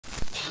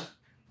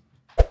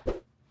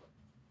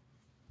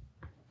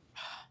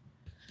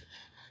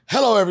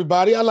Hello,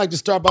 everybody. I'd like to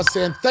start by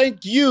saying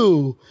thank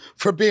you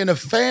for being a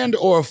fan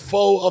or a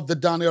foe of the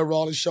Donnell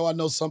Rawlings show. I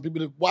know some people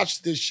that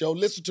watch this show,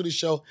 listen to the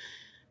show,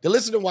 they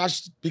listen and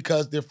watch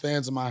because they're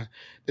fans of mine.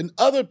 Then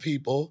other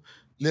people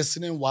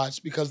listen and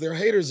watch because they're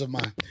haters of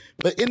mine.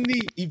 But in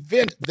the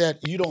event that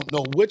you don't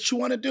know what you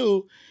want to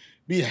do,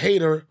 be a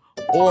hater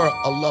or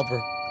a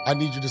lover, I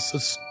need you to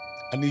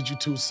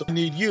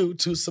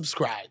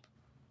subscribe.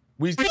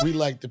 We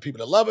like the people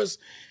that love us,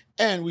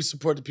 and we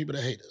support the people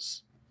that hate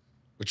us.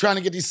 We're trying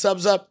to get these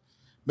subs up.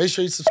 Make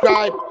sure you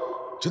subscribe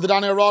to the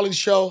Donnell Rawlings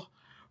show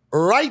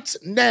right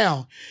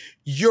now.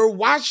 You're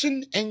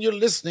watching and you're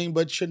listening,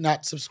 but you're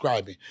not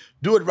subscribing.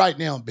 Do it right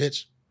now,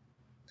 bitch.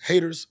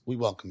 Haters, we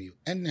welcome you.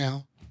 And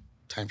now,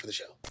 time for the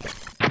show.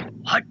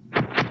 Hot.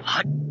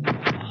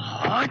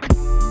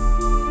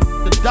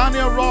 The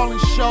Donnell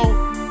Rawlings show,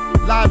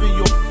 live in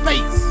your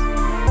face.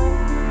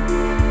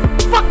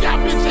 Fuck y'all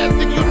bitch ass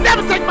nigga. You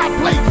never take my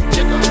place,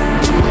 chicken.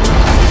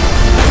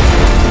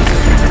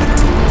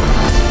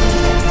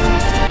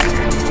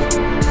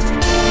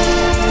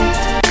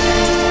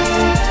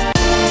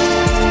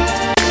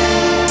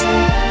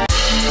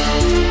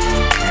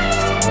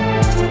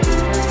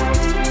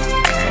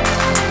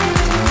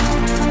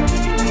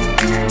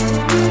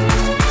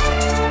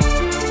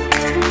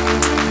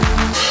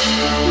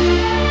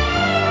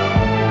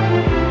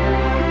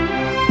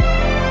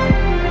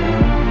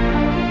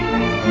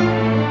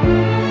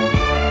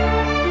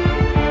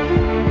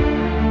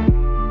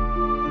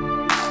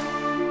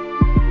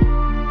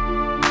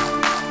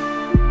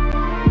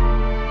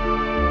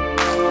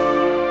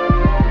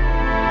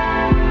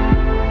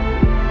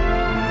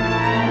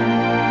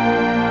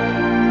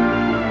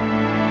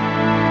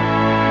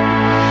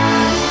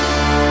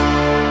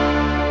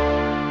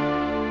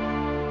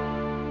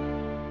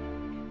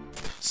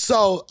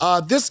 So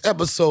this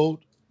episode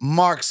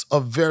marks a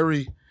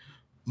very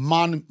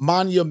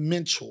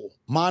monumental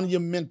time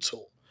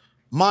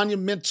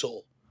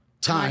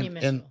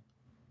in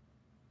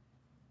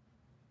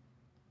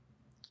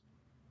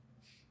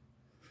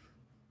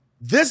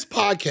this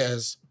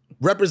podcast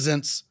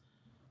represents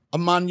a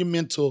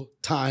monumental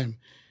time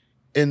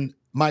in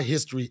my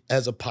history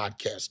as a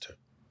podcaster.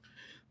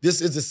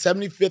 This is the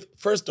 75th.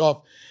 First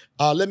off,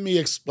 let me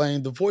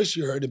explain. The voice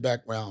you heard in the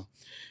background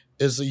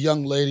is a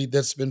young lady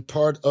that's been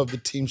part of the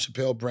Team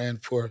Chappelle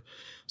brand for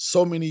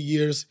so many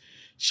years.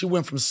 She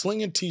went from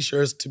slinging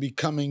t-shirts to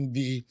becoming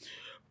the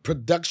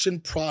production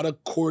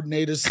product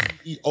coordinator,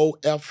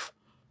 CEOF.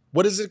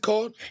 What is it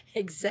called?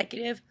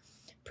 Executive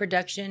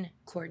Production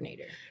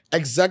Coordinator.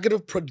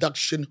 Executive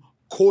Production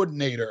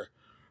Coordinator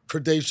for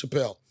Dave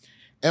Chappelle.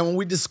 And when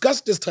we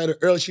discussed this title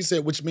earlier, she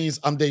said, which means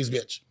I'm Dave's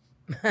bitch.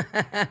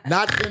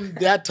 Not in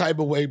that type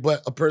of way,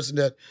 but a person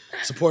that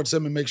supports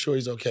him and makes sure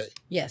he's okay.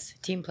 Yes,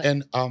 team play.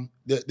 And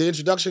the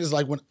introduction is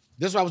like when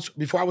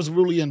before I was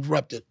rudely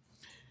interrupted.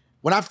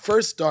 When I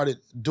first started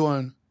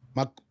doing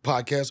my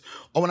podcast,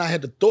 or when I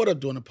had the thought of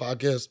doing a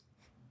podcast,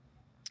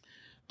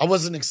 I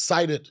wasn't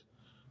excited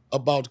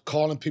about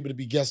calling people to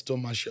be guests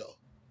on my show.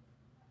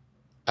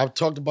 I've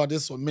talked about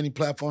this on many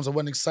platforms. I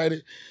wasn't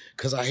excited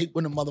because I hate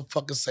when the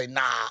motherfuckers say,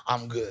 nah,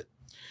 I'm good.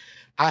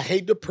 I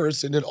hate the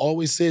person that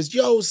always says,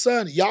 yo,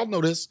 son, y'all know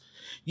this.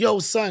 Yo,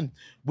 son,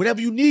 whatever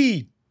you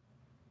need,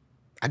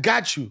 I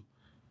got you.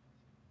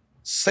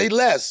 Say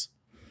less.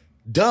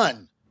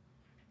 Done.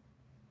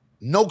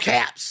 No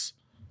caps.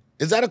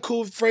 Is that a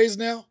cool phrase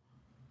now?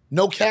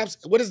 No caps?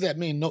 What does that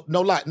mean? No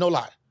lie.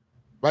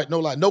 Right? No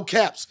lie. No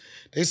caps.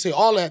 They say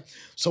all that.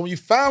 So when you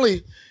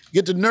finally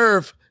get the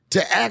nerve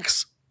to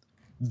ask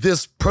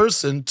this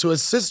person to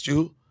assist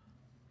you,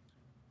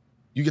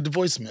 you get the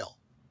voicemail.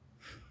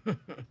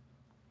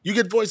 You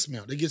get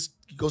voicemail. They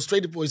go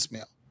straight to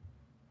voicemail.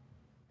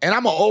 And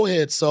I'm an old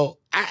head, so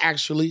I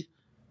actually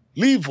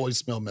leave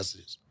voicemail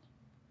messages.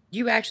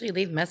 You actually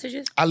leave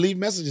messages? I leave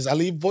messages. I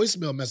leave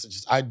voicemail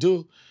messages. I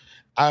do.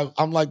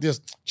 I'm like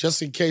this,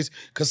 just in case,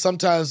 because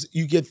sometimes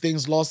you get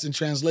things lost in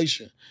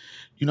translation.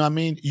 You know what I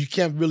mean? You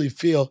can't really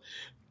feel,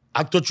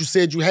 I thought you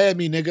said you had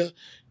me, nigga,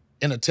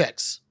 in a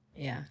text.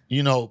 Yeah.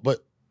 You know,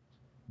 but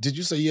did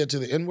you say yeah to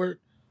the N-word?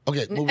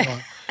 Okay, moving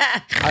on.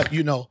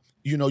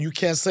 You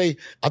can't say,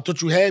 I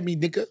thought you had me,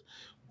 nigga,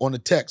 on a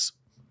text.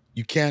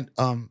 You can't,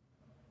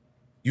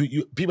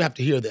 people have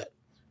to hear that.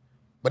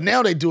 But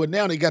now they do it.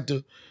 Now they got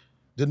the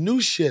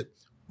new shit,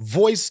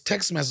 voice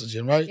text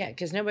messaging, right? Yeah,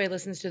 because nobody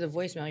listens to the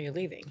voicemail you're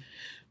leaving.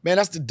 Man,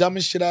 that's the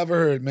dumbest shit I ever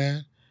heard,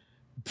 man.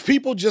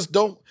 People just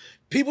want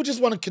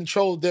to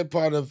control their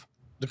part of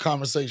the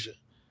conversation.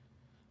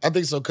 I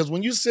think so, because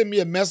when you send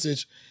me a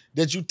message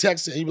that you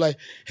text it and you're like,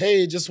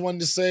 hey, just wanted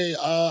to say,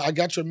 I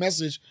got your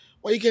message.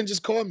 Why you can't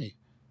just call me?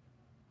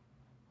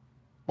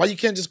 Why you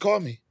can't just call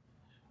me?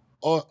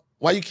 Or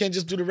why you can't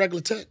just do the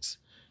regular text?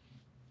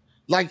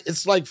 Like,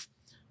 it's like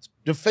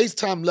the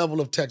FaceTime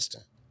level of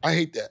texting. I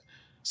hate that.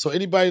 So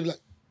anybody, like,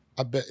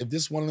 I bet if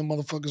this one of them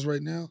motherfuckers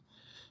right now,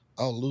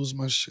 I'll lose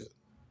my shit.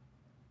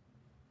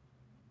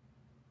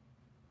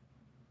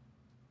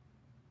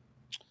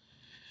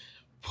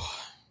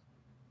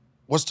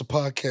 What's the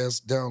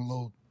podcast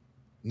download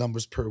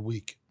numbers per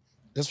week?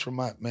 That's from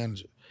my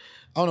manager.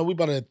 I don't know, we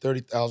about at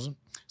 30,000.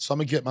 So I'm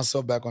gonna get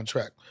myself back on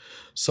track.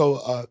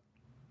 So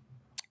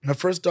when I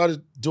first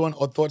started doing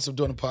or thoughts of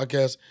doing a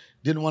podcast,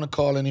 didn't want to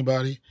call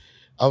anybody.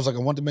 I was like, I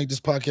want to make this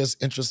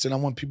podcast interesting. I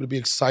want people to be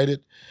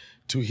excited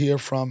to hear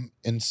from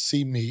and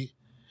see me.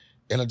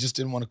 And I just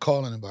didn't want to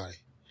call anybody.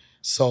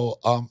 So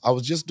I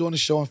was just doing a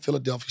show in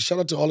Philadelphia. Shout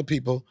out to all the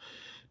people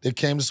that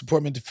came to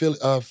support me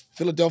to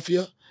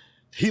Philadelphia.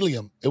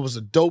 Helium. It was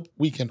a dope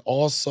weekend,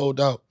 all sold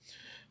out.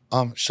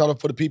 Shout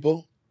out for the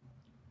people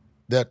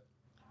that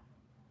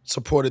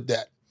supported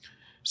that.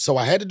 So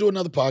I had to do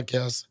another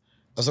podcast.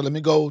 I said, let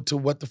me go to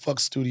What the Fuck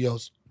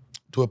Studios,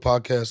 do a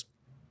podcast.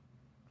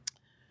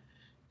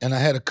 And I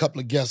had a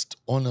couple of guests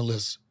on the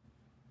list,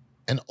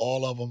 and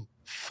all of them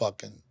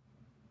fucking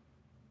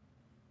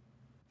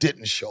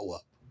didn't show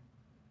up.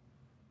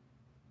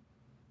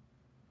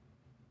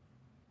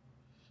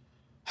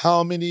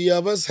 How many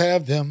of us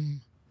have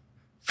them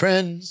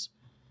friends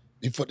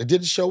before they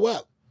didn't show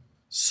up?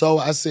 So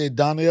I said,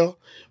 Donnell,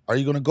 are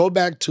you going to go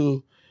back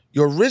to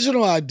your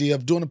original idea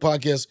of doing a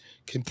podcast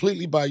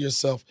completely by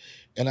yourself?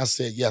 And I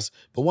said, yes.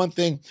 But one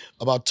thing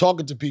about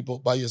talking to people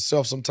by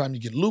yourself, sometimes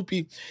you get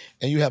loopy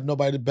and you have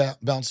nobody to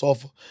bounce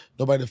off of,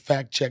 nobody to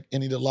fact check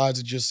any of the lies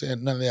that you're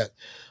saying, none of that.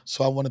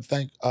 So I want to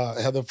thank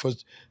Heather for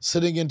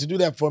sitting in to do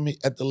that for me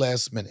at the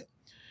last minute.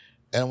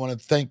 And I want to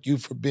thank you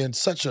for being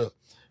such a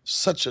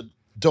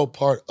dope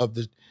part of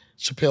the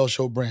Chappelle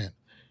Show brand.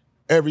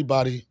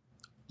 Everybody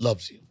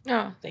loves you.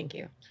 Oh, thank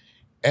you.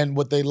 And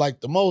what they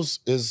like the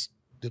most is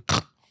the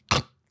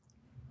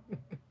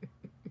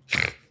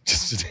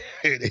just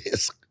there it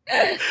is.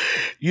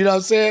 You know what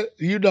I'm saying?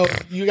 You know,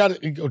 you got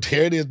to go,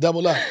 there it is,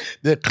 double up.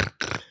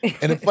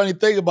 And the funny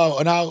thing about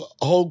in our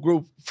whole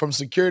group, from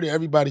security,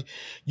 everybody,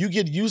 you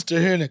get used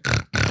to hearing it.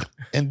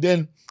 And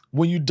then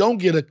when you don't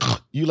get a,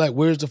 you like,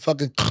 where's the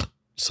fucking?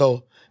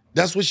 So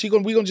that's what we're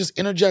going to just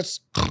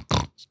interject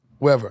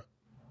wherever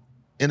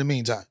in the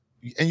meantime.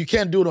 And you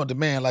can't do it on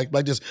demand like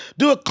just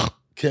do it.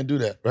 Can't do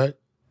that, right?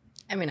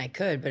 I mean, I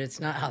could, but it's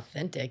not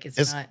authentic.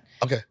 It's not.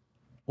 Okay.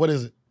 What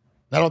is it?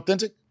 Not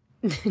authentic?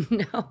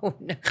 No.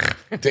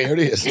 There it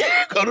is.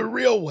 Go to the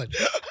real one.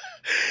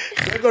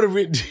 There go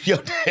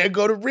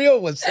the real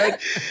one, son.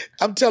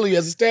 I'm telling you,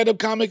 as a stand-up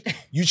comic,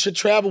 you should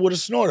travel with a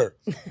snorter.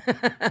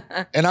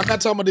 And I'm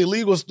not talking about the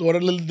illegal snorter,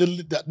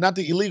 not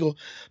the illegal.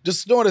 The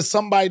snorter is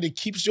somebody that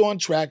keeps you on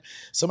track,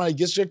 somebody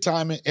gets your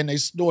timing, and they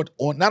snort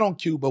on, not on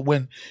cue, but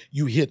when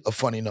you hit a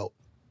funny note.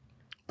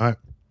 All right.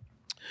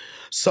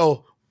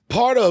 So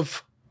part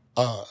of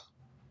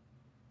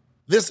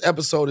this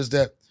episode is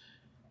that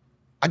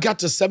I got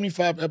to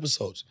 75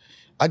 episodes.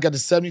 I got to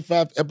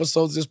 75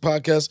 episodes of this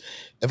podcast.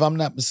 If I'm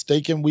not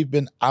mistaken, we've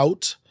been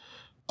out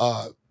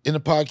in the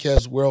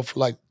podcast world for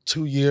like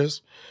 2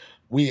 years.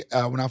 When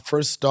I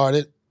first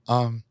started,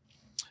 I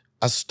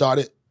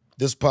started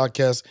this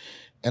podcast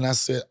and I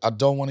said, I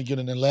don't want to get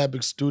an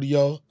elaborate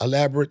studio. I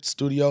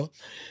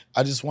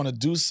just want to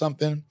do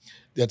something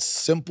that's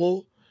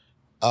simple,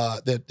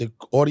 that the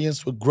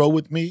audience would grow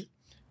with me.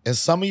 And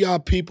some of y'all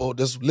people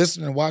that's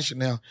listening and watching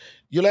now,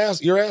 you're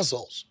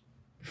assholes.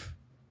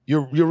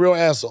 You're real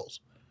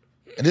assholes.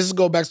 And this is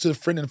go back to the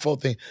friend and foe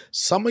thing.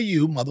 Some of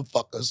you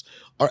motherfuckers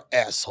are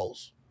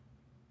assholes.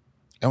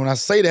 And when I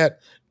say that,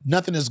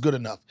 nothing is good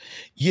enough.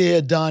 Yeah,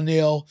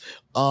 Donnell,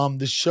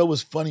 the show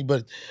is funny,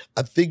 but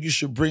I think you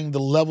should bring the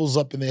levels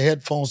up in the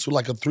headphones to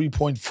like a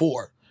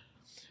 3.4.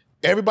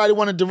 Everybody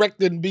want to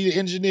direct it and be the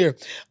engineer.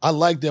 I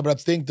like that, but I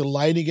think the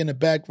lighting in the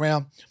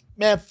background,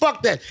 man,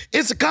 fuck that.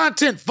 Is the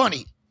content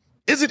funny?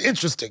 Is it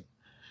interesting?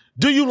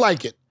 Do you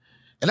like it?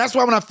 And that's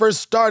why when I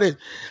first started,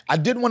 I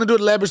didn't want to do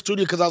an elaborate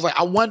studio because I was like,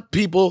 I want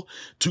people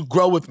to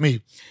grow with me.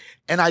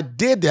 And I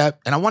did that.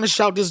 And I want to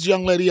shout this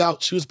young lady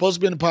out. She was supposed to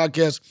be in the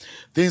podcast.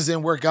 Things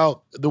didn't work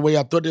out the way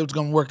I thought they was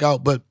going to work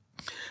out. But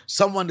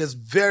someone that's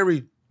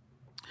very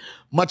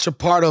much a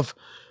part of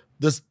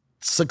the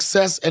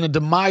success and the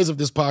demise of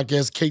this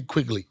podcast, Kate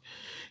Quigley.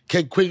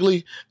 Kate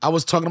Quigley, I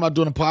was talking about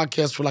doing a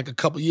podcast for like a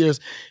couple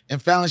years,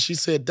 and finally she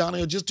said,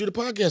 Donnell, just do the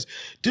podcast.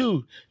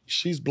 Dude,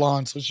 she's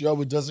blonde, so she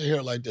always does her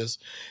hair like this.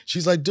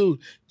 She's like, dude,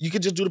 you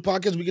can just do the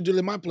podcast. We can do it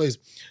in my place.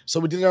 So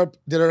we did it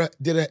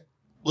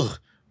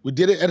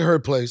at her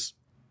place.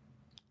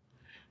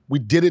 We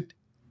did it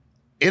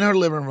in her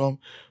living room.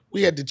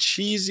 We had the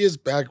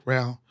cheesiest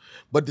background.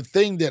 But the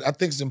thing that I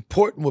think is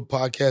important with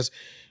podcasts,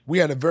 we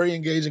had a very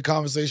engaging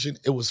conversation.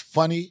 It was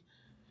funny.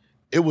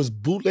 It was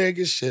bootleg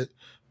as shit,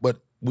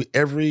 but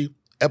every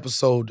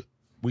episode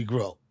we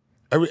grow.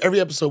 Every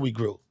episode we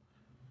grew.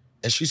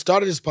 And she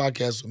started this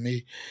podcast with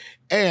me.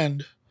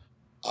 And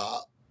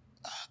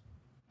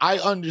I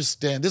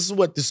understand. This is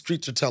what the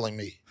streets are telling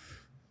me.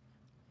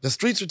 The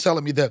streets are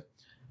telling me that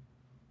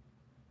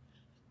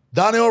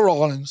Donnell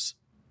Rawlings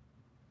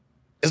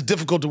is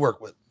difficult to work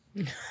with.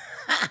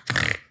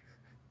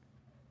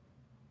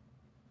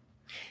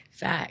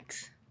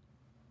 Facts.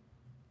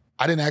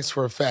 I didn't ask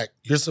for a fact.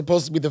 You're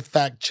supposed to be the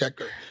fact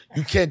checker.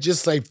 You can't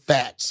just say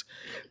facts.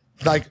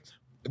 Like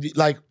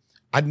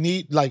I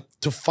need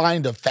to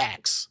find a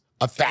fact,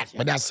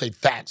 but not say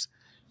facts.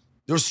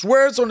 There's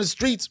words on the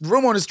streets,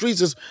 rumor on the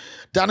streets is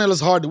Donnell is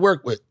hard to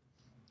work with.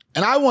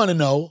 And I want to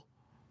know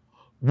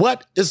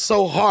what is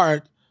so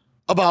hard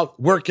about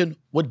working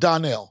with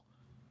Donnell.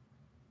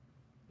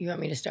 You want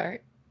me to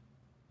start?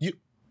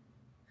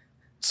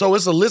 So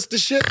it's a list of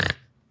shit?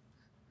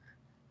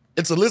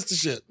 It's a list of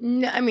shit.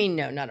 No, I mean,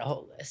 no, not a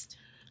whole list.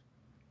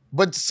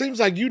 But it seems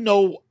like you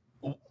know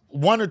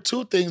one or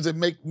two things that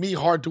make me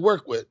hard to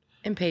work with.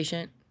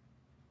 Impatient.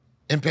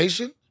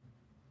 Impatient?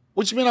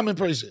 What you mean I'm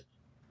impatient?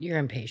 You're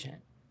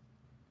impatient.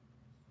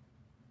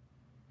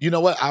 You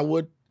know what? I'm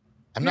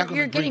not going to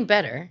You're getting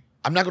better.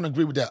 I'm not going to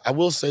agree with that. I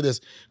will say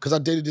this, because I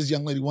dated this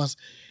young lady once,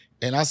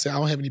 and I said, I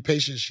don't have any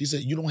patience. She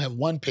said, you don't have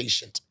one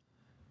patient.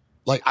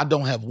 Like, I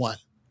don't have one.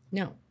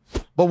 No.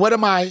 But what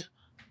am I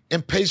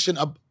impatient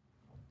of?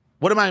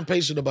 What am I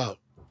impatient about?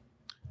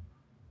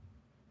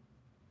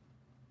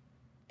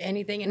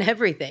 Anything and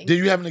everything. Do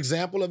you have an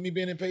example of me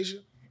being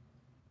impatient?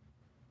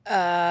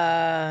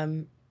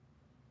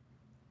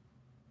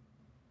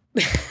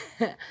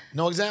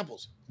 No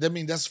examples. That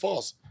means that's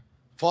false.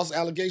 False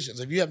allegations.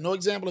 If you have no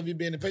example of you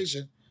being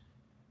impatient,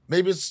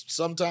 maybe it's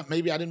sometime,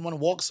 maybe I didn't want to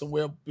walk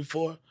somewhere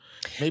before.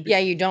 Maybe. Yeah,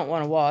 you don't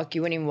want to walk.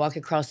 You wouldn't even walk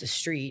across the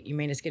street. You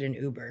made us get an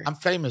Uber. I'm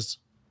famous.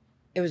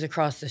 It was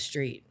across the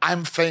street.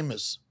 I'm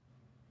famous.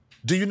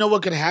 Do you know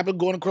what could happen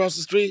going across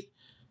the street?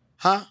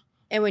 Huh?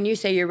 And when you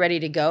say you're ready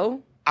to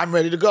go, I'm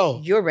ready to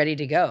go. you're ready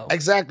to go.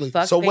 Exactly.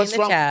 Fuck So paying what's the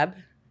wrong? tab.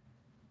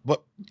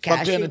 What? Fuck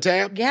Cash paying you- the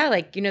tab? Yeah,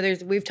 like, you know,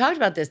 we've talked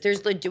about this.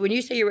 When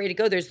you say you're ready to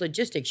go, there's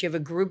logistics. You have a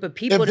group of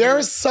people. If there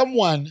is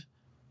someone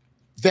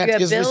that You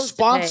have is bills to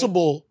pay.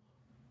 responsible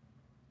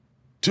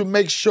to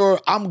make sure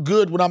I'm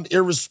good when I'm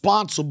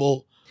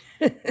irresponsible,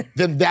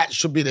 then that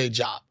should be their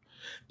job.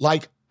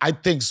 Like, I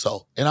think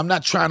so. And I'm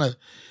not trying to,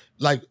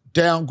 like,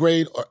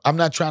 downgrade, or I'm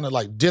not trying to,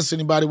 like, diss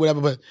anybody,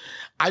 whatever, but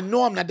I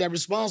know I'm not that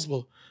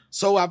responsible.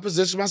 So I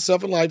position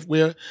myself in life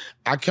where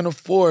I can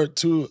afford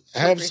to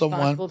have someone,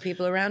 responsible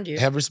people around you.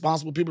 have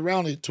responsible people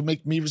around me to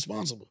make me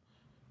responsible.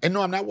 And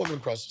no, I'm not walking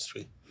across the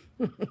street.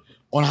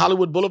 On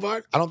Hollywood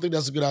Boulevard, I don't think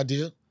that's a good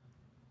idea.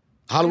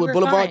 Hollywood were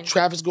Boulevard, fine.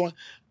 traffic's going.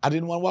 I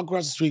didn't want to walk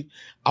across the street.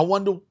 I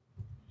wanted to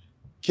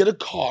get a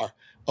car.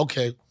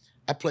 Okay,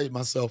 I played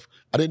myself.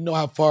 I didn't know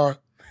how far,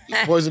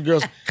 boys and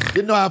girls,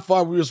 didn't know how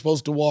far we were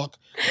supposed to walk.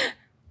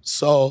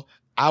 So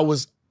I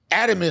was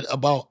adamant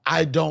about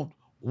I don't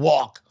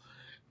walk.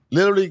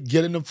 Literally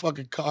get in the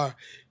fucking car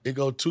and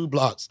go 2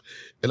 blocks.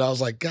 And I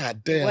was like, God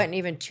It damn. wasn't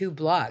even 2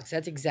 blocks.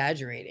 That's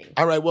exaggerating.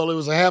 All right, well, it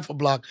was a half a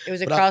block. It was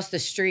but across the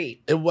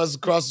street. It was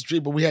across the street,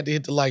 but we had to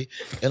hit the light.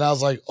 And I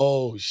was like,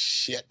 oh,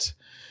 shit.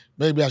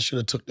 Maybe I should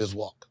have took this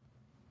walk.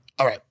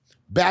 All right,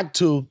 back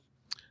to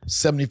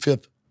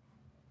 75th.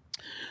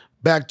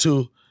 Back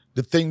to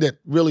the thing that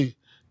really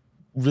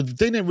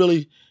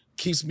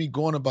keeps me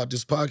going about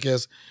this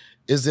podcast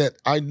is that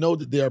I know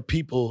that there are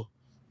people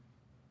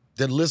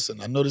that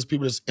listen. I know there's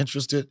people that's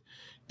interested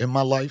in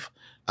my life.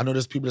 I know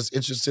there's people that's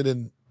interested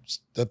in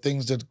the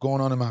things that's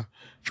going on in my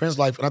friend's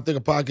life. And I think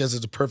a podcast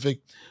is the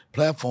perfect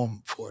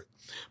platform for it.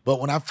 But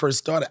when I first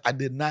started, I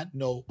did not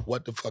know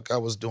what the fuck I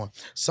was doing.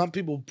 Some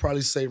people would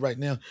probably say right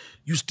now,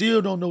 you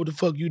still don't know what the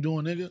fuck you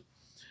doing, nigga.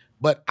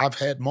 But I've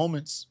had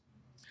moments.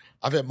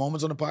 I've had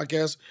moments on the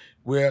podcast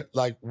where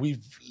like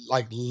we've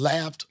like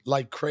laughed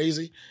like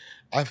crazy.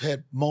 I've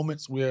had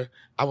moments where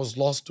I was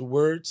lost to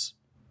words.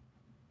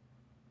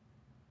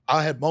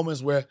 I had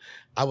moments where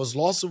I was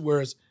lost of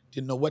words,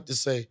 didn't know what to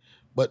say,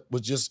 but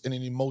was just in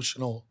an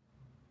emotional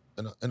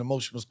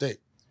state.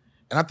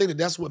 And I think that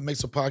that's what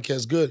makes a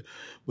podcast good,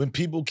 when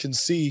people can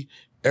see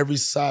every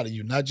side of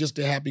you, not just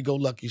the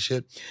happy-go-lucky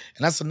shit.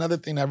 And that's another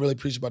thing I really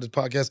appreciate about this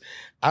podcast.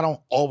 I don't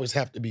always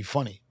have to be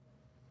funny.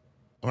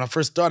 When I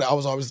first started, I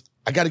was always,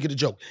 I got to get a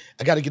joke.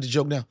 I got to get a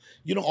joke now.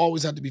 You don't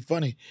always have to be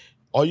funny.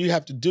 All you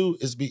have to do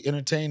is be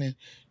entertaining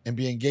and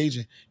be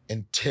engaging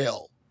and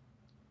tell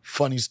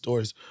funny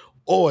stories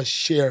or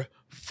share,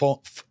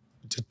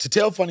 to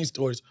tell funny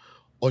stories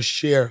or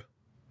share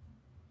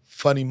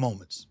funny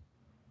moments.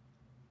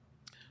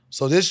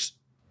 So this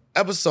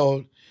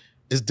episode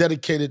is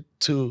dedicated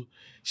to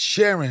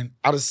sharing.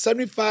 Out of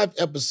 75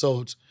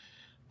 episodes,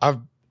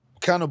 I've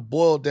kind of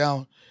boiled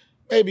down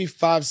maybe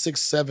 5,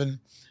 6, 7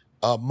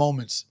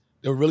 moments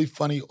that were really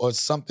funny, or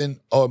something,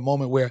 or a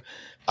moment where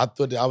I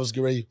thought that I was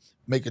getting ready to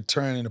make a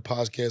turn in the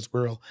podcast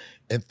world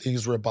and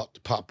things were about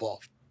to pop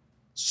off.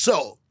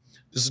 So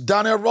this is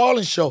Donnell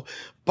Rawlings show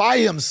by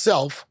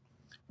himself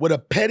with a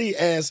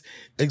petty-ass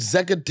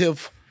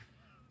executive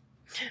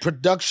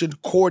production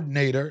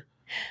coordinator,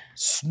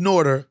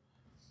 snorter.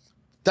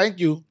 Thank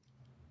you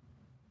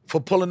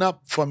for pulling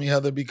up for me,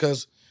 Heather,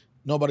 because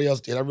nobody else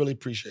did. I really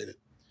appreciate it.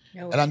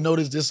 No And I way.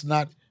 noticed this is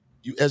not,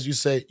 as you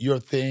say, your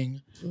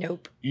thing.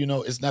 Nope. You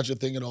know, it's not your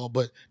thing at all,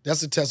 but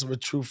that's the test of a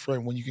true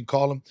friend, when you can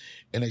call them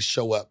and they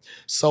show up.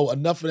 So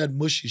enough of that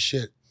mushy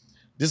shit.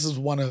 This is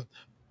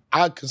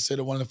I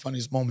consider one of the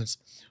funniest moments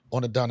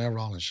on the Donnell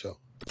Rawlings show.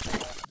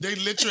 They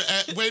lit your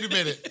ass. Wait a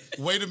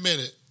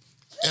minute.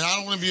 And I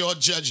don't want to be all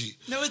judgy.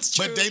 No, it's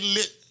true. But they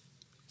lit.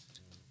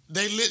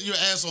 They lit your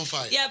ass on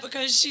fire. Yeah,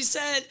 because she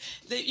said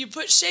that you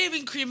put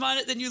shaving cream on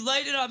it, then you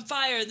light it on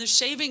fire, and the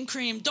shaving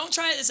cream. Don't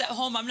try this at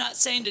home. I'm not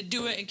saying to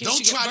do it in case Don't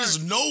you get try burned. this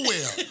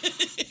nowhere.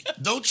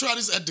 Don't try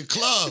this at the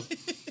club.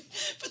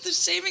 But the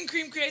shaving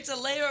cream creates a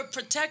layer of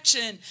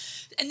protection,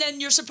 and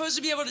then you're supposed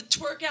to be able to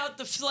twerk out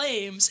the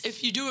flames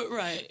if you do it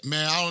right.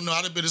 Man, I don't know.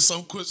 I've been to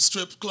some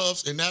strip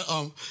clubs, and that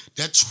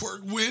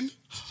twerk wind.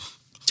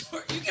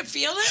 You can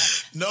feel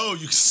it? No,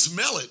 you can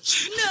smell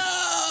it.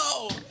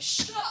 No!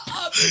 Shut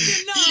up, you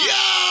did not.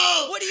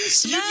 Yo! What do you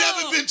smell? You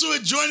never been to a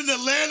joint in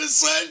Atlanta,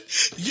 son?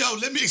 Yo,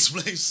 let me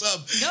explain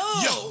something.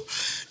 No.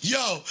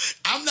 Yo,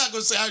 I'm not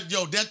gonna say,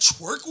 that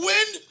twerk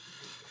wind?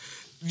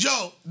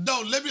 Yo,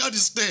 no, let me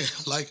understand.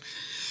 Like,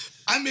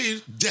 I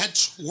mean, that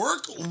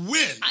twerk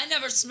wind. I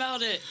never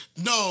smelled it.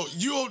 No,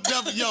 you don't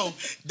never,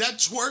 that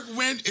twerk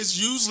wind is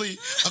usually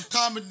a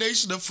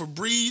combination of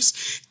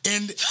Febreze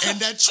and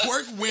that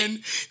twerk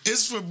wind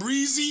is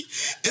Febreze.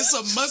 It's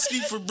a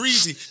musky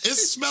Febreze. It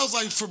smells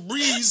like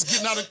Febreze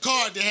getting out of a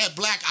car that had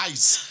black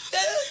ice.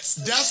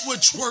 That's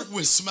what twerk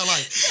wind smell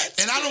like.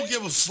 And I don't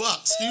give a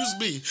fuck, excuse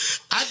me.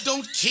 I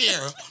don't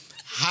care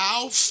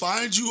how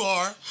fine you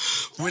are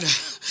when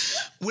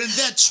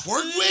that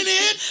twerk went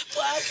in.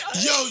 Black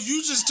ice. Yo,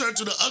 you just turned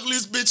to the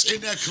ugliest bitch in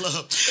that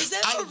club. Is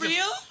that for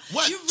real?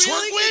 What? You Twerk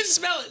really wind? can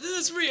smell it.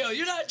 This is real.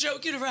 You're not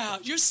joking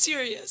around. You're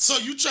serious. So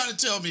you trying to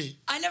tell me?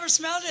 I never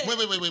smelled it.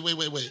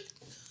 Wait.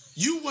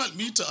 You want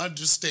me to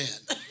understand?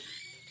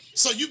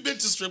 So you've been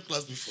to strip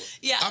clubs before?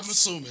 Yes. I'm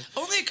assuming.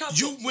 Only a couple.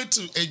 You went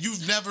to, and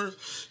you've never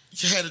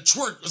had a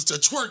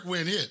twerk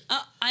went in.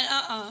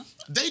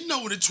 They know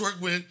when the twerk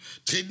went.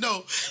 They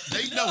know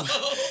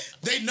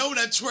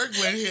that twerk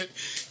went hit.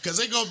 Cause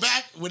they go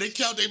back when they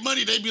count their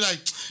money. They be like,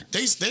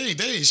 they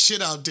ain't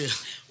shit out there.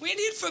 We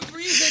need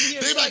Febreze in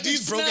here. They so like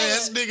these broke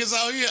ass it. niggas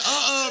out here.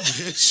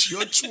 Bitch,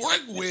 your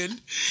twerk win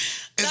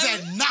is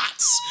at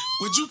knots.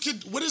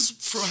 What is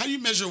for? How do you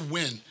measure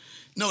win?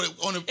 No,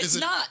 It's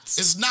knots.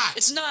 It's knots.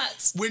 It's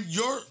knots. When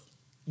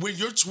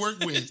your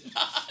twerk win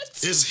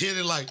is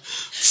hitting like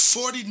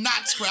 40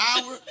 knots per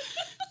hour.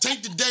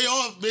 Take the day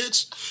off,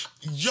 bitch.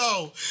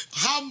 Yo,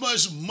 how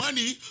much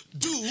money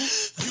do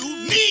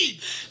you need?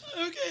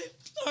 Okay.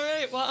 All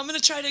right. Well, I'm gonna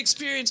try to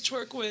experience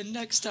twerk win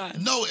next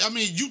time. No, I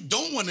mean you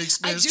don't want to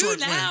experience twerk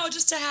win. I do now,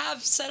 just to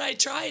have said I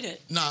tried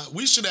it. Nah,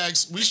 we should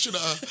ask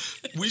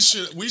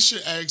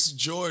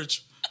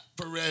George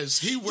Perez.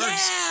 He works.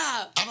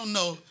 Yeah. I don't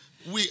know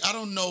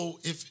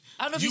if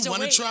you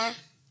want to try.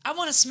 I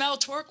want to smell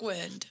twerk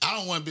wind. I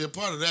don't want to be a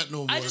part of that no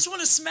more. I just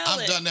want to smell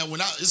it. I've done that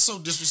it's so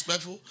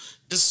disrespectful.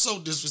 It's so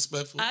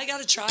disrespectful. I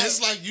gotta try it.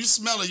 It's like you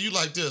smell it, you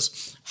like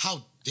this.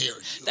 How dare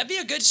you? That'd be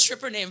a good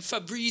stripper name,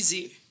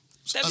 Febreze.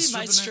 That'd be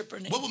my stripper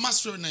name. What would my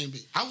stripper name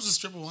be? I was a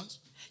stripper once.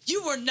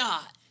 You were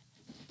not.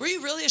 Were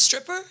you really a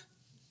stripper?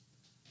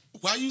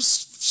 Why you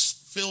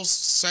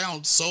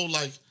sound so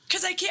like?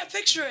 Because I can't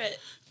picture it.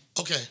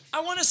 Okay.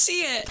 I want to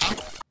see it.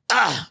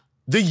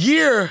 The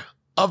year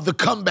of the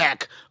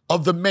comeback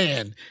of the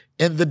man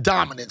and the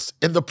dominance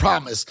and the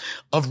promise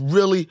of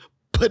really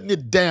putting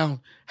it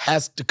down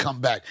has to come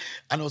back.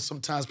 I know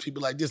sometimes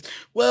people like this,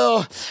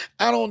 well,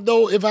 I don't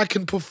know if I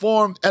can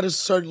perform at a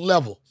certain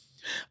level.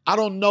 I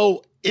don't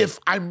know if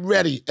I'm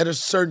ready at a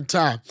certain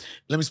time.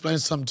 Let me explain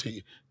something to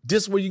you.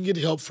 This is where you can get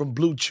help from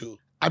Blue Chew.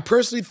 I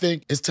personally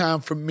think it's time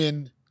for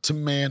men to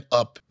man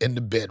up in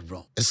the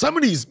bedroom. And some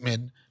of these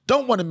men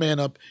don't want to man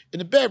up in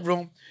the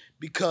bedroom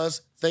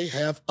because they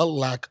have a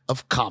lack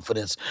of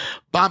confidence.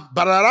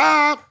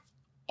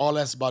 All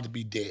that's about to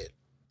be dead.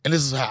 And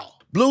this is how.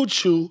 Blue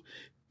Chew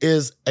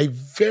is a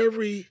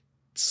very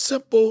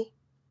simple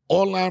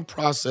online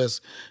process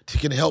that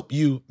can help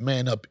you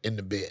man up in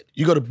the bed.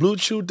 You go to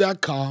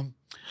bluechew.com,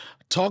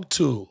 talk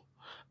to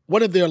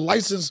one of their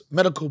licensed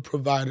medical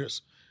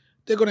providers.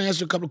 They're going to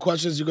ask you a couple of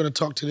questions. You're going to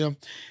talk to them.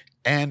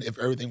 And if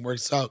everything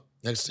works out,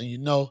 next thing you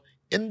know,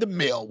 in the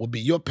mail will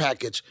be your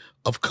package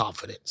of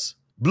confidence.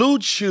 Blue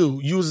Chew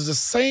uses the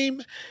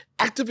same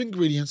active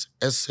ingredients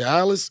as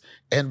Cialis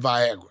and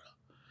Viagra.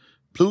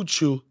 Blue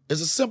Chew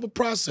is a simple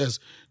process.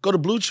 Go to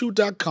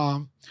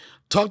bluechew.com,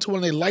 talk to one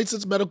of their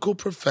licensed medical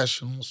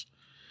professionals.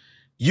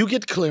 You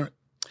get clearance,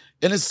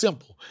 and it's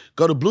simple.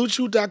 Go to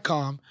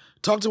bluechew.com,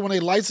 talk to one of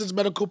their licensed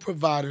medical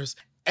providers,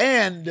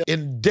 and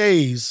in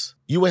days,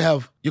 you will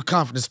have your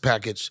confidence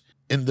package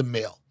in the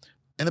mail.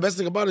 And the best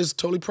thing about it is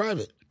totally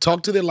private.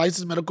 Talk to their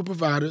licensed medical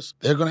providers.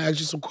 They're going to ask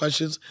you some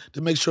questions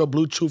to make sure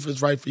Bluetooth is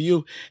right for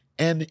you.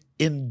 And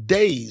in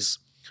days,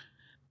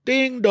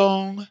 ding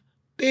dong,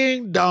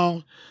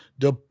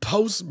 the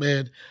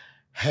postman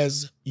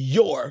has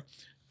your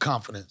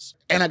confidence.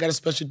 And I got a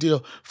special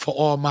deal for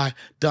all my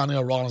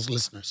Donnell Rawlings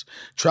listeners.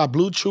 Try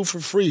Blue Chew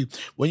for free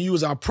when you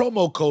use our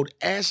promo code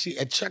ASHY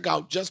at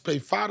checkout. Just pay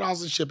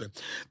 $5 in shipping.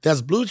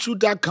 That's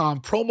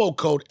bluechew.com, promo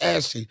code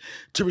ASHY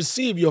to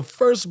receive your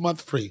first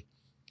month free.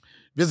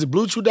 Visit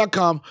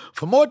bluechew.com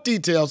for more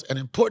details and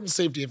important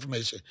safety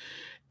information.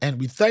 And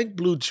we thank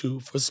Blue Chew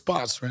for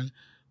sponsoring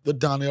the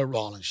Donnell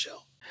Rawlings Show.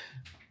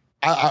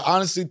 I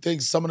honestly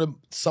think some of the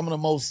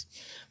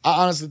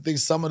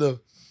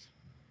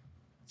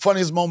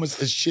Funniest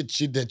moments is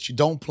shit that you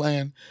don't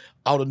plan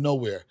out of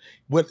nowhere.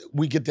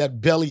 We get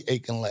that belly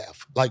aching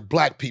laugh, like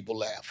black people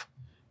laugh.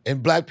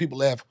 And black people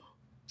laugh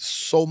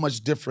so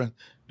much different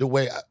the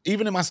way,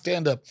 even in my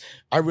stand-up,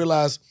 I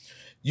realize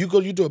you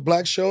do a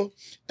black show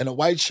and a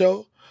white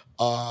show,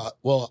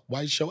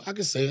 white show, I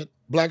can say it,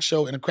 black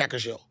show and a cracker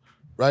show,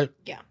 right?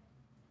 Yeah.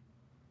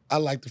 I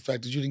like the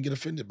fact that you didn't get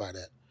offended by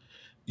that.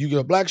 You get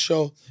a black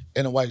show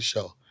and a white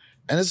show.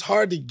 And it's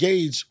hard to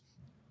gauge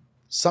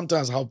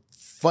sometimes how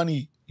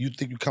funny you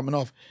think you're coming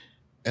off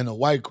in a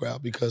white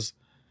crowd because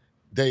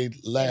they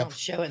laugh. They don't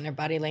show it in their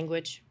body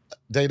language.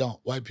 They don't.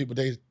 White people,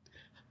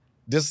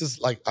 this is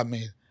like, I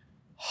mean,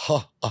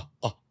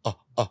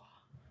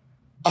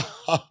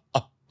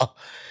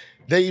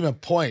 they even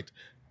point.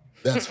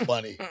 That's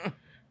funny.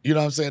 You know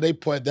what I'm saying? They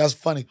point, that's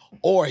funny.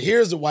 Or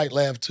here's the white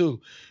laugh too.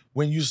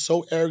 When you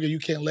so arrogant you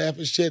can't laugh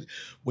at shit,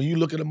 when you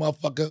look at a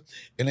motherfucker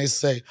and they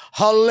say,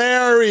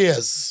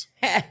 hilarious.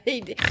 They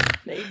do.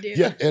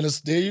 Yeah, and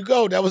there you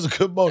go. That was a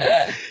good moment.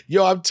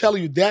 Yo, I'm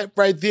telling you, that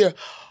right there.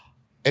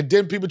 And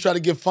then people try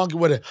to get funky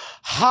with it.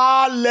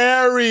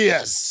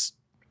 Hilarious.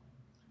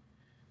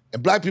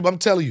 And black people, I'm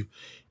telling you,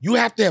 you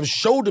have to have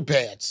shoulder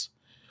pads.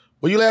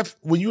 When you laugh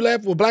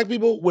with black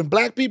people, when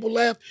black people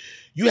laugh,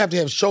 you have to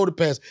have shoulder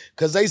pads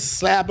because they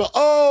slap it.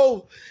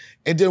 Oh,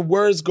 and then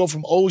words go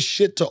from oh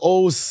shit to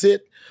oh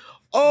sit.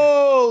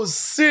 Oh,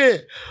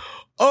 sit.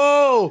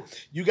 Oh,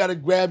 you got to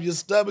grab your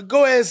stomach.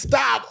 Go ahead,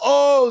 stop.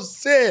 Oh,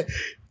 sit.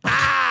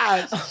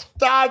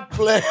 Stop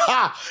playing.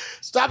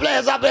 Stop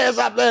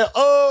playing.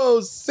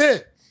 Oh,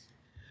 sit.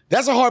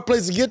 That's a hard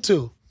place to get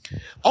to.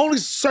 Only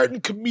certain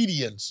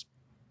comedians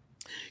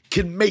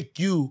can make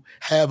you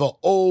have a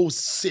oh,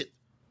 sit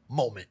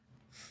moment.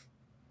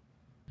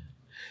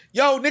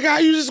 Yo, nigga, how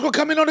you just gonna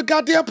come in on the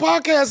goddamn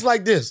podcast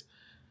like this?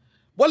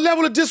 What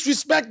level of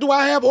disrespect do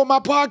I have on my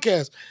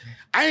podcast?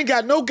 I ain't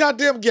got no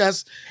goddamn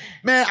guests.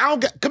 Man, I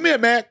don't got, come here,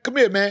 man. Come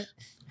here, man.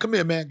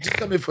 Just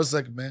come here for a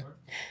second, man.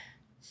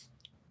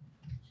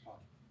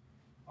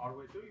 All the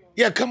way through?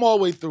 Yeah, come all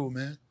the way through,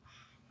 man.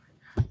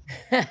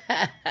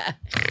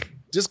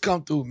 Just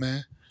come through,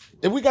 man.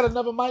 And we got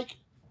another mic?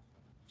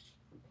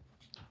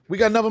 We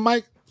got another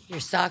mic? Your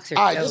socks are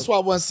all right, dope. this is what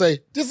I want to say.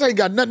 This ain't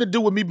got nothing to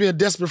do with me being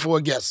desperate for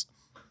a guest.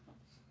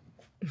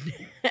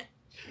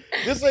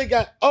 This ain't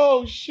got,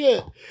 oh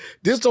shit.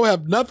 This don't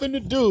have nothing to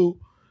do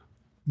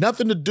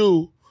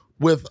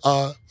with,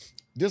 hold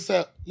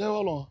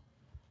on.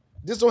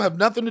 This don't have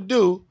nothing to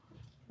do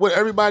with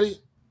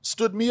everybody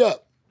stood me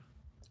up.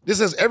 This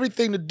has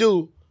everything to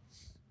do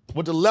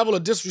with the level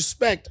of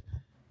disrespect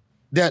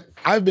that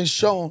I've been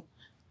shown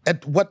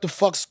at What the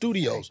Fuck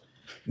Studios.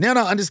 Now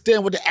I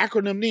understand what the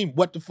acronym means,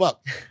 what the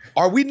fuck.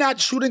 Are we not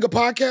shooting a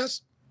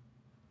podcast?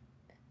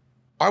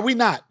 Are we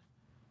not?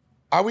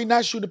 Are we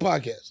not shooting a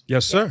podcast?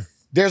 Yes, sir.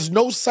 There's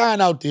no sign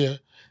out there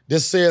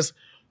that says,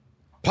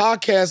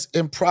 podcast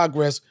in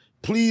progress,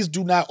 please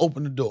do not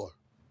open the door.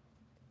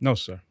 No,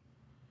 sir.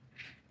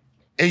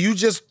 And you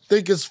just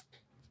think it's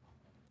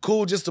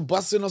cool just to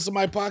bust in on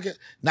somebody's pocket?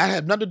 Not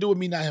have nothing to do with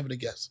me not having a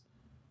guest.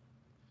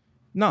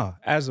 No,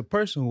 as a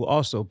person who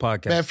also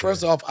podcasts. Man,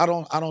 first off, I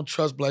don't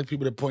trust black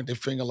people that point their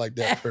finger like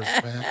that first,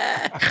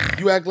 man.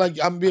 You act like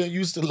I'm being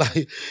used to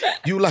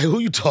who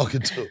you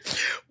talking to?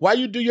 Why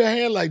you do your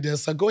hand like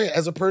this? So go ahead,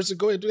 as a person,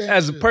 go ahead, do that.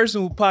 As a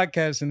person who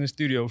podcasts in the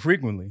studio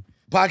frequently.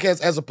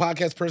 Podcast as a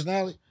podcast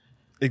personality?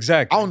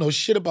 Exactly. I don't know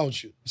shit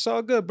about you. It's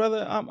all good,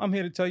 brother. I'm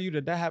here to tell you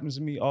that happens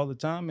to me all the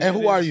time. And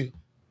who are you?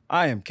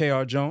 I am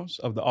KR Jones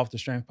of the Off the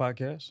Strength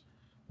podcast.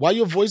 Why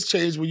your voice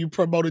changed when you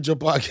promoted your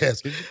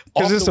podcast?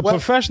 Because it's a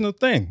professional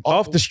thing.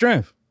 Off the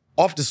Strength.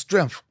 Off the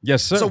Strength.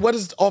 Yes, sir. So what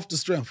is Off the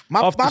Strength?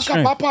 My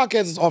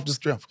podcast is Off the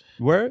Strength.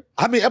 Word?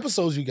 How many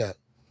episodes you got?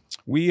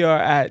 We are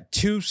at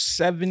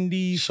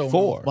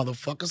 274.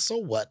 Motherfucker, so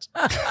what?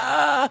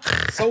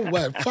 So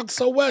what? Fuck,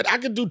 so what? I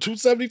can do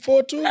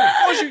 274 too. Of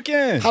course you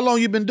can. How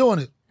long you been doing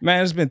it?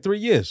 Man, it's been 3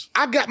 years.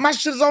 I got my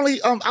shit is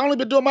only I only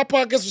been doing my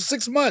podcast for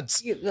 6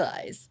 months. You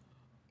guys.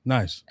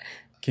 Nice.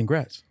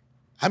 Congrats.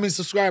 How many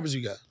subscribers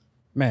you got?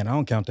 Man, I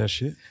don't count that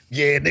shit.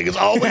 Yeah, niggas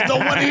always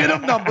don't want to hear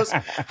them numbers.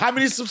 How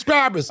many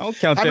subscribers? I don't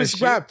count How that many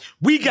subscribers?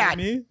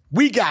 shit.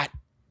 We got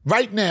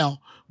right now,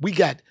 we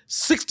got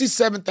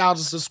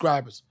 67,000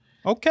 subscribers.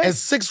 Okay. And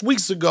 6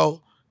 weeks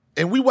ago,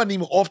 and we wasn't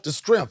even off the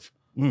strength.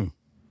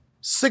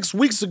 6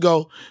 weeks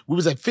ago, we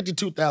was at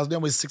 52,000,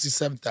 then we was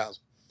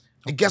 67,000.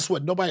 And guess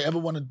what? Nobody ever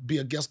wanted to be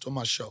a guest on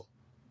my show.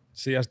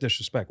 See, that's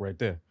disrespect right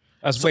there.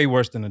 That's way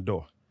worse than the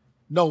door.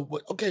 No,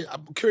 but okay,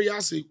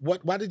 curiosity,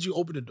 why did you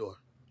open the door?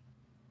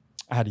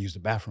 I had to use the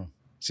bathroom.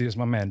 See, it's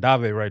my man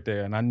Dave right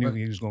there, and I knew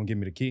he was going to give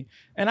me the key.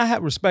 And I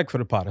had respect for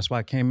the pot. That's why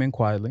I came in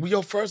quietly. Well,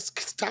 yo, first,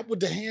 stop with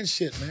the hand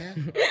shit,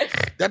 man.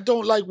 That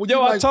don't like... When yo,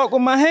 you I like, talk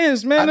with my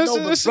hands, man. I know,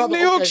 This is New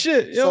York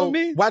shit. You know what I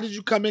mean? Why did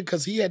you come in?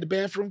 Because he had the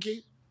bathroom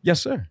key?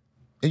 Yes, sir.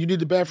 And you need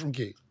the bathroom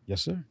key?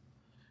 Yes, sir.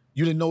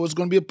 You didn't know it was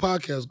going to be a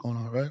podcast going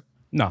on, right?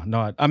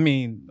 No. I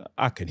mean,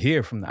 I could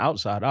hear from the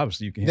outside.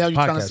 Obviously, you can hear now the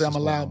you're trying to podcast say I'm a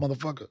is loud going on.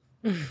 motherfucker.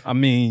 I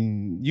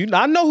mean,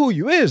 I know who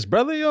you is,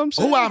 brother. You know what I'm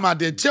saying? Who am I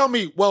then? Tell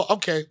me, well,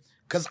 okay,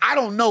 Because I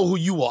don't know who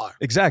you are.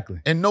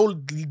 Exactly. And no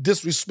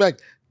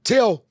disrespect.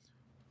 I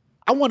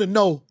want to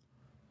know,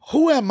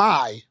 who am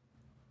I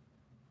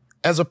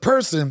as a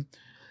person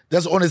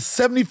that's on his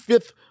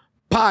 75th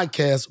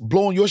podcast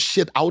blowing your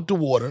shit out the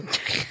water?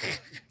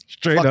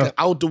 Straight Fucking up.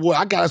 out the water.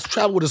 I got to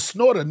travel with a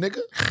snorter,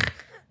 nigga.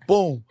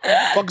 Boom.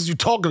 Fuck is you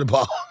talking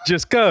about?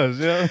 Just cuz,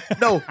 yeah.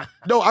 No,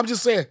 I'm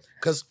just saying,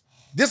 because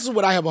this is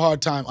what I have a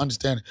hard time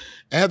understanding.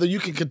 And Heather, you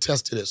can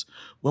contest to this.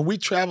 When we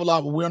travel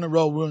out, when we're on the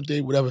road, we're on a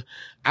date, whatever,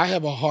 I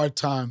have a hard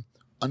time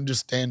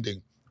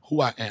understanding who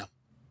I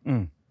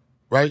am.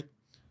 Right?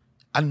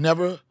 I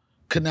never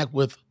connect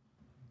with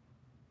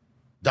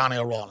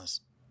Donnell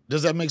Rawlings.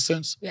 Does that make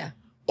sense? Yeah.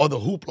 Or the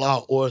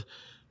hoopla or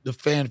the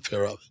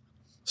fanfare of it.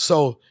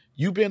 So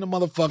you being the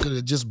motherfucker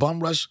that just bum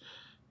rush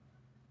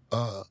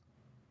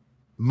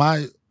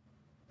my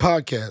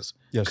podcast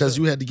because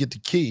you had to get the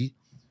key,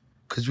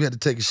 because you had to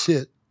take a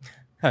shit.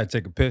 I had to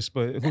take a piss,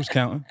 but who's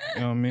counting?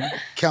 You know what I mean?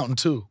 Counting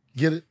too.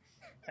 Get it?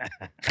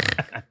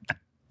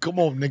 Come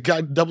on, nigga.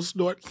 Got double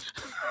snort?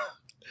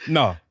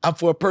 No. I'm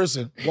for a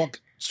person.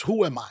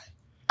 Who am I?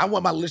 I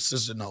want my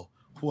listeners to know.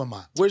 Who am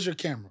I? Where's your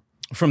camera?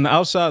 From the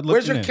outside looking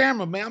Where's your in.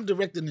 camera, man? I'm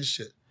directing this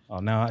shit. Oh,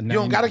 now You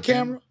don't got a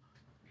camera?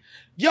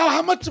 Yo,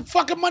 how much the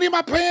fucking money am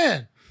I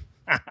paying?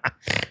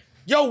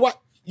 Yo,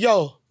 what?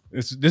 Yo.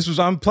 This was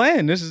I'm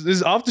playing. This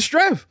is off the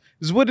strength.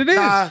 This is what it is.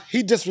 Nah,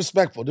 he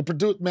disrespectful. The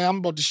producer, man, I'm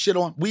about to shit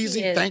on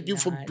Weezy. Thank you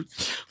for.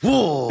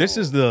 Whoa. This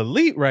is the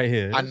elite right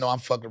here. I know I'm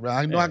fucking around.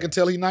 I know I can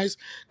tell he nice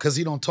because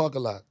he don't talk a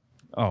lot.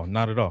 Oh,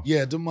 not at all.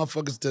 Yeah, them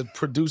motherfuckers, the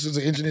producers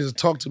and engineers that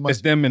talk too much.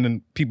 It's them and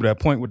the people that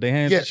point with their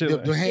hands Yeah, and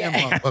shit. the hand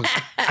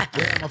motherfuckers. The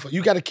hand motherfuckers.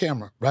 You got a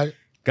camera, right?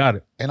 Got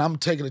it. And I'm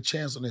taking a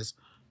chance on this.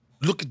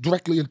 Look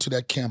directly into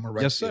that camera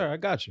right Yes, sir. there. I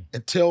got you.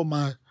 And tell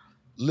my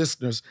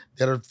listeners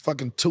that are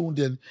fucking tuned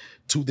in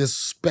to this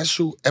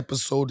special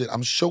episode that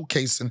I'm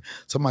showcasing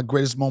some of my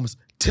greatest moments.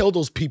 Tell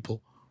those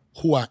people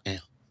who I am.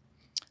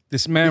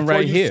 This man Before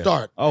right you here.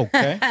 start.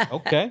 Okay.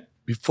 Okay.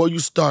 Before you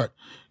start,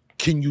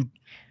 can you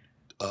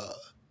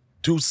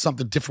do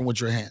something different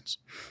with your hands?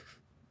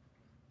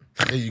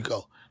 There you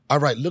go. All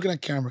right, look at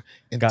that camera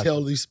and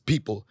tell these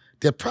people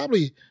that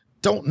probably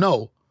don't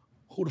know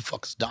who the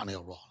fuck is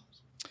Donnell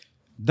Rawlings.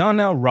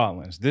 Donnell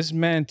Rawlings, this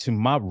man to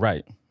my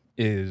right,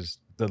 is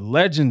the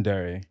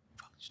legendary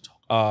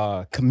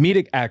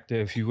comedic actor,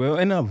 if you will,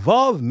 an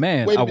evolved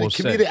man. Wait a I minute, will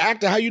comedic say.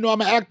 actor? How you know I'm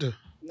an actor?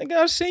 Nigga,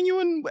 I've seen you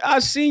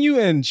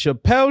in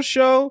Chappelle's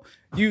show.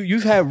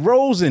 You've had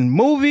roles in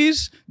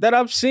movies that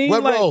I've seen.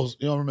 What roles?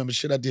 You don't remember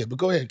shit I did, but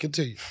go ahead,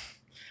 continue.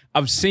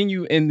 I've seen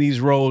you in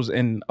these roles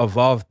and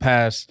evolved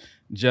past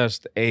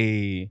just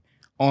a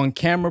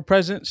on-camera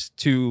presence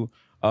to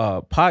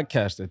a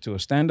podcaster, to a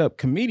stand-up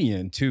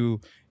comedian,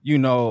 to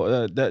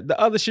the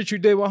other shit you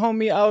did with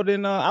homie out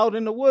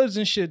in the woods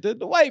and shit. The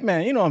white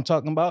man, you know what I'm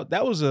talking about.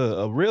 That was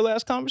a real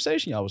ass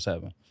conversation y'all was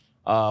having.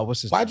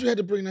 What's his? Why'd you have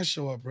to bring that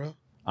show up, bro?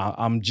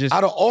 I'm just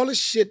out of all the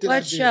shit that I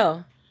What did.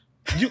 show?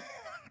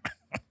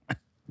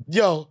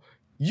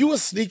 You a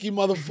sneaky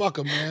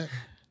motherfucker, man.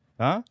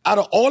 Huh? Out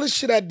of all the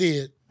shit I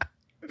did,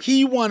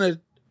 he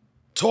wanna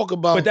talk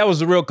about. But that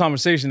was a real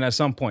conversation at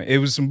some point. It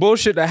was some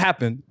bullshit that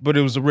happened, but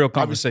it was a real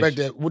conversation. I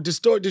respect that.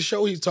 What the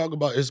show he's talking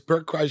about is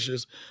Bert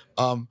Kreischer's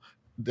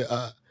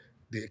the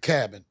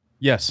cabin.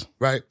 Yes.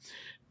 Right?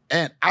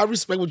 And I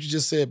respect what you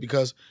just said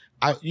because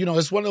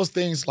it's one of those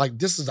things like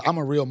I'm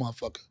a real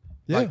motherfucker.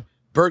 Yeah. Like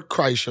Bert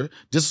Kreischer.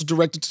 This is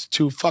directed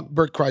to fuck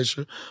Bert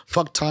Kreischer,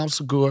 fuck Tom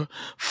Segura,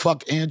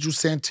 fuck Andrew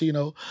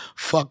Santino,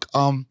 fuck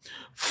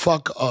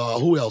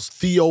who else?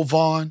 Theo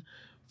Vaughn.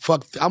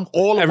 Fuck, I'm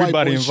all the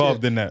everybody white boy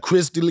involved shit. in that.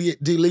 Chris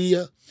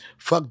D'Elia.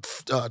 Fuck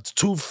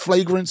Two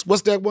Flagrants.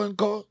 What's that one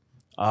called?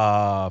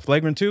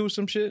 Flagrant 2,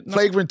 some shit? No?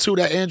 Flagrant 2,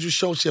 that Andrew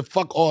show shit.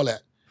 Fuck all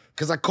that.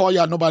 Because I call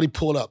y'all, nobody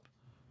pulled up.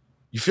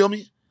 You feel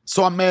me?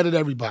 So I'm mad at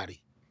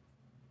everybody.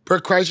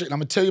 Bert Kreischer, and I'm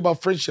going to tell you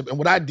about friendship and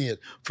what I did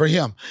for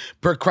him.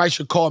 Bert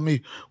Kreischer called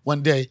me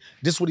one day.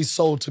 This is what he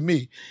sold to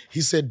me.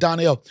 He said,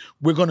 Donnell,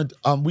 we're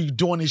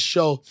doing this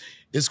show.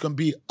 It's going to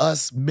be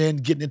us men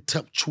getting in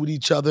touch with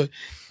each other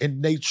in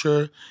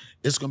nature.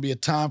 It's going to be a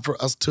time for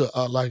us to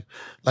like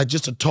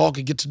just to talk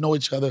and get to know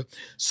each other.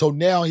 So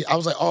now I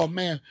was like, oh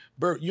man,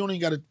 Bert, you don't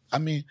even got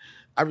to,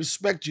 I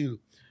respect you.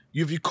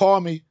 If you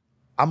call me,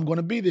 I'm going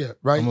to be there,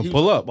 right? I'm going to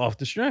pull up off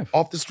the strength.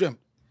 Off the strength.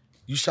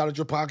 You shouted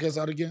your podcast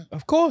out again?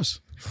 Of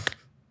course.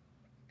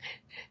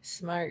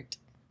 Smart.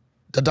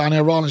 The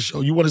Donnell Rawlings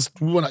Show. You want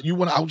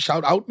to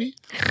shout out me?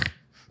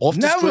 Off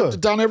the strength, the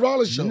Donnell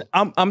Rawlings Show.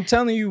 I'm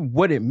telling you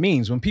what it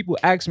means. When people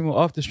ask me what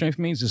off the strength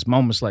means, it's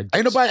moments like this.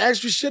 Ain't nobody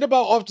asked you shit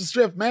about off the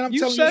strength, man. I'm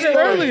telling you. You said it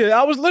earlier.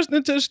 I was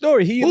listening to the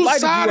story. He Whose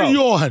invited side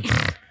you are out. you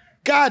on?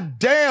 God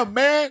damn,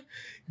 man.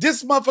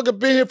 This motherfucker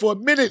been here for a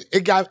minute.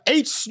 It got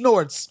 8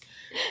 snorts.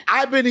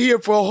 I've been here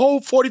for a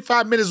whole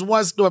 45 minutes,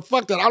 1 snort.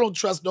 Fuck that. I don't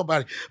trust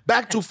nobody.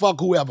 Back to fuck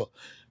whoever.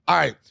 All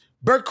right.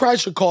 Bert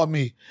Kreischer called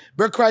me.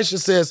 Bert Kreischer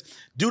says,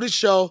 do the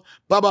show,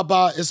 blah, blah,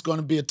 blah. It's going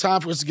to be a time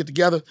for us to get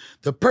together.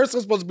 The person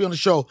that's supposed to be on the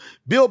show,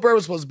 Bill Burr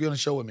was supposed to be on the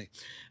show with me.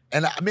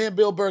 And me and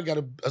Bill Burr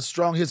got a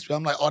strong history.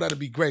 I'm like, oh, that'd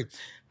be great.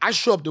 I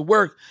show up to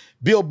work.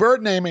 Bill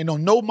Burr's name ain't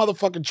on no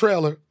motherfucking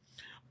trailer.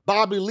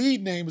 Bobby Lee's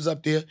name is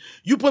up there.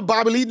 You put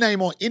Bobby Lee's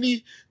name on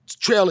any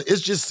trailer,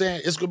 it's just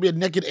saying it's gonna be a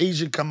naked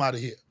Asian come out of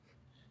here.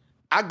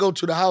 I go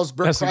to the house,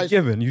 Bert That's Kreischer. a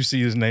given. You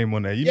see his name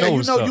on there. You Yeah, know you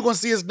what's know up. you're gonna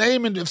see his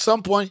name, and at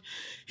some point,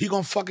 he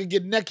gonna fucking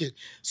get naked.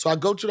 So I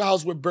go to the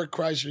house where Bert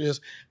Kreischer is.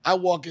 I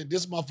walk in,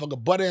 this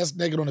motherfucker butt-ass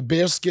naked on a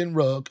bearskin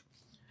rug.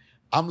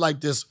 I'm like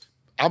this.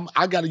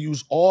 I gotta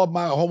use all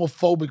my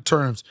homophobic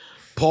terms.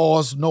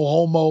 Pause, no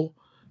homo,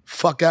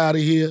 fuck out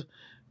of here.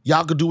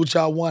 Y'all can do what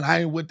y'all want.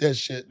 I ain't with that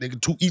shit. They can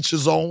to each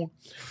his own.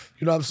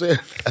 You know what I'm saying?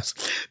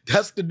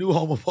 That's the new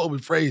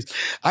homophobic phrase.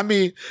 I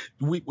mean,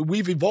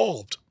 we've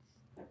evolved.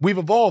 We've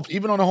evolved.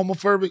 Even on a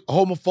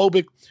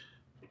homophobic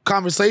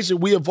conversation,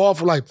 we evolved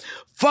from like,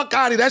 fuck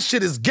out of here, that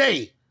shit is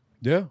gay.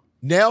 Yeah.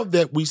 Now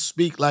that we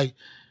speak like,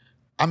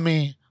 I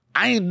mean,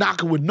 I ain't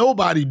knocking what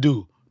nobody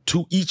do.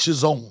 To each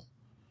his own.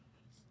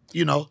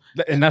 You know,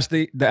 And that's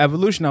the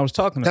evolution I was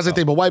talking that's about.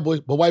 the thing.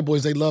 But white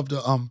boys, they love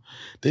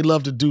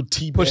to do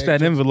tea. Push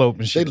that envelope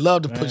and They shit.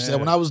 love to push that.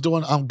 When I was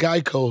doing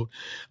Guy Code,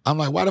 I'm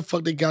like, why the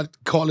fuck they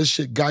call this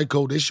shit Guy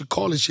Code? They should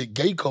call this shit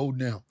Gay Code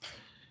now.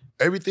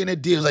 Everything they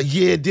did was like,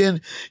 yeah,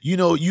 then you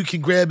know you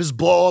can grab his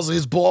balls, or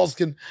his balls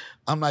can.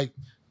 I'm like,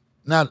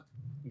 now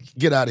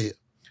get out of here.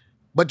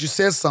 But you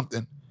said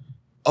something,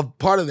 a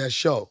part of that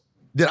show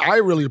that I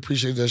really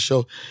appreciate. That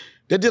show,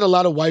 they did a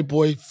lot of white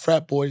boy,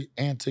 frat boy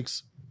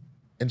antics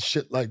and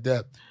shit like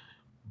that.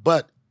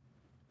 But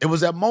it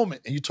was that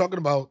moment, and you're talking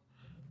about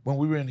when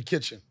we were in the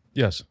kitchen.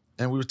 Yes.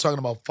 And we were talking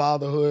about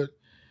fatherhood,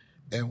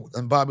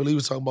 and Bobby Lee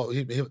was talking about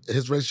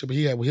his relationship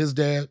he had with his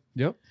dad.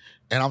 Yep.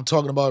 And I'm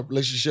talking about the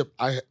relationship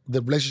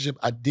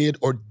I did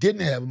or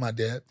didn't have with my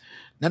dad.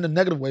 Not in a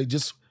negative way,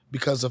 just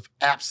because of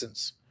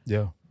absence.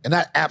 Yeah. And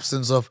that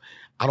absence of,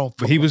 I don't.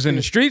 But he was in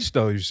the streets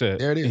though, you said.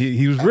 There it is.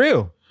 He was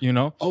real, you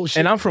know? Oh, shit.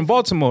 And I'm from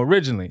Baltimore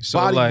originally. So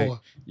Baltimore. like,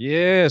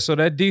 yeah, so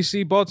that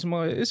DC,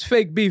 Baltimore, it's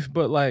fake beef,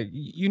 but like,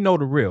 you know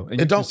the real. And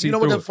You know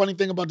what the funny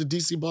thing about the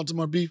DC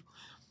Baltimore beef?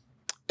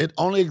 It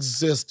only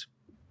exists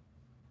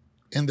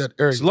in that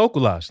area. It's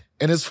localized.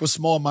 And it's for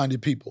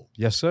small-minded people.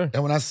 Yes, sir.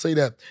 And when I say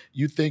that,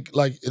 you think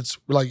like it's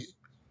like,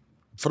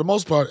 for the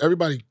most part,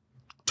 everybody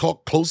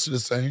talk close to the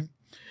same.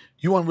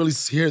 You won't really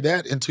hear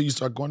that until you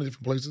start going to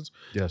different places.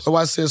 Yes. So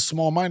I say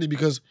small-minded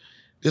because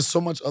there's so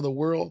much other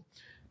world.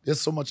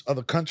 There's so much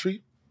other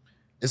country.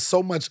 There's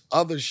so much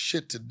other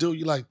shit to do.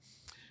 You're like,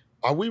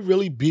 are we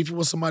really beefing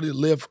with somebody that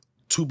live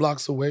 2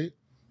 blocks away?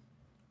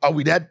 Are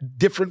we that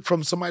different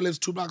from somebody that lives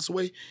 2 blocks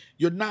away?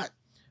 You're not.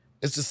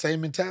 It's the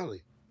same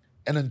mentality.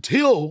 And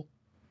until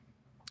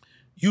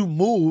you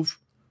move,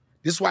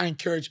 this is why I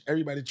encourage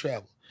everybody to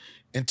travel.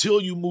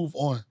 Until you move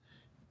on,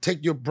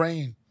 take your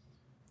brain,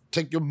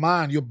 take your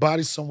mind, your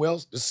body somewhere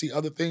else to see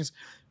other things,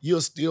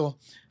 you'll still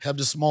have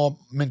the small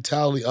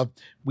mentality of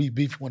we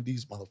beef with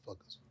these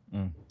motherfuckers.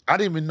 Mm. I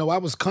didn't even know I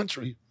was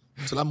country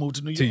until I moved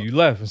to New York. Till you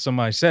left and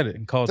somebody said it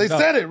and called They it out.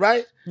 said it,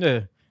 right?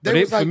 Yeah. They But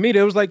was for like- me,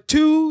 there was like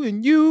two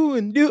and you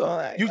and you.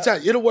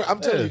 It'll work. I'm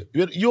telling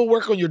you, you'll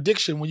work on your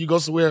diction when you go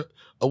somewhere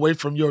away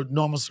from your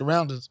normal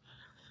surroundings.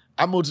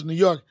 I moved to New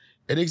York,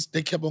 and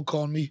they kept on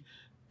calling me,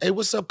 hey,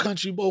 what's up,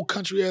 country boy,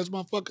 country ass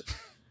motherfucker?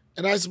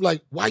 And I was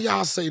like, why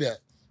y'all say that?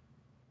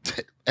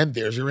 And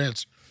there's your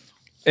answer.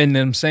 And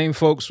them same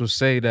folks will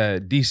say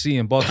that DC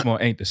and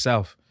Baltimore ain't the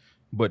South,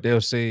 but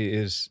they'll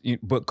say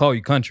but call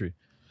you country.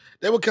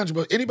 They were country,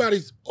 but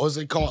anybody, or as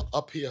they call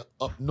up here,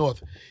 up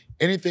north,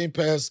 anything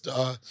past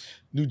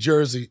New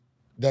Jersey,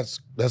 that's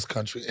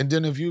country. And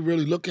then if you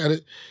really look at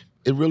it,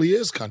 it really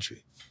is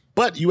country.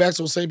 But you ask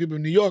those same people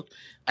in New York,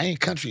 I ain't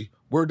country,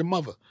 word to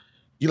mother.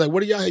 You're like, where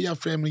do y'all have y'all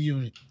family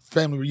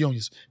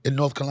reunions? In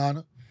North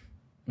Carolina?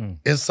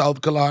 In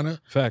South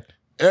Carolina? Fact.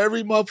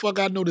 Every motherfucker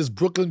I know that's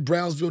Brooklyn,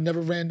 Brownsville,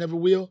 never ran, never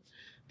will.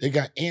 They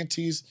got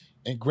aunties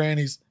and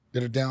grannies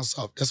that are down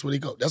south. That's where they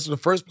go. That's the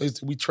first place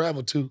that we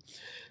travel to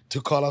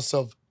call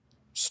ourselves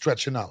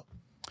stretching out.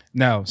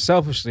 Now,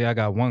 selfishly, I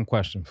got one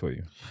question for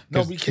you.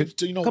 No, we keep,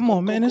 come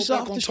on, man. It's go off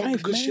back the on talking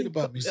strength, good man. shit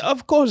about me.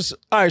 Of course.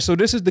 All right, so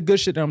this is the good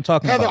shit that I'm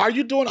talking Heather, about. are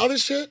you doing other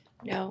shit?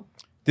 No.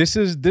 This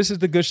is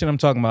the good shit I'm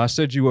talking about. I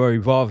said you were an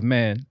evolved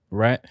man,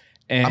 right?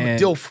 And I'm a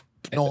dilf.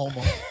 No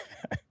homo.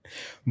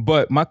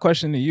 But my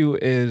question to you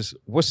is,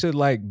 what's it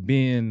like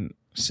being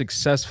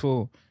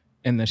successful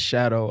in the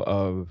shadow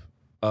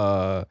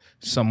of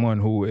someone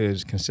who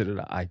is considered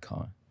an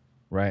icon,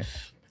 right?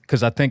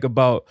 Because I think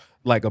about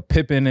like a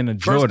Pippen and a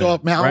Jordan. First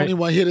off, man, I right? don't even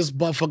want to hear this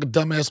motherfucking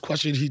dumbass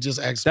question he just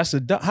asked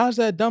me. How's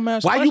that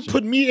dumbass Why question? you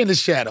put me in the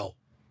shadow?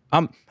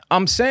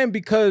 I'm saying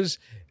because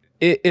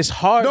it's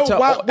hard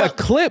to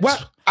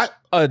eclipse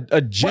a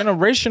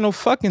generational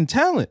fucking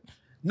talent.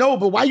 No,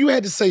 but why you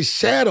had to say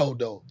shadow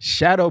though?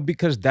 Shadow,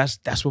 because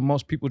that's what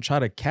most people try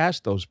to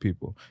cast those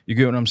people. You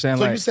get what I'm saying?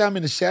 So like, you say I'm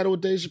in the shadow of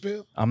Dave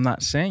Chappelle? I'm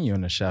not saying you're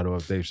in the shadow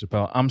of Dave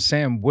Chappelle. I'm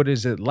saying what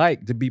is it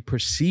like to be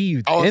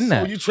perceived in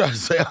that? So you try to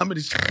say I'm in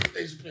the shadow of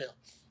Dave Chappelle?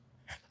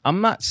 I'm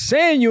not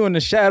saying you in the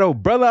shadow,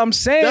 brother. I'm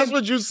saying That's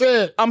what you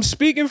said. I'm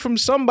speaking from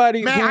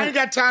somebody. Man, who, I ain't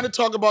got time to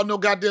talk about no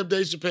goddamn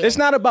Dave Chappelle. It's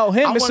not about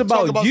him. It's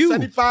about you.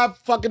 75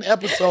 fucking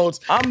episodes.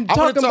 I'm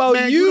talking about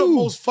man, you. You the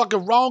most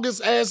fucking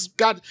wrongest ass.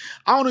 I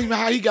don't even know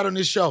how he got on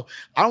this show.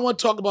 I don't want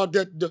to talk about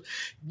that.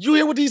 You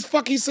hear what these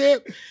fucking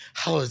said?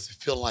 How does it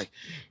feel like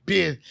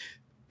being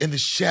in the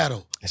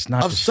shadow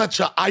of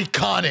such an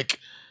iconic,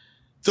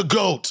 the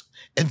GOAT,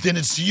 and then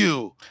it's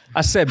you?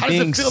 I said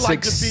being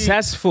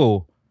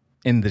successful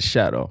in the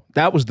shadow.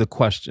 That was the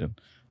question.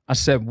 I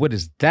said, what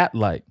is that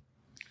like?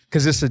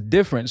 Because it's a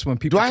difference when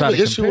people try to compare.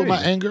 Do I have an issue with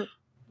my anger?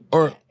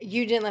 Or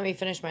you didn't let me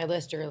finish my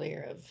list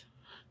earlier of.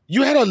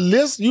 You had a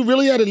list? You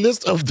really had a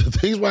list of the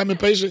things why I'm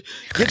impatient?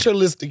 Get your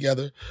list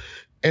together.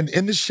 And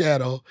in the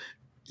shadow,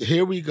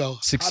 here we go.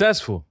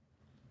 Successful.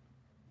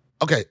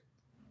 Okay.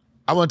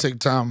 I want to take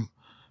time.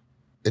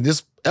 And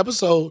this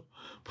episode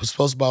was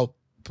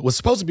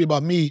supposed to be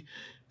about me,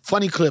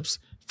 funny clips,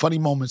 funny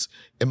moments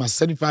in my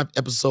 75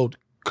 episode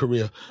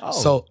career.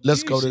 So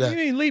let's go to that. You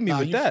ain't leave me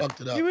with that.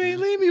 Fucked it up, you ain't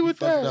man. leave me with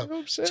that. You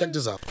know check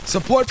this out.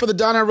 Support for the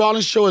Donnell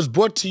Rawlings Show is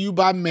brought to you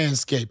by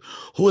Manscaped,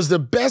 who is the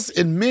best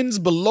in men's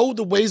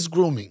below-the-waist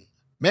grooming.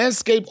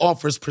 Manscaped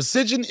offers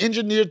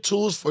precision-engineered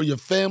tools for your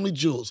family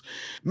jewels.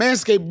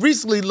 Manscaped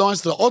recently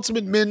launched the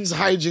ultimate men's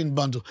hygiene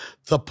bundle,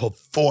 the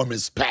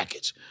Performance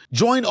Package.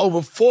 Join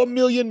over 4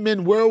 million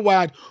men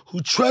worldwide who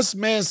trust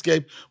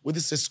Manscaped with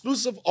this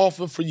exclusive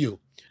offer for you.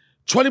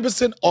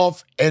 20%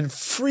 off and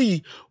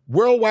free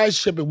worldwide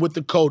shipping with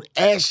the code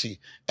ASHY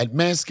at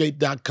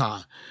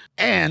manscaped.com.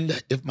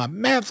 And if my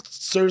math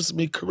serves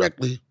me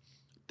correctly,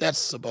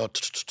 that's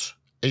about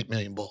 8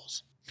 million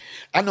balls.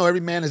 I know every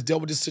man has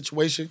dealt with this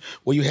situation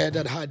where you had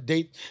that hot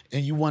date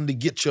and you wanted to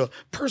get your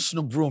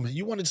personal grooming.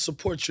 You wanted to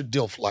support your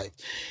DILF life.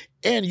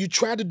 And you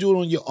tried to do it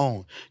on your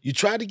own. You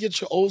tried to get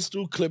your old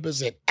school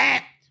clippers and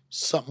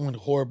something went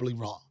horribly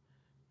wrong.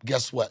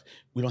 Guess what?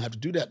 We don't have to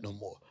do that no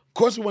more. Of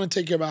course, we want to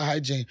take care of our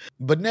hygiene,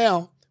 but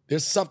now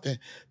there's something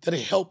that'll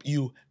help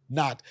you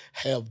not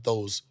have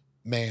those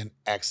man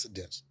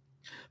accidents.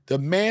 The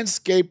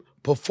Manscaped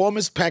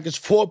Performance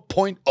Package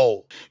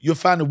 4.0. You'll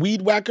find a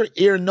weed whacker,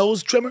 ear and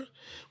nose trimmer.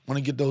 Want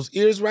to get those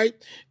ears right,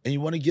 and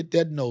you want to get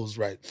that nose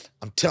right.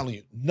 I'm telling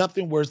you,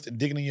 nothing worse than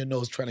digging in your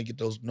nose trying to get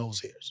those nose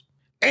hairs.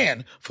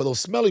 And for those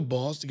smelly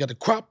balls, you got the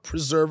Crop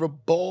Preserver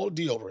Ball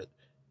Deodorant.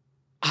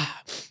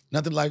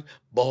 Nothing like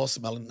balls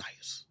smelling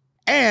nice.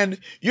 And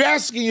you're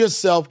asking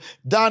yourself,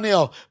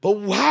 Donnell,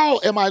 but how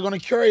am I going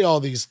to carry all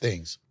these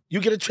things? You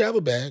get a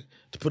travel bag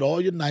to put all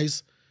your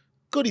nice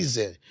goodies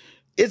in.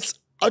 It's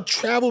a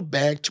travel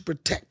bag to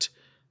protect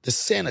the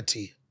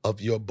sanity of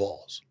your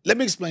balls. Let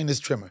me explain this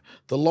trimmer.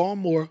 The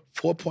Lawnmower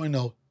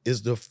 4.0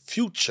 is the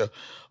future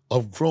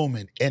of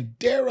grooming, and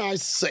dare I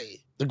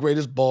say, the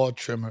greatest ball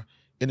trimmer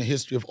in the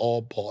history of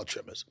all ball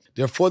trimmers.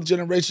 Their 4th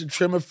generation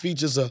trimmer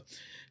features a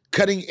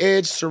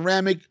cutting-edge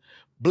ceramic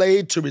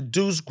blade to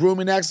reduce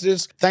grooming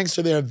accidents thanks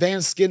to their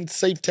advanced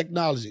skin-safe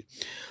technology.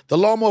 The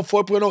Lawnmower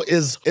 4.0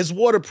 is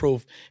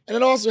waterproof, and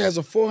it also has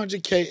a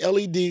 400K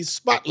LED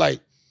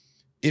spotlight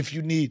if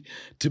you need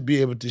to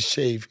be able to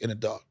shave in the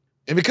dark.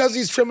 And because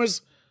these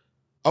trimmers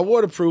are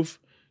waterproof,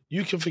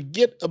 you can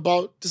forget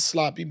about the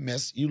sloppy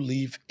mess you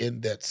leave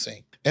in that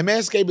sink. And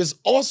Manscaped is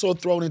also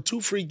thrown in 2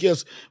 free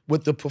gifts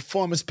with the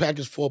Performance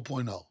Package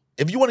 4.0.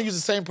 If you want to use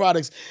the same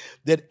products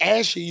that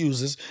Ashy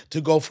uses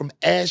to go from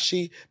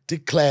ashy to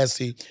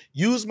classy,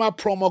 use my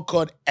promo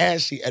code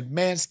ASHY at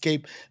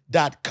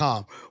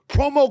manscaped.com.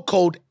 Promo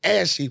code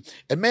ASHY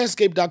at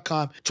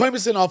manscaped.com,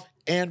 20% off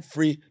and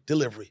free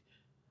delivery.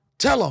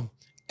 Tell them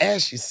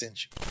Ashy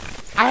sent you.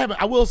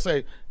 I will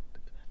say,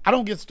 I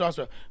don't get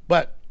starstruck,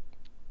 but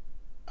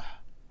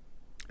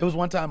it was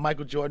one time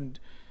Michael Jordan,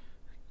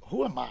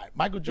 who am I?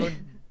 Michael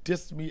Jordan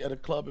dissed me at a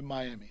club in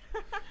Miami.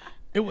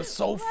 It was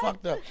so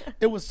fucked up.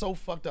 It was so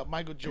fucked up.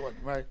 Michael Jordan,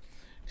 right?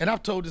 And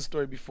I've told this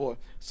story before.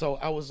 So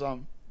I was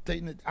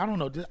dating it. I don't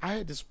know. I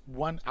had this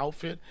one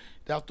outfit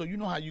that I thought, you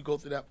know how you go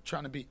through that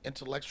trying to be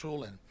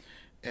intellectual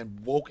and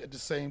woke at the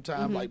same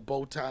time, like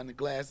bow tie and the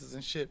glasses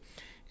and shit.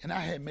 And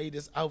I had made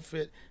this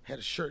outfit, had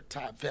a shirt,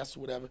 tie, vest,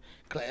 whatever,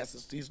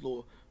 glasses, these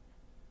little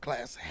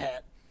class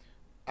hat.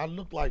 I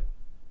looked like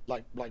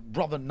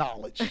brother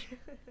knowledge,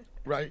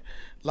 right?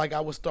 Like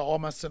I would start all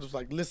my sentences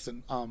like,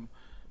 listen,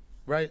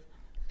 right?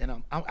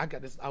 And I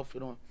got this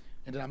outfit on,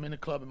 and then I'm in the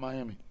club in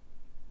Miami.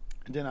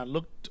 And then I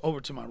looked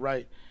over to my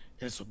right,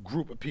 and it's a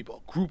group of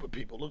people.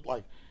 Looked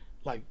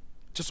like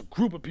just a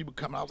group of people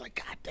coming. I was like,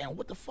 God damn,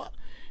 what the fuck?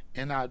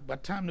 And by the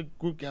time the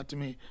group got to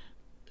me,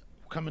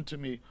 coming to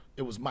me,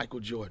 it was Michael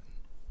Jordan,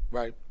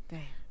 right?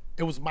 Damn.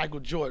 It was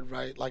Michael Jordan,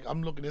 right? Like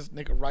I'm looking at this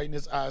nigga right in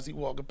his eyes, he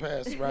walking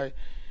past, right?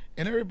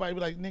 And everybody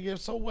be like, nigga,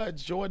 so what?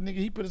 Jordan, nigga,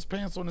 he put his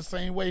pants on the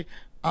same way.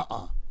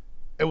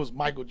 It was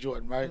Michael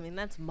Jordan, right? I mean,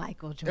 that's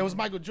Michael Jordan. It was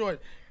Michael Jordan.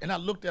 And I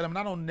looked at him, and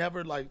I don't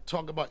never like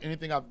talk about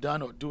anything I've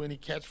done or do any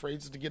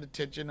catchphrases to get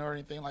attention or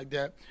anything like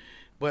that.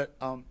 But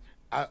I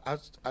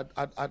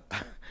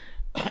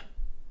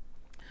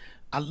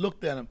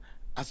looked at him.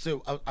 I said,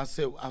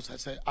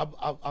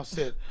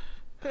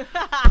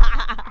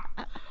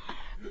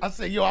 I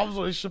said, yo, I was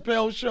on a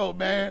Chappelle show,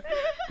 man.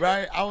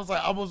 Right? I was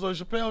like, I was on a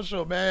Chappelle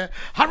show, man.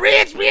 I'm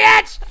rich,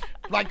 bitch!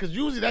 Like, because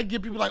usually that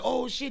get people like,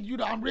 oh, shit, you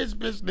know, I'm rich,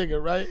 bitch,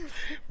 nigga, right?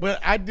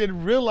 But I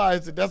didn't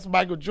realize that that's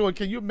Michael Jordan.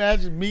 Can you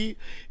imagine me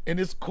in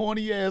this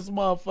corny-ass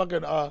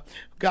motherfucking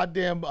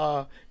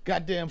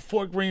goddamn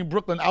Fort Greene,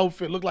 Brooklyn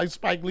outfit, look like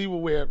Spike Lee would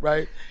wear it,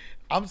 right?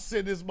 I'm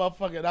sitting this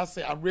motherfucker and I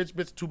say, I'm rich,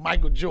 bitch, to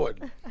Michael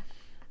Jordan.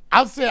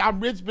 I said, I'm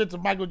rich, bitch, to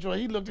Michael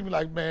Jordan. He looked at me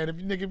like, man, if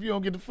you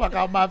don't get the fuck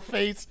out of my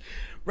face,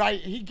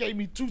 right? He gave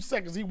me 2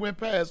 seconds. He went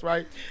past,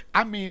 right?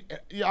 I mean,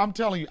 yeah, I'm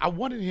telling you, I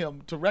wanted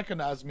him to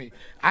recognize me.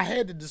 I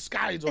had the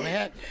disguise on.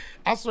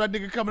 I saw that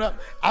nigga coming up.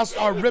 I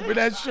started ripping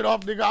that shit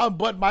off, nigga. I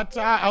unbuttoned my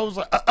tie. I was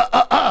like,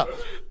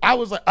 I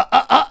was like,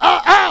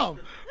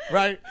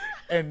 right?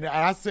 And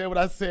I said what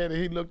I said,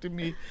 and he looked at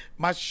me.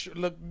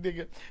 Look,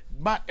 nigga,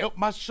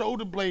 my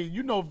shoulder blade.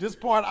 You know, if this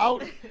part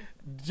out,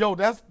 yo,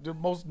 that's the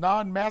most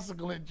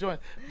non-masculine joint.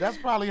 That's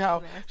probably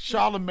how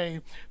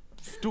Charlemagne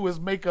do his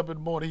makeup in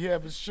the morning. He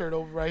have his shirt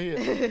over right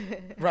here,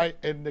 right?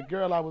 And the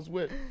girl I was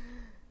with,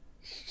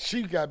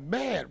 she got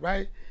mad,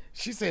 right?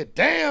 She said,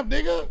 "Damn,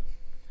 nigga."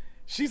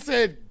 She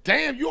said,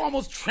 "Damn, you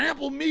almost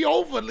trampled me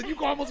over. You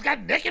almost got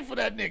naked for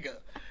that nigga."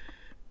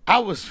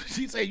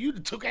 She said, you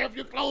took half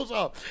your clothes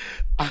off.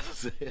 I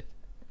said,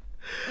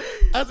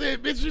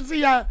 bitch,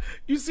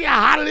 you see how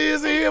hot it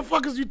is in here?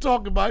 Fuck is you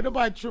talking about? Ain't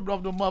nobody tripping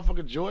off no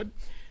motherfucking Jordan.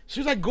 She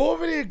was like, go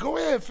over there, go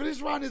ahead,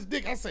 finish around his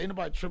dick. I said, ain't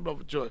nobody tripping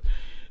off Jordan.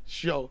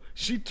 Yo,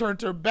 she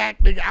turned her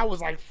back, nigga. I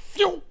was like,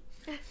 phew.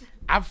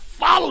 I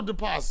followed the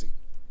posse.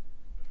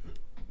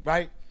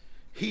 Right?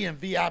 He in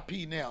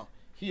VIP now.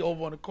 He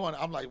over on the corner.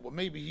 I'm like, well,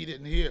 maybe he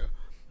didn't hear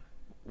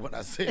when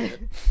I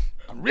said,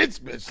 I'm rich,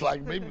 bitch.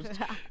 Like,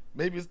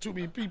 maybe it's too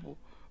many people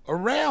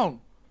around,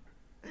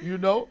 you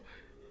know?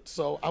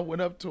 So I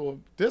went up to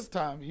him. This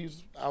time,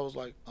 I was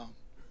like,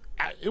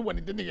 the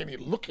nigga ain't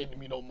even looking at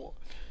me no more.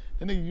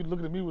 The nigga, you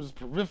looking at me with his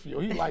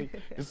peripheral. He like,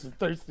 it's a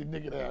thirsty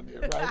nigga down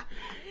there, right?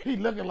 He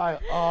looking like,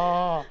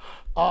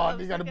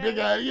 they got a big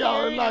ass,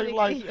 yo,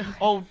 like,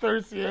 oh,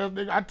 thirsty ass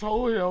nigga. I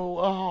told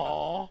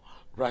him,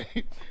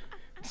 right?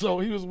 So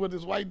he was with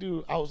this white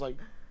dude. I was like,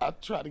 I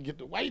tried to get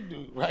the white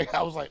dude, right?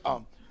 I was like,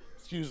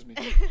 excuse me.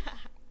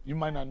 You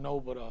might not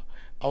know, but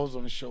I was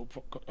on a show,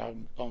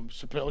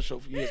 Chappelle show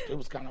for years. It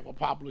was kind of a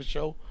popular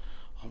show.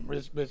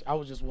 Rich bitch. I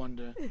was just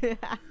wondering, if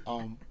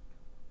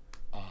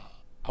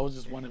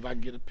I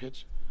could get a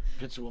picture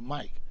with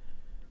Mike.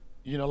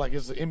 You know, like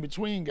it's an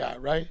in-between guy,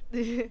 right?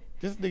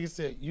 This nigga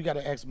said, you got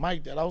to ask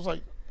Mike that. I was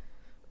like,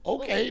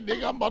 okay,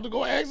 nigga, I'm about to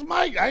go ask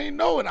Mike. I ain't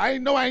know it. I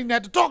ain't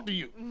had to talk to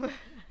you.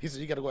 He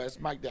said, you got to go ask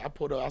Mike that. I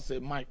pulled up. I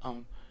said, Mike,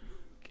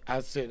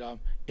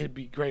 it'd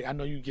be great. I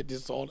know you get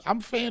this all.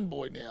 I'm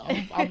FanBoy now.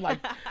 I'm like,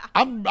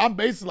 I'm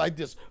basically like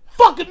this.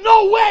 Fucking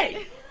no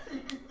way.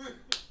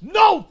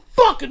 No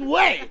fucking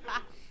way.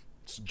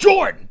 It's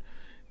Jordan.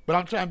 But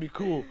I'm trying to be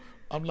cool.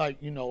 I'm like,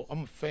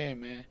 I'm a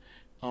fan, man.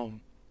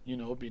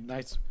 It'd be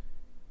nice.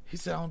 He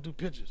said, I don't do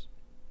pictures.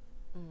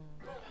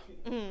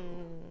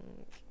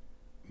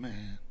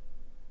 Man.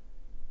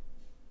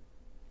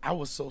 I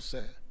was so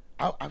sad.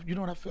 You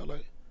know what I felt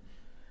like?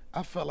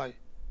 I felt like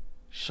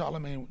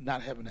Charlemagne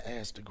not having an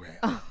ass to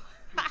grab.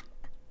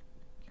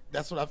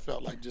 That's what I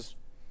felt like, just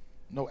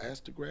no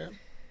ass to grab.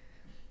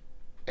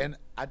 And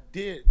I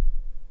did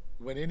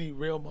what any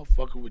real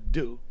motherfucker would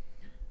do.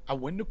 I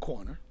went in the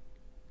corner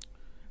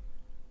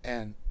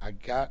and I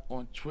got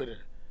on Twitter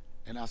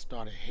and I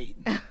started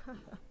hating.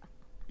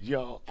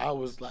 Yo, I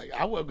was like,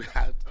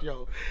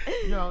 you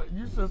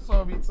should have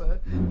saw me, son.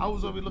 I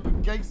was over here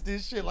looking gangster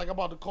and shit, like I'm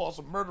about to call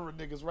some murdering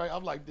niggas, right?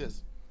 I'm like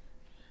this.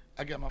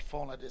 I got my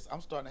phone like this.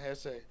 I'm starting a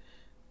hashtag.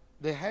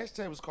 The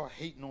hashtag was called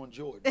hating on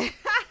Jordan.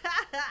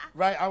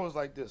 Right? I was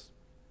like this.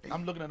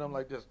 I'm looking at them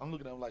like this. I'm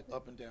looking at them like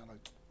up and down, like,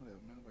 whatever,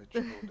 man, nobody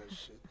tripping with that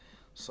shit.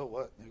 So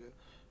what, nigga?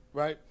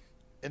 Right?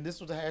 And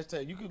this was the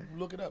hashtag. You can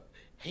look it up.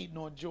 Hating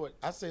on Jordan.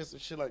 I said some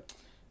shit like,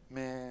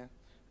 man,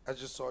 I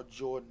just saw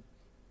Jordan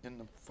in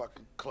the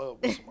fucking club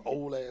with some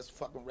old ass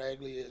fucking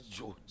raggedy ass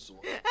Jordans on.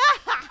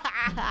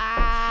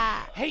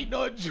 Hating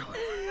on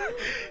Jordan.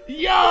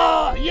 Yo,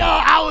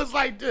 I was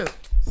like this.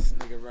 This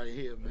nigga right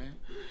here, man.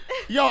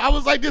 Yo, I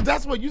was like this.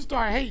 That's when you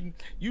start hating.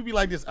 You be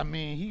like this. I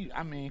mean,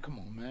 come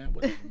on, man.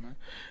 Whatever, man.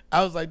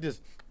 I was like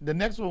this. The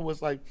next one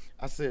was like,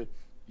 I said,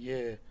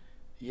 yeah,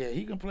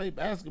 he can play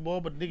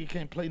basketball, but nigga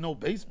can't play no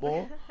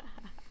baseball.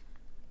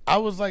 I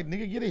was like,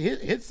 nigga, get a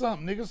hit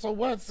something, nigga. So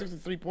what?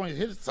 63 points,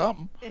 hit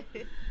something.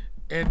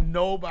 And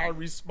nobody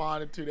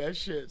responded to that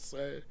shit,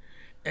 son.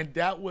 And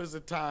that was a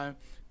time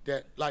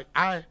that, like,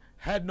 I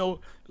had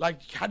no,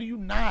 like, how do you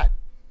not?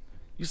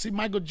 You see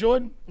Michael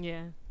Jordan?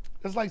 Yeah.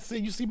 It's like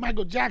saying you see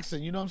Michael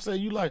Jackson, you know what I'm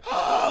saying? You like,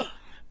 I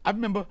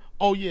remember,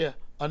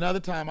 another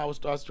time I was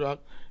starstruck.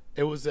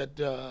 It was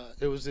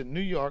in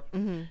New York.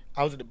 Mm-hmm.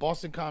 I was at the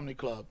Boston Comedy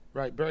Club,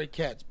 right? Barry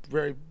Katz,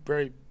 very,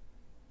 very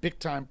big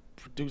time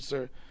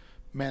producer,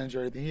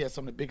 manager. He had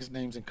some of the biggest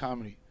names in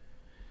comedy.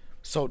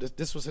 So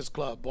this was his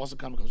club, Boston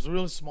Comedy Club. It was a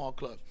really small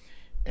club.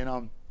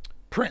 And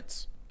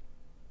Prince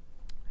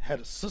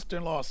had a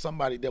sister-in-law or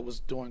somebody that was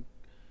doing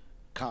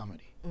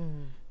comedy.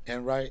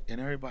 And right, and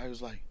everybody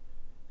was like,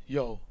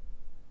 yo,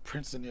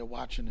 Prince in there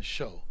watching the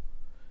show.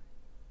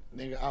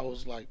 Nigga, I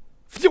was like,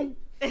 phew.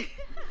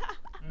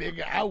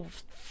 Nigga, I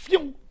was,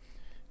 phew.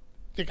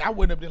 Nigga, I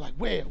went up there like,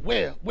 where?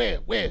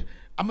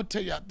 I'm gonna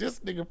tell y'all, this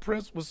nigga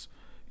Prince was,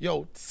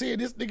 yo, seeing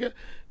this nigga,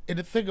 and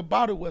the thing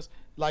about it was,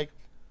 like,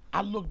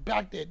 I looked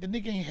back there, the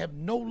nigga ain't have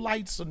no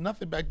lights or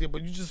nothing back there,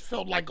 but you just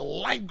felt like a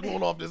light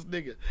glowing off this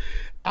nigga.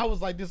 I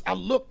was like this, I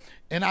looked,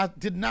 and I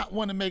did not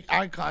want to make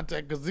eye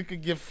contact because it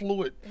could get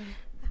fluid.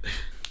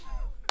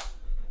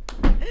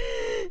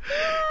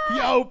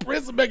 Yo,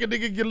 Prince will make a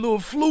nigga get a little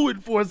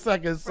fluid for a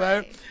second,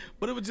 son. Right.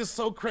 But it was just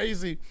so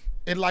crazy.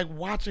 And like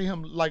watching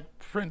him, like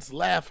Prince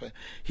laughing.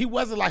 He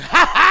wasn't like,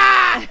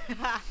 ha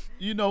ha!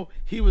 You know,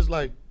 he was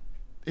like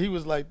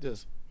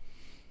this.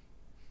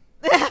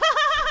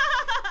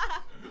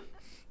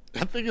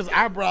 I think his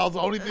eyebrows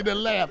the only thing that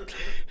laughed.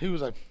 He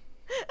was like,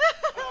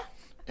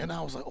 and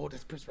I was like, oh,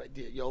 that's Prince right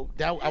there. Yo,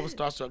 I was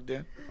starstruck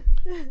then.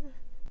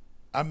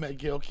 I met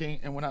Gayle King,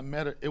 and when I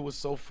met her, it was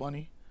so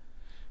funny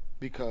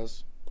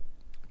because,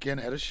 again,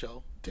 at a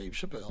show, Dave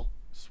Chappelle,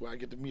 that's where I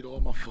get to meet all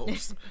my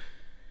folks.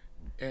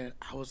 And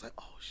I was like,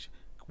 oh, shit.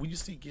 When you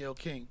see Gayle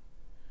King,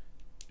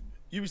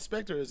 you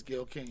respect her as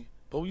Gayle King,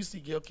 but when you see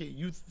Gayle King,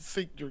 you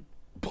think you're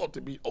about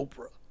to meet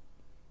Oprah.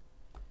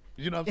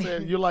 You know what I'm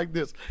saying? You're like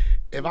this.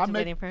 If I make,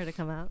 waiting for her to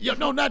come out. Yeah,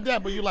 no, not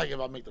that, but you're like, if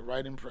I make the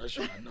right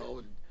impression, I know,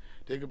 and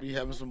they could be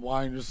having some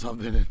wine or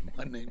something, and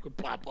my name could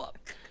pop up.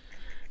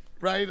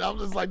 Right? I'm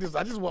just like this.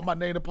 I just want my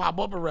name to pop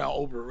up around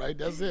Oprah, right?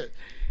 That's it.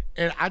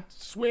 And I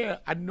swear,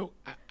 I know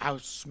I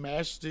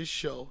smashed this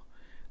show.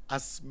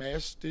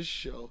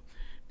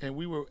 And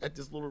we were at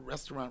this little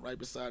restaurant right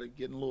beside it,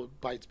 getting little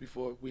bites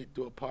before we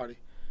do a party.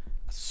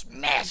 I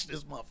smashed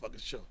this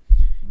motherfucking show.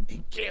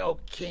 And Gayle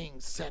King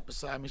sat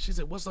beside me. She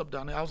said, "What's up,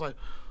 Donnie?" I was like,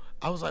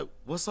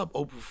 "What's up,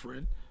 Oprah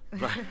friend?"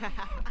 Right?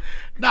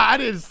 Nah, I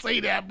didn't say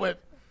that,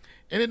 but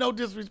and in no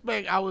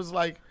disrespect, I was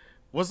like,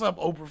 "What's up,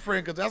 Oprah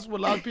friend?" Because that's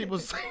what a lot of people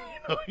say.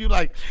 You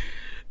like,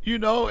 you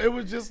know, it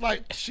was just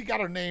like she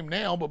got her name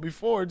now, but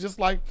before, just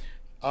like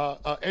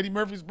Eddie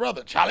Murphy's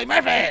brother, Charlie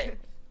Murphy.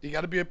 You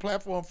got to be a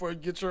platform for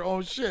it, get your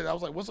own shit. I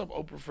was like, "What's up,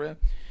 Oprah friend?"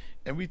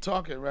 And we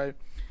talking, right?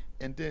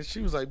 And then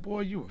she was like,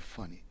 "Boy, you were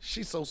funny."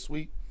 She's so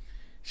sweet.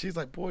 She's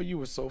like, "Boy, you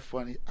were so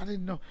funny. I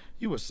didn't know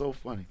you were so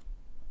funny."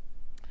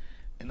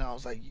 And I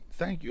was like,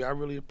 "Thank you. I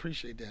really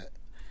appreciate that."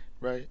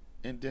 Right?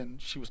 And then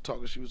she was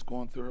talking. She was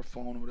going through her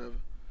phone or whatever.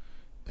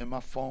 And my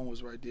phone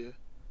was right there.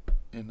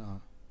 And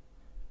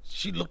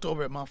she looked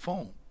over at my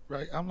phone.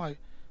 Right?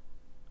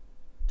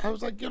 I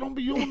was like, you don't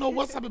know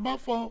what's up in my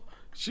phone.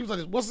 She was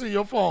like, "What's in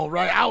your phone?"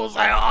 Right? I was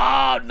like,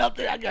 "Oh,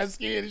 nothing." I got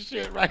scared and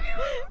shit. Right?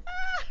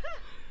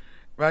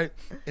 Right?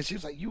 And she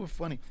was like, "You were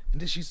funny."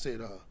 And then she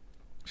said,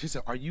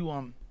 "Are you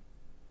on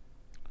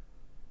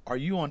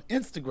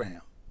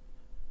Instagram?"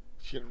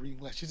 She had a reading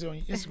glass. She said, "On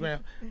your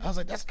Instagram?" I was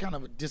like, "That's kind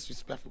of a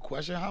disrespectful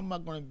question. How am I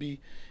going to be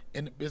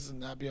in the business and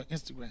not be on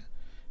Instagram?"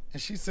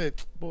 And she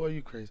said, "Boy,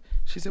 you crazy."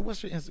 She said,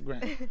 "What's your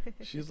Instagram?"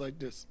 She was like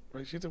this,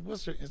 right? She said,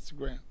 "What's your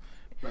Instagram?"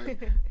 Right?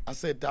 I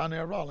said,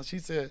 "Donnell Rawlings." She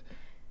said,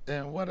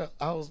 "And what?"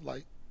 I was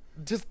like,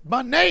 "Just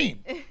my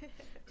name."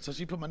 So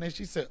she put my name.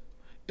 She said,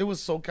 it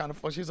was so kind of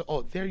fun. She said,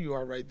 "Oh, there you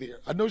are right there."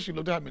 I know she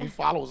looked at how many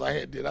followers I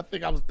had. I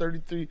think I was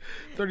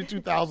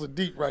 32,000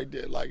 deep right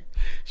there. Like,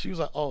 she was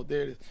like, "Oh,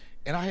 there it is."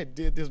 And I had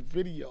did this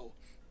video,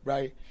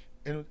 right?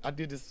 And I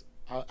did this.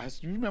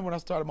 You remember when I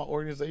started my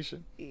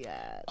organization?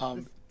 Yeah.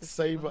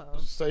 Save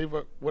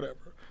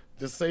whatever.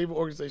 The Save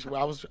organization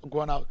where I was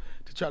going out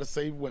to try to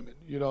save women,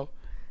 you know?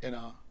 And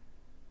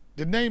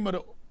the name of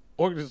the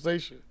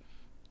organization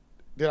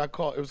that I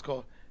called, it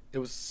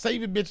was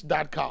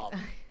saveabitch.com.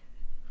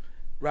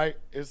 Right?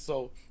 And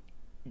so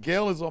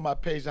Gayle is on my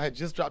page. I had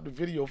just dropped a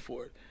video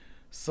for it.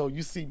 So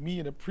you see me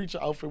in a preacher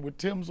outfit with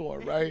Tim's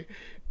on, right?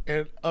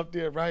 And up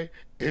there, right?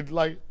 And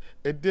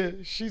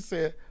then she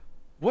said,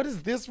 "What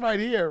is this right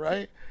here?"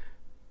 Right?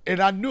 And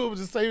I knew it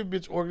was the Save a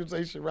Bitch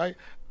organization, right?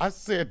 I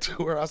said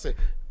to her,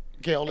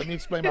 "Gayle, let me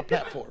explain my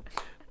platform."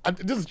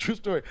 This is a true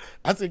story.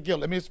 I said, "Gayle,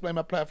 let me explain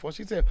my platform."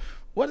 She said,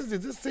 "What is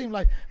this? This seems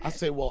like..." I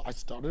said, "Well, I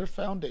started a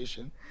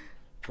foundation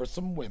for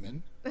some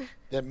women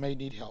that may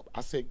need help."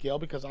 I said, "Gayle,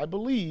 because I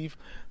believe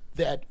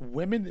that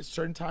women at a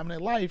certain time in their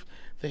life,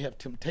 they have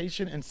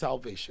temptation and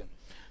salvation.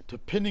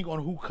 Depending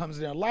on who comes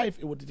in their life,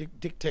 it will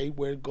dictate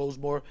where it goes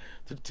more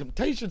to the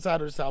temptation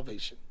side or the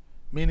salvation.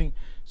 Meaning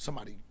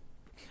somebody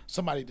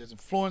that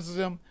influences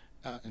them,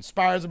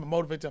 inspires them, and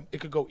motivates them. It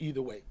could go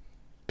either way.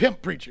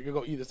 Pimp preacher, it could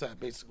go either side,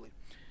 basically."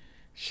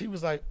 She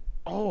was like,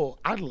 "Oh,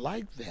 I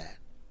like that."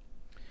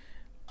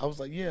 I was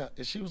like, "Yeah."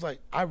 And she was like,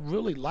 "I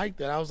really like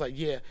that." I was like,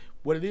 "Yeah,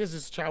 what it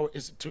is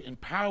to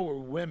empower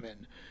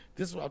women."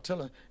 This is what I'm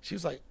telling her. She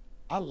was like,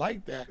 "I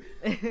like that."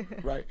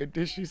 Right? And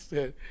then she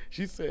said,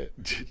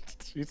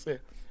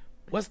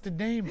 "What's the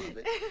name of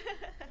it?"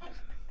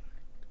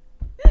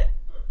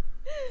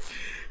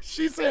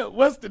 She said,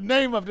 "What's the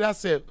name of it?" I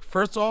said,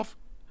 "First off,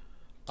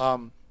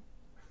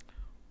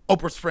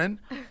 Oprah's friend.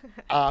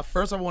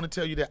 First, I want to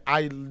tell you that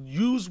I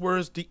use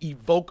words to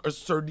evoke a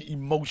certain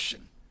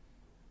emotion.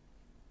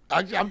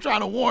 I'm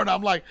trying to warn her.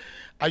 I'm like,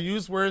 I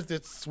use words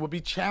that will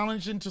be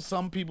challenging to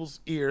some people's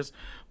ears,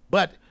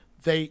 but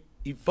they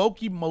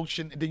evoke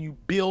emotion, and then you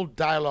build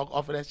dialogue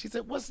off of that. She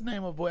said, what's the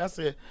name of it, boy? I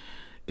said,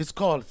 it's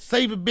called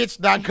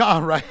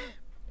saveabitch.com, right?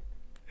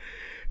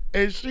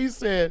 And she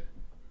said,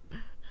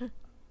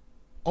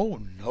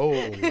 oh,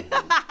 no.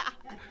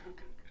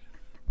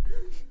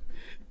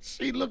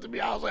 She looked at me.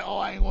 I was like, oh,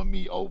 I ain't going to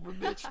meet Oprah,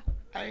 bitch.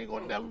 I ain't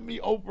going to never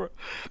meet Oprah.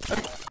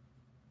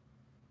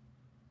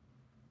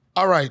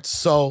 All right,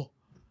 so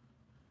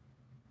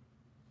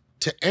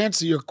to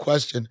answer your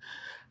question,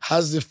 how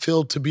does it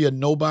feel to be a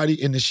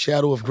nobody in the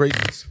shadow of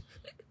greatness?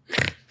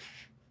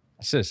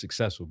 I said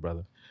successful,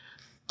 brother.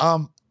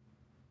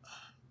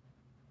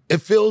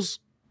 It feels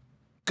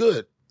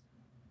good.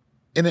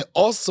 And it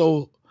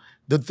also,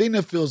 the thing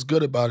that feels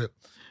good about it,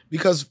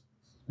 because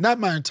not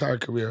my entire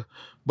career,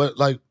 but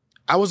like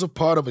I was a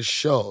part of a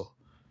show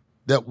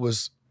that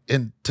was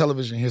in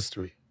television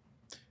history.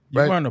 You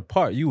right? weren't a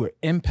part. You were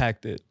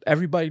impacted.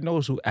 Everybody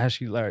knows who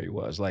Ashley Larry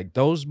was. Like,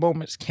 those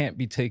moments can't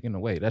be taken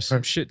away. That's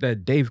some shit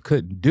that Dave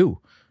couldn't do,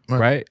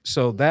 right?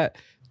 So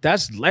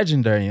that's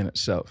legendary in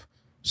itself.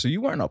 So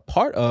you weren't a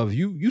part of.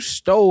 You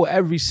stole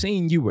every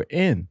scene you were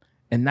in,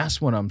 and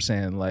that's what I'm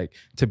saying. Like,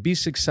 to be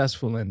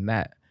successful in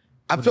that.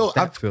 I feel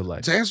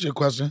like, to answer your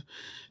question,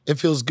 it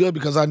feels good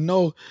because I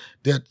know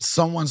that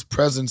someone's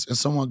presence and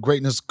someone's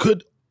greatness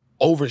could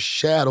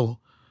overshadow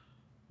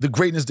the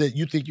greatness that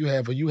you think you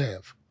have or you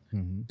have.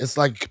 Mm-hmm. It's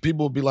like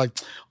people will be like,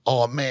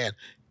 oh man,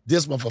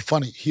 this one for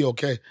funny, he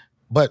okay.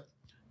 But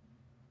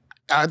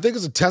I think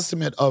it's a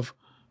testament of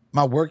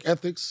my work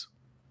ethics,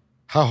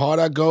 how hard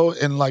I go,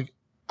 and like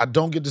I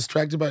don't get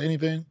distracted by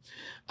anything.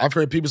 I've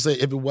heard people say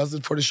if it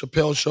wasn't for the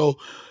Chappelle show,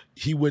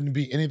 he wouldn't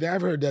be anything.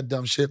 I've heard that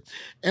dumb shit.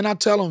 And I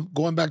tell them,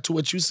 going back to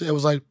what you said, it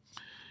was like,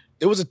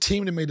 it was a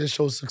team that made that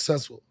show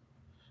successful.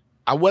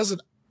 I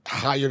wasn't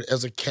hired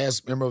as a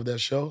cast member of that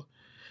show.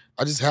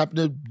 I just happened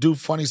to do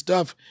funny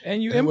stuff.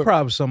 And you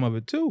improv some of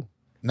it too.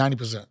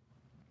 90%.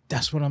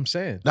 That's what I'm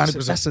saying.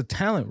 90%. That's a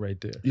talent right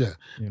there. Yeah.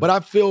 But I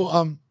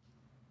feel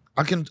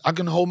I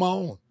can hold my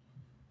own.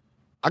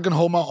 I can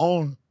hold my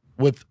own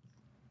with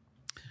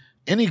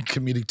any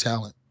comedic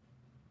talent.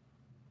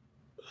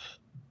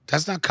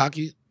 That's not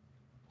cocky.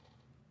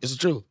 It's the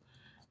truth.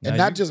 And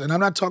and I'm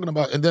not talking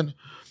about, and then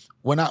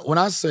when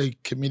I say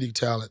comedic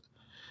talent,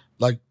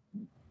 like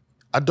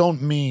I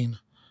don't mean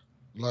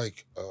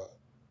like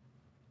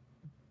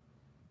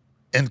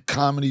in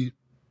comedy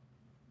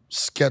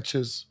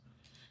sketches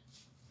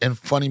and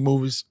funny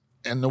movies.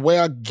 And the way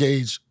I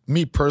gauge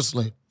me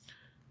personally,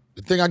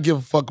 the thing I give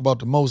a fuck about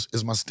the most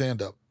is my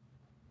stand-up.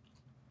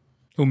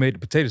 Who made the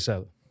potato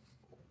salad?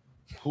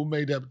 Who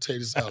made that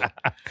potato salad?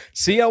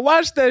 See, I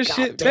watched that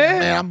shit, damn,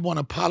 man. I'm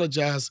gonna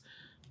apologize.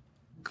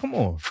 Come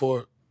on.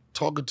 For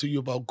talking to you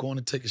about going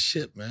to take a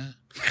shit, man.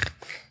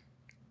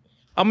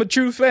 I'm a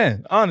true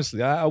fan,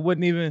 honestly. I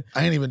wouldn't even. I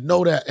didn't even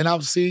know that. And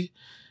I'll see,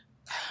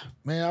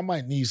 man, I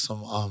might need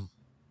some,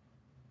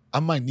 I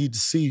might need to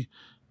see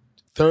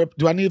therapy.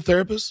 Do I need a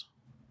therapist?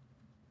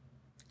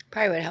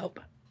 Probably would help.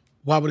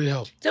 Why would it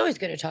help? It's always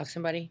good to talk to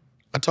somebody.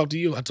 I talk to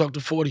you. I talk to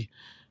 40.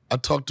 I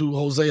talk to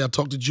Jose. I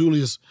talk to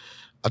Julius.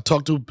 I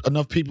talk to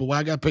enough people. Why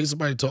I got to pay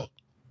somebody to talk?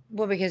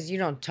 Well, because you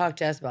don't talk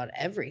to us about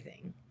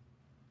everything.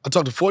 I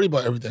talk to 40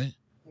 about everything.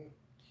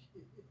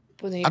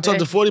 Well, I talk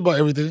to 40 about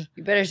everything.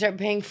 You better start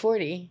paying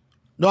 40.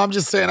 No, I'm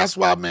just saying, that's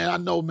why, man, I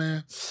know,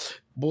 man.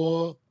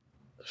 Boy,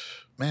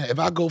 man, if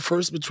I go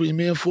first between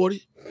me and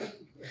 40,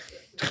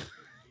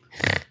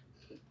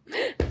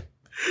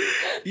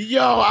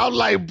 yo, I'm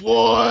like,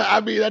 boy, I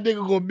mean, that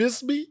nigga gonna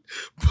miss me,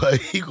 but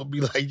he gonna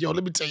be like, yo,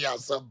 let me tell y'all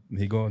something.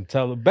 He gonna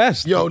tell the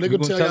best. Yo, they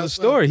gonna tell the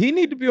story. He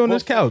need to be on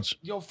this couch.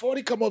 Yo,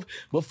 40 come up,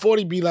 but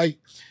 40 be like,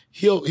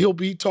 he'll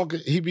be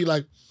talking,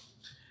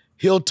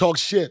 he'll talk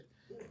shit.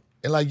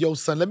 And like, yo,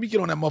 son, let me get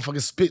on that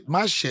motherfucker, spit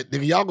my shit.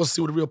 Nigga, y'all gonna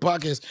see what the real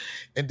podcast.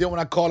 And then when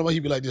I call him, he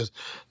be like this,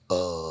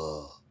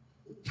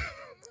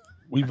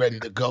 we ready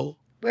to go?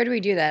 Where do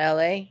we do that,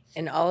 LA?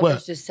 And all of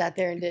us just sat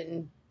there and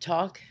didn't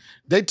talk?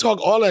 They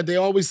talk all that. They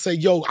always say,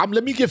 yo,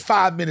 let me get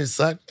 5 minutes,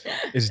 son.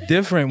 It's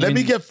different. Let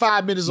me get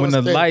 5 minutes on when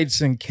stage. The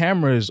lights and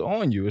camera is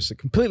on you. It's a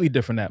completely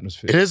different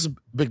atmosphere. It is a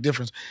big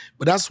difference.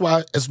 But that's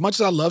why, as much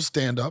as I love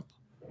stand-up,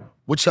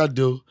 which I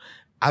do,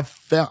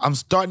 I'm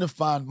starting to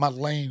find my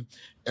lane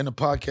in the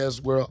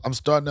podcast world. I'm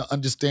starting to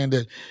understand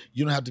that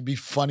you don't have to be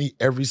funny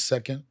every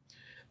second.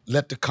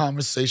 Let the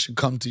conversation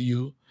come to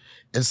you.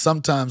 And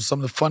sometimes some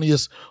of the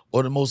funniest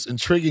or the most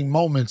intriguing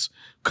moments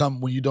come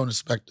when you don't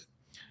expect it.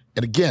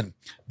 And again,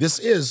 this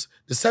is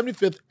the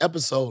 75th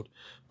episode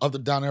of the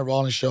Donnell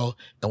Rawlings Show.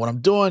 And what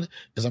I'm doing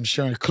is I'm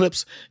sharing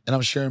clips and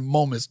I'm sharing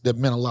moments that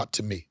meant a lot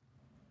to me.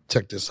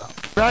 Check this out.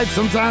 Right,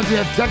 sometimes you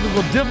have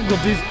technical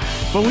difficulties,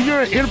 but when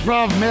you're an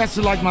improv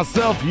master like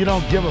myself, you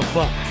don't give a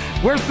fuck.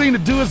 Worst thing to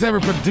do is have a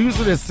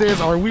producer that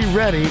says, are we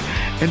ready?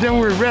 And then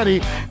when we're ready,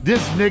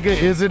 this nigga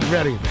isn't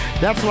ready.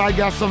 That's why I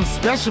got something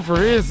special for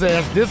his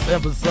ass this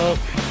episode.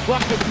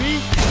 Fuck with me,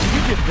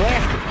 you get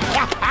blasted.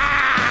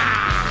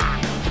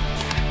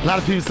 A lot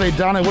of people say,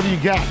 Donna, what do you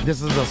got?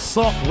 This is an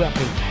assault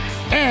weapon.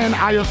 And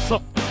I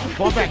assault.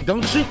 Fall back,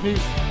 don't shoot me.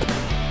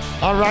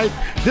 All right,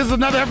 this is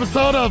another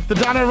episode of the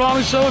Donnell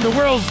Rawlings Show in the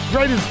world's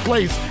greatest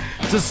place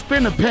to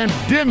spend a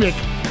pandemic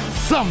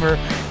summer,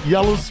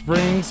 Yellow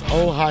Springs,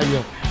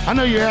 Ohio. I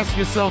know you're asking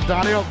yourself,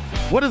 Donnell,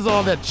 what is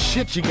all that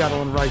shit you got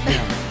on right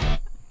now?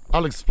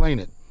 I'll explain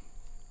it.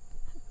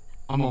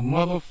 I'm a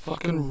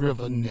motherfucking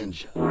river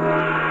ninja.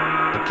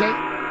 Okay?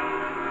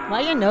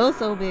 Why your nose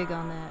so big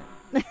on that?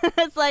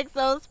 It's like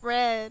so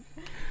spread.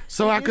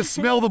 So I can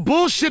smell the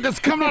bullshit that's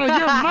coming out of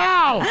your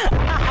mouth.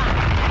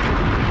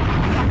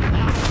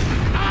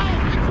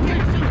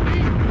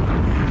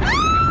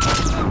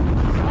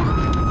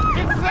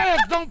 It says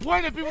don't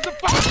point at me. What the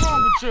fuck is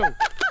wrong with you?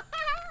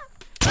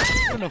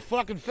 In the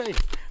fucking face.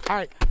 All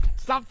right,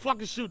 stop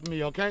fucking shooting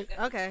me, okay?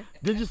 Okay.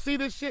 Did you see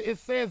this shit? It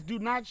says do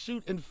not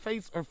shoot in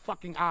face or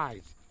fucking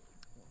eyes.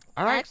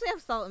 All right? I actually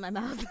have salt in my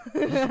mouth.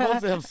 You're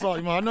supposed to have salt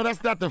in your mouth. I know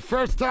that's not the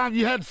first time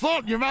you had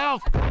salt in your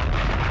mouth. If I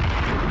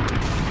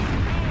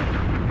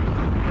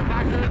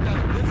heard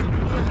that this is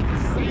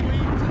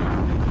saline to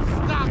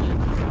stop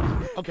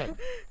it. Okay.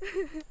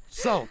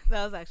 So.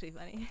 That was actually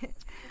funny.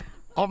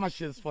 All my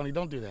shit is funny.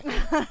 Don't do that.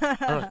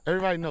 All right.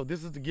 Everybody know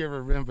this is the gear of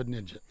a River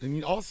Ninja.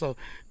 And also,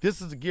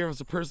 this is the gear of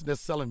the person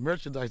that's selling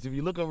merchandise. If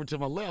you look over to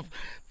my left,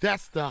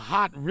 that's the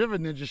hot River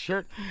Ninja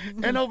shirt.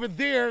 And over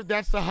there,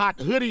 that's the hot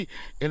hoodie.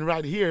 And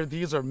right here,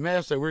 these are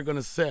masks that we're going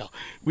to sell.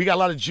 We got a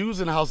lot of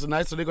Jews in the house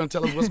tonight, so they're going to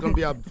tell us what's going to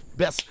be our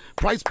best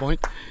price point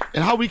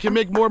and how we can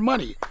make more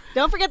money.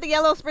 Don't forget the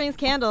Yellow Springs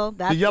candle.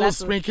 The Yellow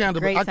Springs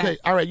candle. Great Okay, scent.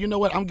 all right. You know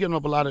what? I'm giving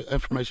up a lot of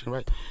information,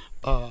 right?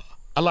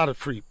 A lot of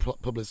free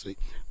publicity.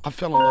 I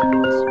fell in love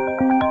with this.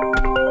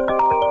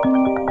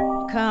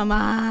 Come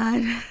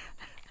on.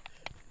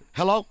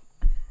 Hello?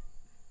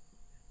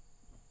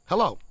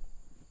 Hello?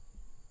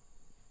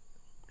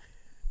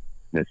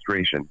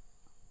 Administration.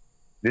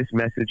 This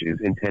message is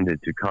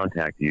intended to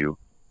contact you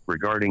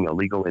regarding a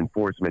legal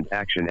enforcement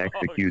action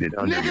executed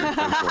under your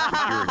social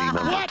security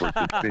number for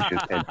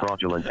suspicious and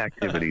fraudulent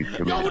activities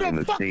committed in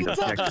the state of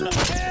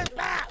Texas.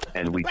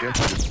 And we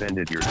just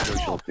suspended your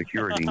social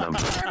security number.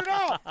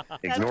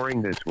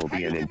 Ignoring this will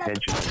be an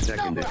intentional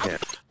second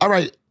attempt. All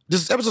right,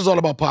 this episode's all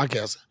about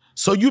podcasting.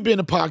 So you being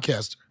a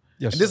podcaster,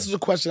 Yes, and this sir. is a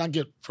question I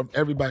get from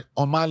everybody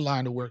on my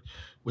line of work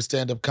with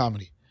stand-up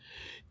comedy.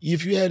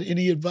 If you had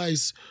any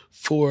advice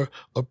for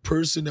a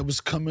person that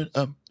was coming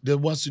up, that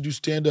wants to do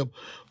stand-up,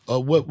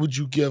 what would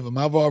you give them?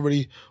 I've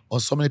already, on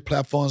so many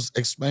platforms,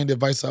 explained the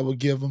advice I would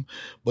give them,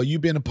 but you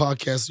being a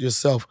podcaster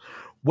yourself,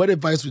 what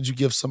advice would you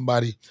give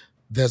somebody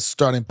that's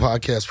starting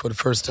podcast for the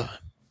first time?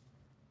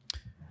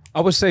 I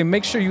would say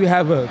make sure you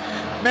have a.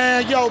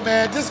 Man, yo,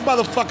 man, this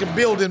motherfucking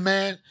building,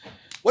 man.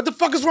 What the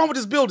fuck is wrong with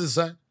this building,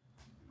 son?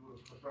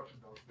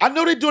 I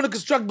know they're doing the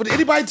construction, but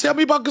anybody tell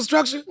me about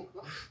construction?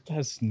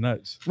 That's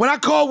nuts. When I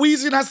called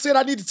Weezy and I said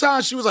I need the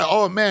time, she was like,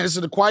 oh man, it's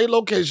in a quiet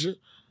location.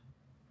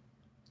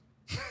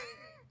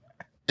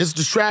 It's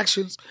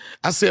distractions.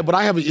 I said, but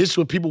I have an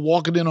issue with people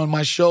walking in on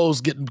my shows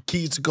getting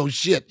keys to go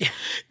shit.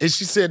 And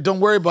she said, don't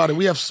worry about it.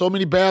 We have so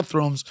many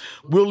bathrooms.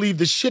 We'll leave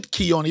the shit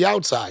key on the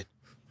outside.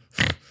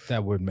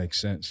 That would make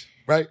sense.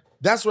 Right?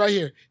 That's right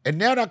here. And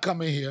now I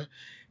come in here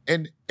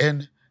and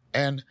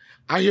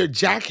I hear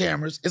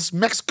jackhammers.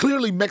 It's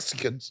clearly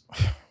Mexicans.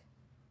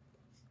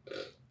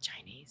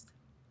 Chinese.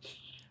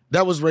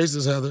 That was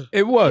racist, Heather.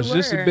 It was They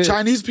just a were. bit.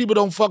 Chinese people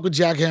don't fuck with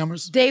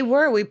jackhammers. They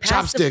were. We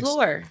passed the Chopsticks.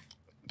 floor.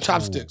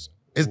 Chopsticks.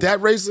 Is that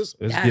racist?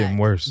 It's Yeah. getting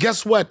worse.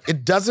 Guess what?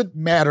 It doesn't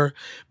matter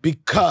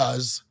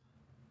because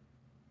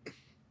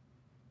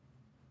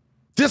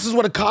this is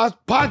what a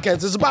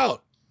podcast is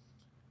about.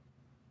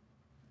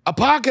 A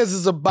podcast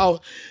is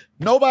about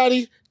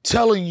nobody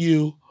telling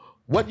you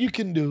what you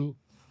can do,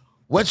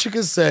 what you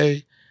can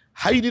say,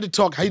 how you need to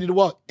talk, how you need to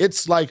walk.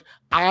 It's like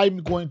I'm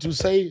going to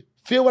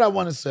feel what I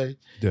want to say,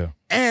 Yeah.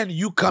 and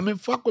you come and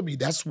fuck with me.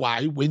 That's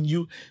why when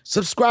you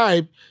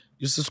subscribe,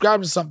 you're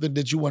subscribing to something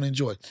that you want to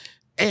enjoy.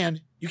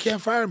 And you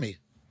can't fire me.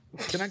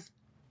 Can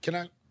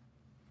I?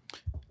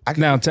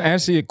 Now, to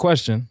answer your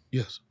question,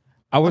 Yes.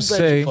 I would I'm glad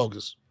say you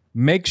focus.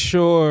 make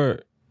sure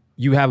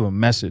you have a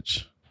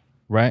message,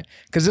 right?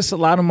 Because there's a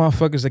lot of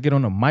motherfuckers that get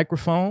on a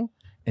microphone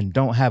and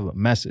don't have a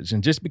message.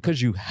 And just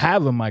because you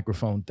have a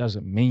microphone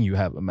doesn't mean you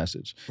have a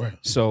message. Right.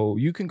 So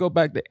you can go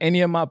back to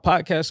any of my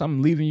podcasts.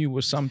 I'm leaving you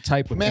with some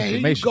type of Man, here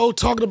information. you go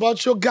talking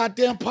about your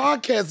goddamn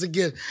podcast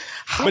again.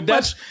 But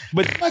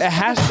it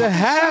has to What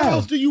have.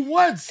 else do you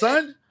want,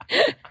 son?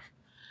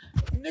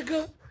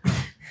 Nigga,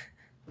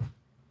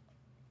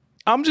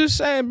 I'm just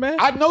saying, man.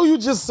 I know you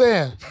just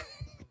saying.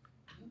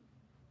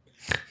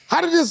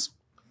 How did this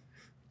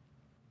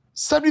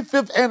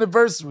 75th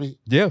anniversary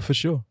Yeah, for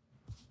sure.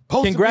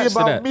 supposed Congrats to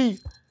to be that. about me?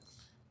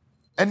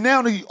 And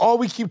now all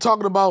we keep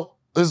talking about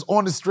is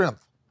on the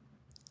strength.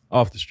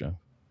 Off the strength.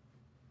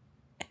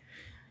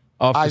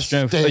 Off the I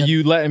strength. stand-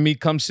 You letting me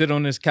come sit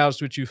on this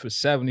couch with you for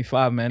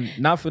 75, man.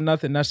 Not for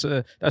nothing. That's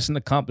an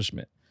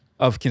accomplishment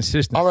of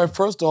consistency. All right,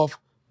 first off,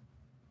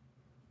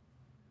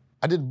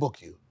 I didn't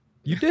book you.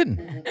 You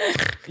didn't.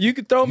 You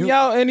can throw me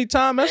out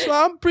anytime. That's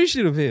why I'm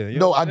appreciative here. You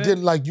know No, what I I'm saying?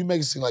 didn't. Like, you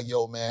make it seem like,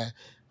 yo, man,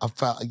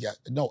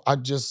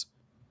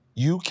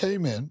 You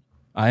came in.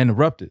 I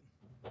interrupted.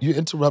 You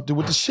interrupted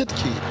with the shit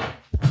key.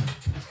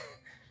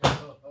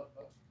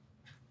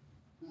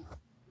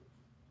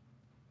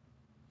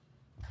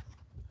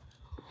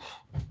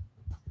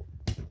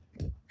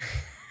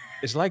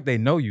 It's like they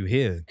know you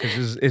here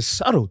because it's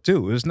subtle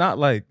too. It's not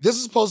like This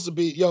is supposed to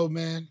be, yo,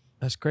 man.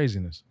 that's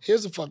craziness.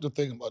 Here's the fucked up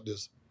thing about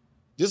this.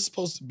 This is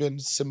supposed to have been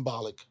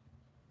symbolic.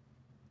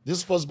 This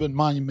is supposed to have been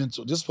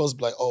monumental. This is supposed to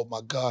be like, oh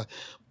my God,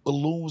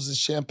 balloons and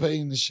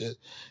champagne and shit.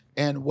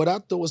 And what I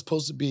thought was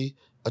supposed to be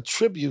a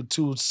tribute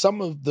to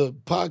some of the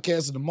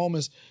podcasts and the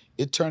moments,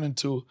 it turned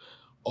into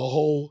a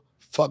whole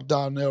fuck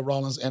Donnell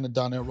Rawlings and the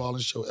Donnell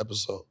Rawlings show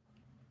episode.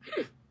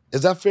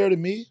 Is that fair to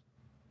me?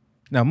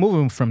 Now,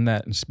 moving from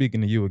that and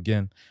speaking to you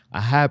again,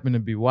 I happen to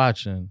be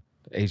watching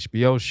the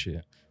HBO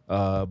shit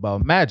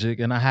about magic,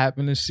 and I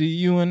happen to see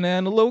you in there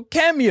in a little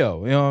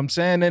cameo. You know what I'm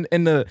saying?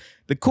 And the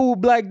cool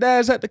black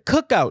dads at the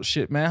cookout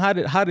shit, man.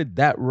 How did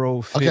that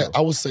role feel? Okay,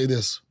 I will say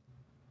this.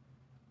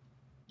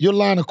 Your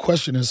line of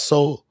question is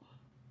so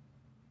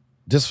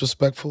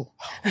disrespectful.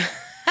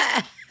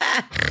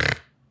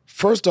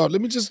 First off,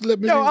 let me.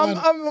 Yo,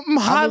 I'm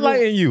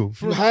highlighting you.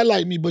 You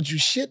highlight me, but you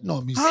shitting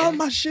on me. How am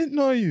I shitting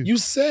on you? You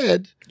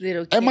said,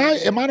 Little am I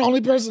the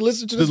only person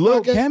listening to this the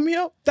little podcast?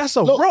 cameo? That's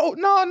a Look, role.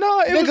 No,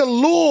 it Nigga,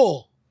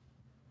 lure.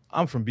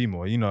 I'm from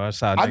B-More. You know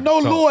that's how I niggas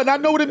know talk. lure, and I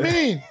know what it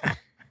means.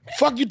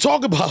 Fuck you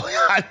talk about.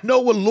 I know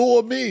what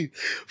lure means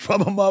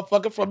from a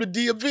motherfucker from the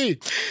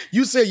DMV.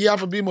 You said, yeah, I'm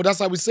from B-More. That's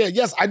how we say it.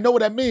 Yes, I know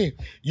what that means.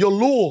 Your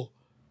lure.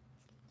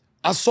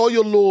 I saw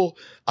your lure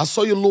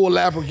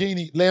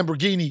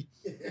Lamborghini.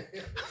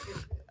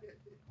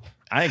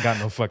 I ain't got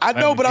no fucking. I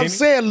know, but I'm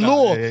saying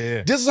lure.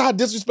 Yeah. This is how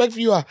disrespectful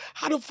you are.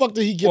 How the fuck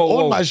did he get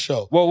on my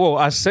show? Whoa.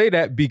 I say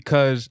that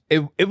because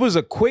it was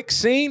a quick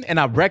scene and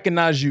I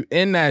recognized you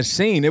in that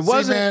scene. It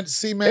wasn't.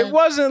 See, man. It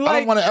wasn't like. I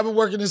don't want to ever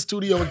work in this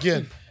studio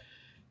again.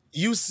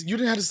 You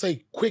didn't have to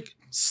say quick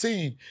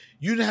scene.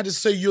 You didn't have to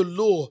say your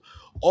lure.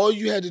 All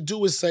you had to do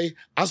was say,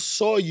 I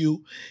saw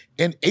you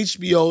in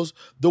HBO's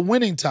The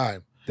Winning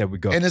Time. There we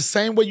go. And the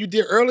same way you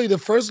did earlier, the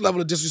first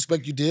level of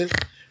disrespect you did,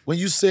 when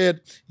you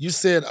said,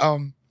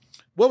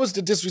 what was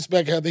the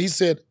disrespect, Heather? He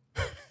said,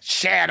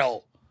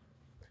 shadow.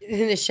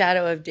 In the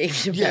shadow of Dave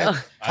Chappelle. Yeah.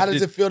 How does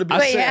it feel to be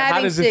Wait,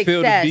 how does it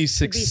feel to be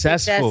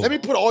successful? Let me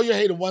put all your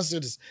hate in one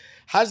sentence.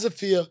 How does it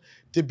feel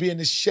to be in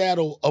the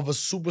shadow of a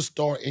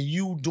superstar and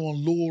you doing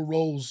lure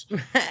roles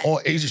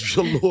on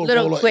HBO?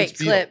 Little quick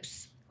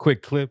clips.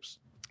 Quick clips.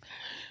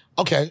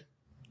 Okay.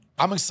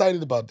 I'm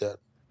excited about that.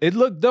 It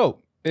looked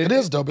dope. It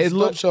is dope. It's a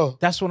dope show.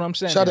 That's what I'm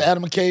saying. Shout out to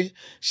Adam McKay.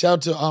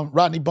 Shout out to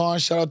Rodney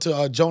Barnes. Shout out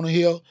to Jonah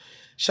Hill.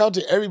 Shout out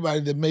to everybody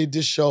that made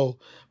this show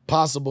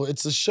possible.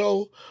 It's a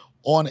show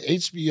on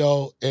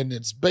HBO, and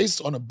it's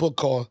based on a book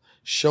called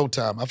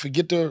Showtime. I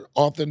forget the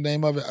author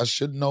name of it. I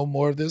should know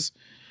more of this.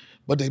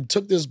 But they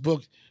took this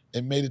book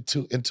and made it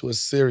into a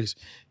series.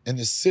 And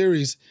the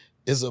series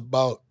is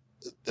about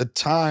the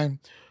time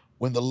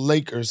when the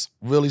Lakers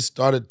really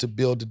started to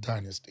build the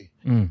dynasty.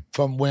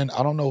 From when,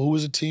 I don't know who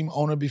was a team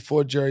owner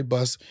before Jerry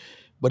Buss,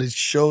 but it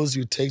shows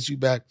you, takes you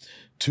back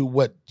to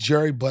what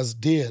Jerry Buss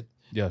did.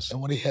 Yes.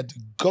 And what he had to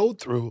go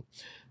through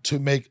to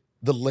make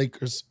the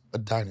Lakers a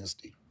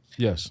dynasty.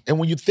 Yes. And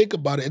when you think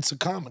about it, it's a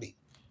comedy.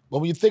 But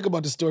when you think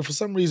about the story, for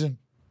some reason,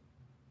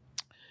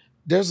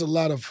 there's a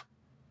lot of,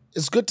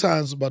 it's good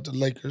times about the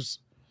Lakers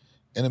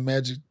in the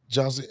Magic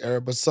Johnson era,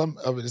 but some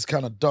of it is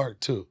kind of dark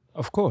too.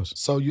 Of course.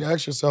 So you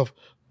ask yourself,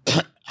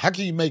 how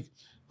can you make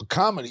a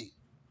comedy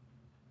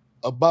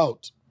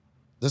about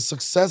the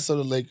success of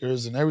the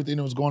Lakers and everything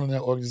that was going on in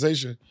that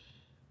organization?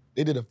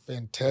 They did a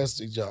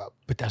fantastic job.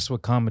 But that's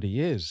what comedy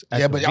is.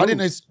 Yeah, but I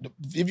didn't.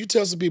 If you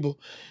tell some people,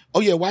 oh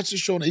yeah, watch this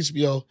show on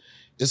HBO,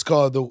 it's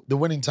called The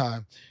Winning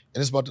Time,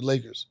 and it's about the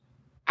Lakers.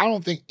 I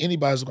don't think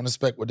anybody's going to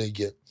expect what they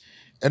get.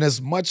 And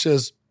as much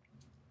as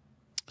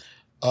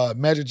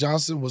Magic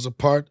Johnson was a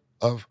part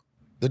of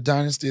the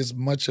dynasty, as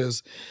much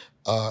as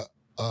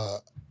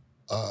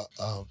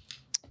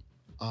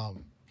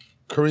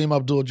Kareem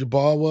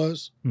Abdul-Jabbar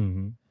was,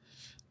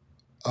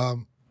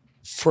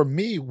 for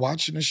me,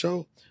 watching the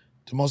show,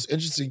 the most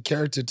interesting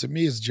character to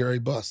me is Jerry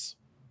Buss.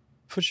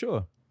 For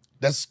sure.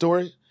 That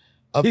story.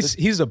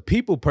 He's a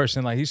people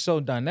person. Like, he's so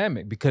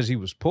dynamic because he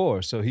was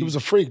poor. So he was a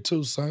freak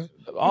too, son.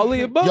 All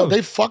the above. Yo,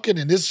 they fucking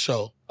in this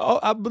show. Oh,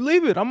 I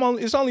believe it.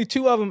 It's only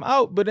 2 of them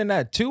out, but in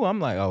that 2, I'm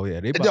like, oh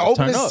yeah, they about the to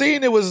opening turn up.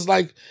 scene, it was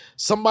like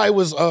somebody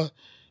was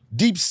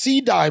deep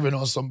sea diving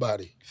on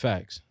somebody.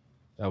 Facts.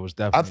 That was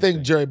definitely. I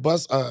think Jerry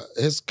Buss,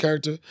 his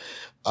character,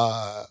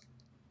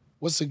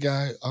 what's the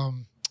guy?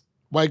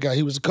 White guy.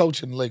 He was a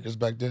coach in the Lakers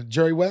back then.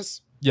 Jerry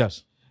West.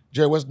 Yes.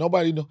 Jerry West.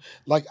 Nobody knew.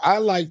 Like, I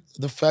like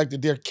the fact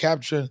that they're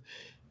capturing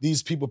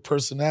these people's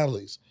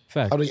personalities.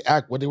 Fact. How they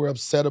act, what they were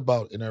upset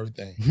about, and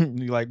everything.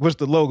 You're like, what's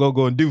the logo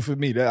going to do for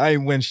me? That I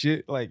ain't win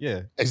shit. Like,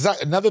 yeah.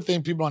 Exactly. Another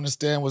thing people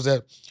understand was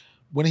that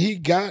when he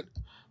got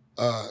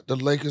the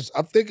Lakers,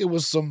 I think it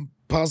was some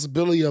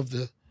possibility of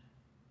the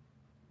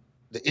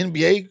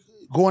NBA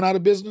going out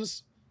of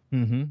business.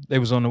 They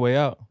was on the way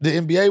out. The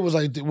NBA was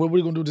like, what are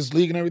we going to do with this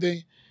league and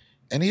everything?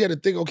 And he had to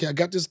think, okay, I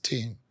got this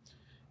team.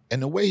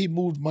 And the way he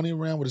moved money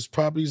around with his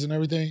properties and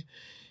everything,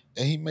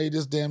 and he made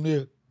this damn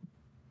near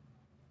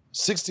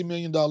 $60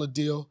 million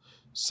deal,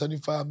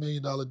 $75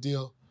 million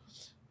deal,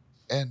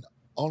 and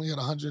only had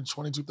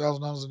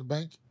 $122,000 in the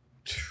bank.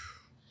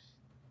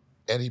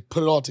 And he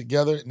put it all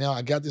together. Now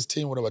I got this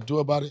team. What do I do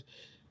about it?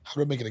 How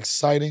do I make it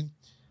exciting?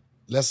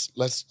 Let's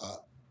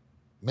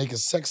make it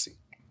sexy.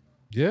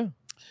 Yeah.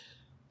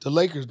 The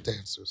Lakers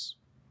dancers.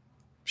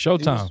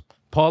 Showtime.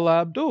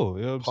 Paula Abdul.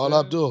 You know what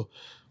Paula Abdul,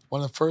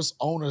 one of the first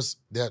owners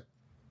that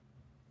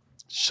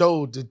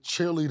showed the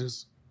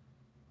cheerleaders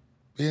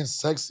being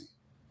sexy.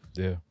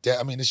 Yeah.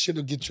 I mean, it should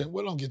have get you.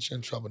 Well, don't get you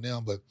in trouble now,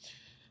 but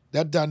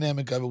that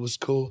dynamic of it was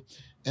cool.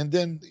 And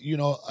then, you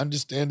know,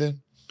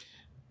 understanding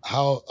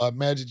how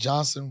Magic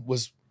Johnson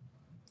was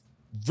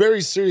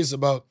very serious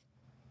about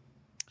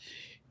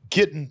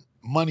getting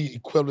money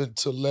equivalent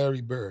to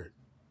Larry Bird.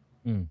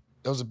 Mm.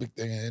 That was a big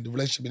thing. And the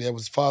relationship he had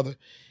with his father.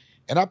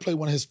 And I played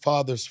one of his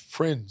father's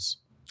friends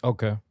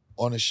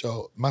on the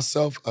show.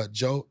 Myself,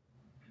 Joe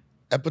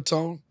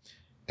Epitone,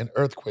 and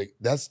Earthquake.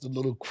 That's the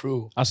little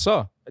crew. I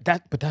saw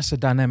that, but that's a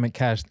dynamic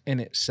cast in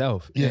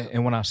itself. Yeah.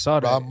 And when I saw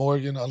that, Rob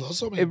Morgan,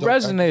 so many it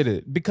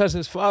resonated because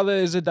his father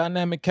is a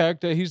dynamic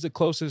character. He's the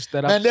closest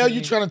that I've Man, now seen.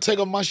 you trying to take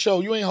on my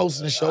show. You ain't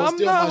hosting the show. It's I'm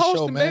still not my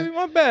hosting, show, man. baby.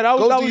 My bad. I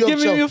was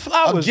giving you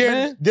flowers,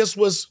 man. This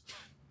was,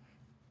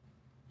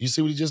 you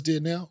see what he just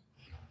did now?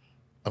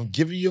 I'm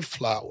giving you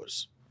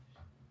flowers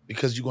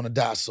because you're going to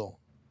die soon.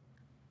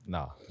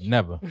 Nah,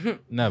 never.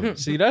 Never.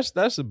 See,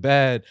 that's a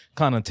bad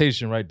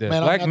connotation right there.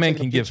 Man, Black men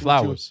can get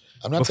flowers.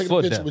 I'm not taking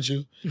a picture with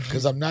you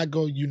because you're not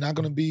going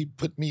to be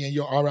put me in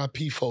your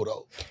RIP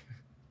photo.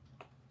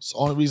 It's the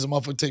only reason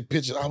motherfucker take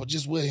pictures. I was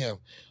just with him.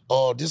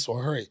 Oh, this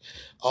one hurt.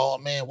 Oh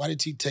man, why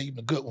did he take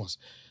the good ones?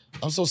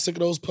 I'm so sick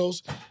of those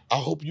posts. I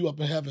hope you up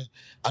in heaven.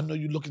 I know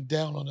you looking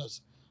down on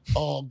us.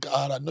 Oh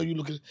God, I know you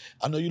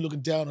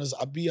looking down on us.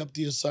 I be up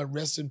there, son.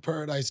 Rest in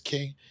paradise,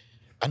 King.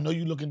 I know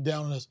you looking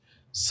down on us.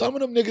 Some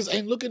of them niggas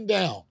ain't looking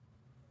down.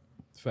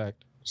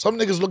 Fact. Some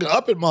niggas looking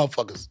up at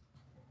motherfuckers.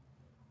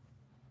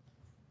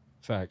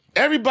 Fact.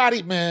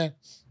 Everybody, man,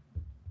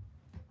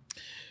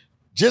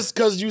 just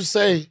because you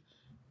say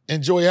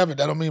enjoy heaven,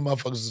 that don't mean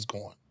motherfuckers is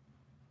going.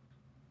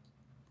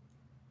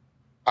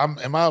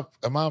 Am I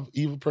an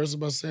evil person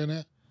by saying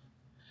that?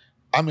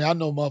 I mean, I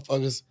know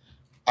motherfuckers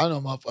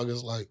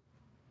like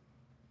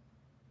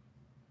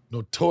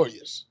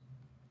notorious.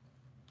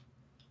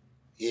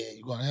 Yeah,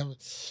 you going to heaven?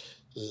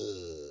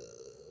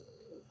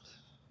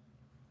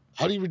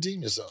 How do you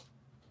redeem yourself?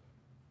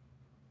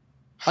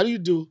 How do you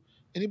do?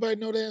 Anybody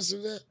know the answer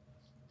to that?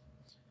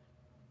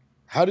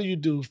 How do you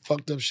do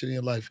fucked up shit in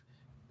your life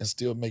and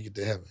still make it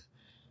to heaven?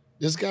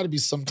 There's got to be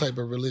some type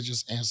of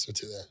religious answer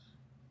to that.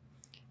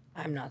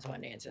 I'm not the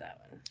one to answer that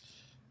one.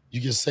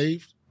 You get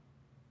saved?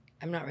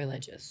 I'm not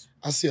religious.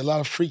 I see a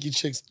lot of freaky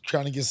chicks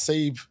trying to get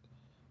saved.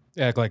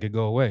 Act like it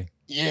go away.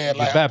 Yeah,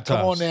 like, baptized.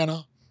 Come on,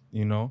 Nana.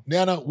 You know?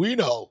 Nana, we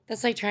know.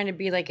 That's like trying to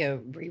be like a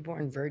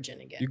reborn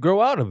virgin again. You grow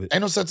out of it.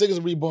 Ain't no such thing as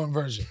a reborn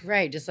virgin.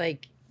 Right, just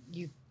like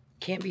you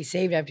can't be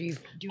saved after you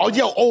do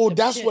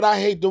that's what I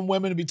hate them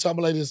women to be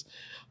talking like this.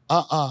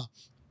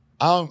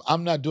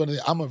 I'm not doing it.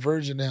 I'm a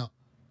virgin now.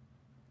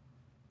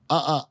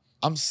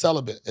 I'm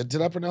celibate.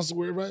 Did I pronounce the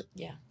word right?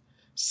 Yeah.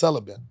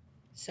 Celibate.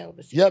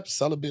 Celibacy. Yep,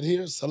 celibate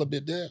here,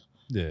 celibate there.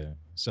 Yeah.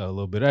 So a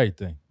little bit of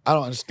everything. I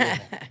don't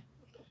understand that.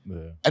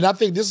 Yeah. And I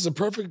think this is a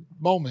perfect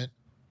moment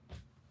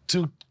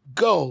to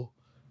go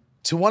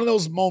to one of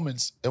those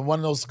moments and one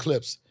of those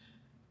clips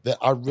that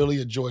I really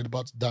enjoyed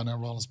about the Donnell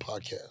Rawlings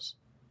podcast.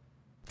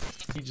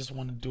 He just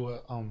wanted to do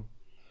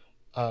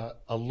a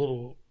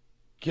little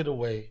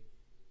getaway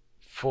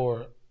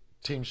for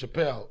Team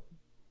Chappelle.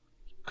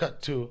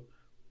 Cut to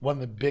one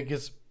of the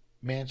biggest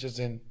mansions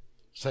in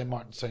St.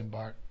 Martin, St.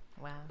 Bart.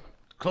 Wow.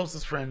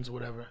 Closest friends,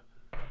 whatever.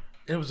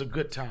 It was a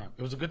good time.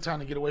 It was a good time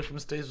to get away from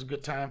the stage. It was a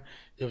good time.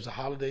 It was a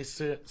holiday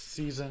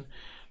season.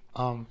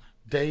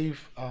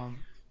 Dave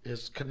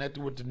is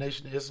connected with the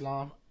Nation of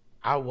Islam.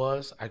 I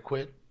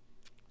quit.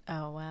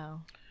 Oh,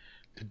 wow.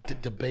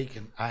 The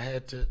bacon.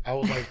 I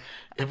was like,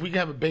 if we could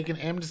have a bacon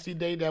amnesty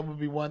day, that would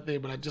be one thing,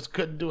 but I just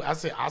couldn't do it. I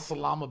said,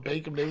 assalamu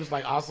bacon. They was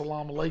like,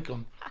 assalamu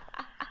alaikum.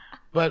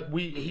 But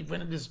he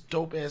rented this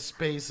dope ass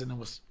space, and it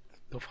was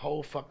the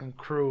whole fucking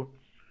crew.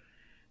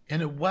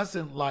 And it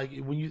wasn't like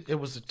it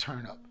was a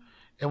turn up.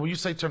 And when you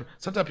say turn,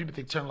 sometimes people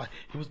think turn like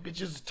it was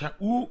bitches turn.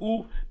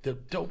 Ooh. The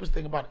dopest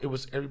thing about it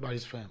was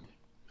everybody's family.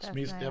 That's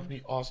Me, nice.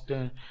 Stephanie,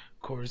 Austin,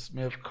 Corey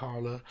Smith,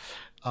 Carla.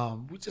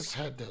 We just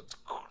had the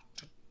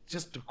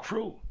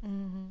crew.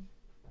 Mm-hmm.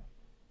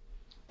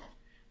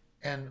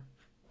 And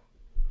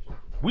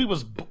we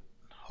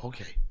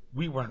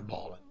weren't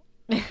balling.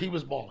 He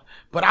was balling.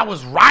 But I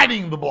was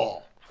riding the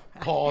ball.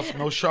 Pause,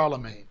 no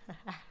Charlemagne.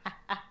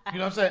 You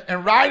know what I'm saying?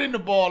 And riding the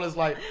ball is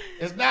like,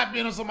 it's not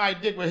being on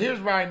somebody's dick, but here's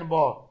riding the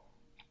ball.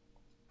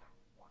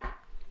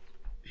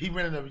 He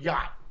rented a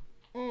yacht.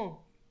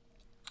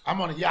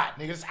 I'm on a yacht,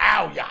 nigga. It's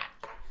our yacht.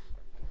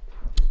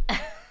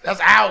 That's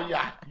our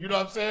yacht. You know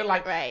what I'm saying?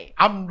 Like, right.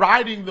 I'm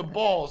riding the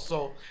ball.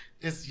 So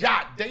It's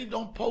yacht. They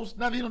don't post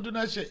nothing. They don't do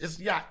that shit. It's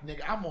yacht,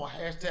 nigga. I'm on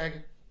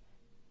hashtag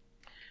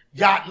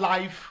yacht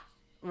life.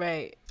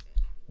 Right.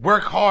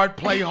 Work hard,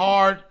 play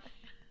hard.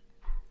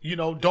 You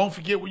know, don't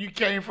forget where you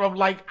came from.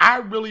 Like, I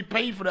really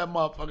paid for that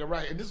motherfucker,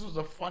 right? And this is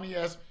a funny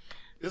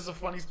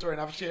story,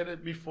 and I've shared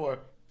it before.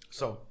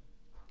 So,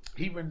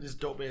 he rented this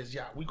dope ass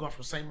yacht. We going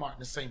from St. Martin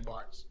to St.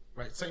 Bart's,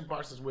 right? St.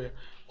 Bart's is where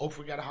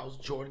Oprah got a house,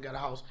 Jordan got a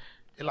house.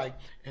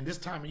 And this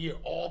time of year,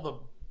 all the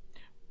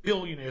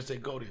billionaires, they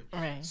go there.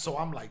 Right. So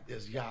I'm like,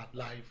 there's yacht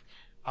life.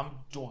 I'm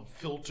doing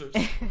filters,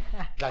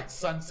 like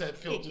sunset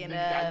filters.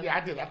 I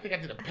think I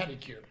did a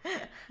pedicure.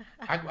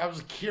 I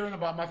was caring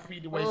about my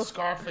feet the way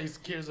Scarface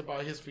cares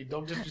about his feet.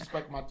 Don't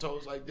disrespect my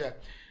toes like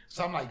that.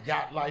 So I'm like,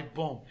 yacht life,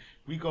 boom.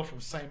 We go from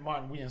St.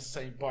 Martin, we in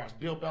St. Bart's.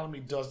 Bill Bellamy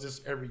does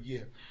this every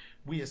year.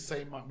 We in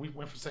St. Martin, we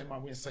went from St.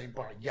 Martin, we in St.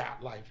 Bart's.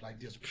 Yacht life like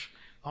this.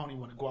 I don't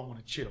even want to go, I want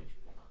to chill.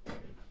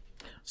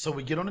 So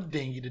we get on the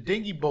dinghy. The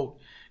dinghy boat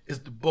is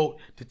the boat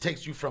that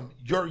takes you from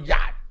your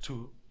yacht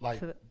to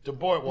like the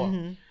boardwalk.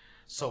 Mm-hmm.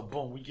 So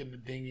boom, we get in the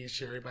dinghy and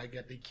shit. Everybody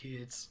got their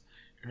kids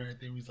and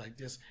everything. We like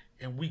this,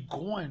 and we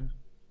going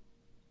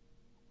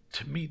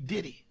to meet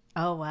Diddy.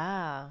 Oh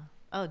wow!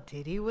 Oh,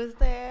 Diddy was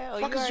there.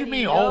 Fuck you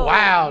mean? Oh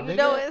wow! You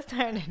know it's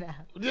turning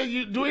out.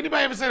 Do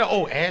anybody ever say that?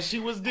 Oh, Ashley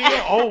was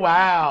there. Oh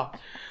wow!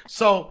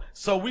 So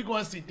we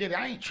going to see Diddy.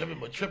 I ain't tripping,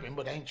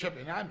 but I ain't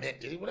tripping. I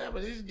met Diddy. Whatever.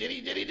 This is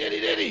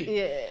Diddy.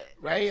 Yeah.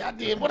 Right. I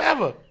did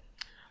whatever.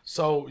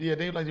 So yeah,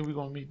 they like we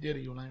gonna meet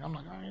Diddy. I'm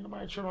like, I ain't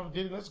nobody tripping on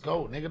Diddy. Let's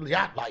go, nigga.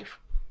 Yacht life.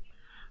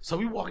 So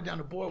we walking down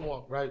the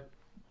boardwalk, right?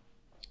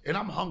 And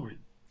I'm hungry.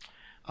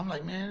 I'm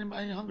like, man,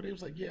 anybody hungry? They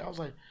was like, yeah. I was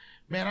like,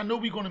 man, I know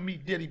we gonna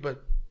meet Diddy,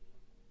 but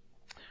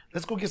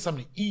let's go get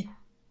something to eat.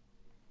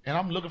 And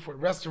I'm looking for a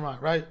restaurant,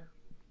 right?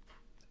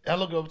 And I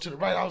look over to the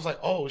right. I was like,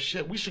 oh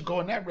shit, we should go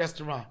in that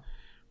restaurant,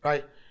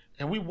 right?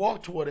 And we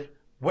walked toward it.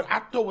 What I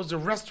thought was the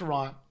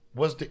restaurant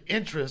was the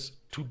entrance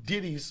to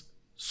Diddy's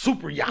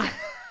super yacht,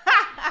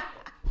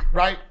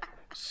 right?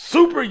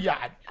 Super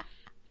yacht.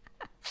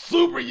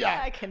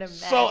 I can imagine.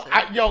 So,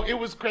 it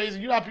was crazy.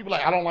 You know how people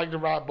like, I don't like to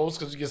ride boats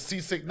because you get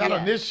seasick. Not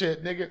on this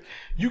shit, nigga.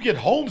 You get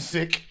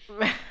homesick.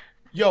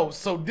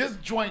 So this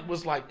joint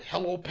was like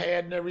hello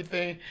pad and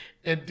everything.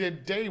 And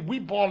then Dave, we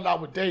balled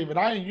out with Dave. And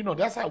I ain't,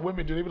 that's how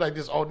women do. They be like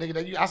this, oh,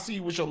 nigga, I see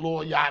you with your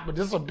little yacht, but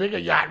this is a bigger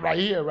yacht right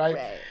here, right?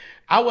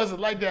 I wasn't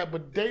like that,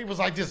 but Dave was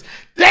like this,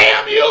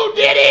 damn you,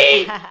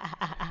 Diddy!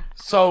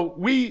 So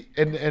we,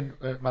 and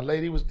my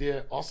lady was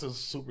there. Austin's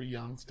super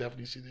young.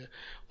 Stephanie, she's there.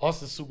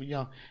 Austin's super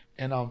young.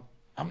 And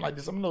I'm like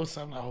this. I'm a little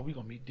something like, oh, we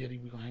gonna meet Diddy.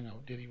 We gonna hang out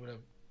with Diddy, whatever.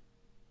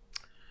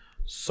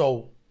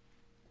 So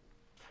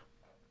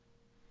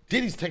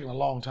Diddy's taking a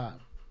long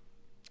time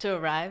to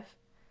arrive.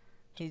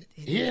 He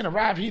ain't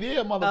arrived. He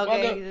there,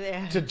 motherfucker, he's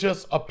there. To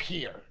just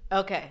appear.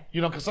 Okay.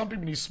 Because some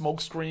people need smoke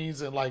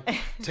screens and like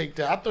take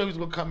that. I thought he was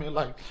gonna come in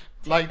like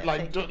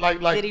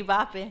Diddy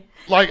bopping.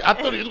 Like I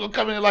thought he was gonna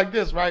come in like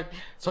this, right?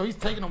 So he's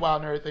taking a while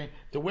and everything.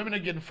 The women are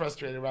getting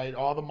frustrated, right?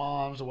 All the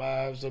moms, the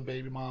wives, the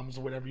baby moms,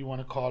 or whatever you want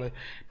to call it,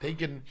 they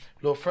getting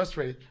a little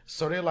frustrated.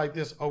 So they're like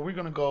this, oh, we're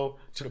gonna go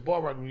to the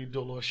bar where we do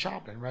a little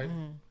shopping, right?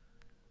 Mm-hmm.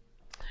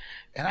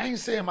 And I ain't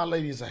saying my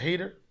lady is a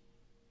hater,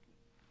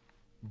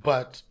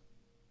 but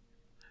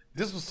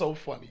this was so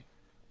funny.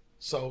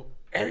 So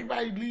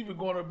everybody leaving,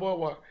 going to the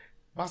boardwalk.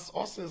 My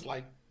Austin's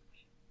like,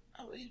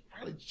 oh, he's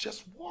probably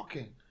just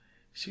walking.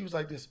 She was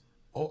like this,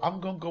 oh,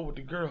 I'm going to go with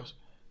the girls.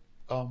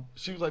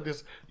 She was like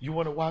this, you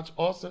want to watch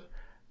Austin?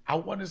 I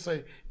want to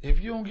say,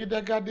 if you don't get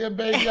that goddamn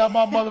baby out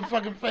my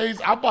motherfucking face,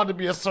 I'm about to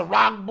be a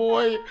Ciroc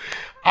boy.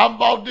 I'm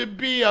about to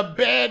be a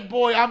bad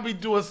boy. I'm be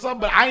doing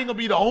something, but I ain't going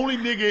to be the only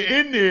nigga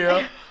in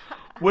there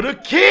with a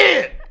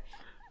kid.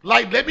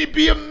 Like, let me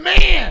be a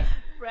man.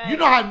 Right. You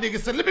know how niggas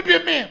say, let me be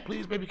a man.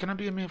 Please, baby, can I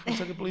be a man for a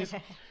second, please?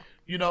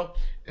 And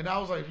I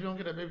was like, if you don't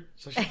get that, baby.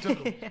 So she took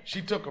him.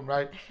 She took him,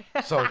 right?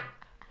 So,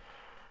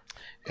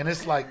 and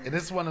it's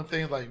one of the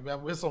things, like, man,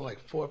 it's only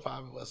like 4 or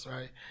 5 of us,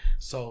 right?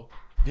 So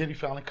Diddy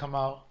finally come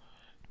out,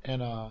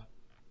 and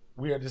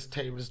we at this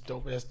table, this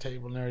dope-ass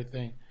table and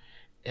everything,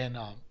 and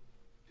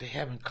they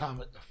having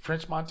comment.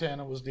 French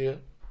Montana was there.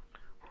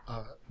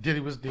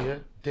 Diddy was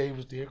there. Dave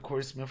was there.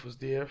 Corey Smith was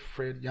there.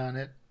 Fred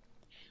Yonnet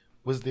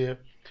was there.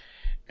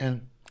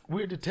 And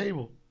we're at the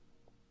table,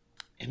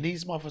 and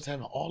these motherfuckers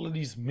having all of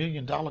these $1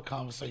 million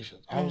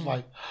conversations. I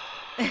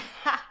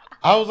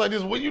was like,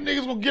 this, when you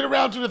niggas gonna get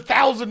around to the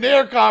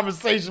thousandaire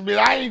conversation, man?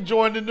 I ain't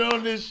joining none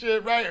of this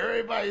shit, right?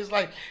 Everybody's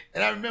like,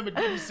 and I remember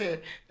Diddy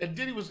said, and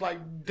Diddy was like,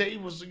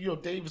 Dave was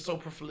so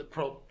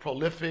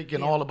prolific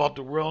and all about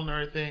the world and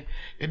everything.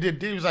 And then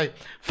Diddy was like,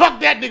 fuck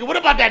that nigga, what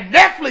about that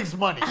Netflix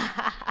money?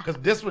 Because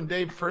this when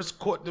Dave first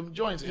caught them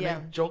joints, and they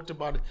joked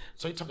about it.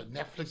 So he talking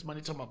Netflix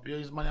money, talking about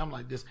billions of money. I'm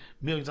like this,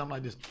 millions, I'm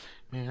like this.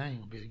 Man, I ain't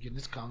gonna be able to get in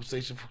this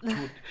conversation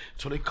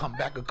till they come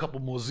back a couple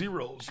more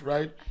zeros,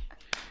 right?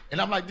 And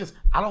I'm like this,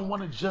 I don't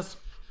want to just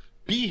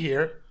be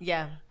here.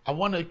 Yeah. I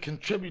want to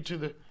contribute to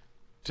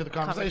the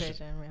conversation.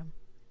 Yeah.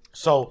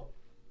 So,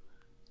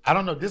 I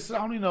don't know. I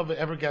don't even know if it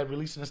ever got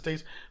released in the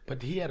States,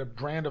 but he had a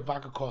brand of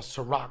vodka called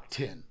Ciroc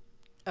 10.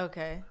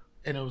 Okay.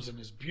 and it was in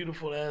this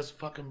beautiful ass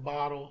fucking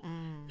bottle.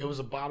 It was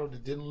a bottle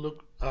that didn't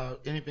look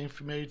anything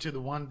familiar to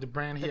the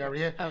brand he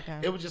already had. Okay.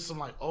 It was just some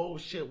like, oh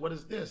shit, what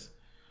is this?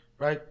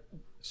 Right?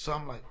 So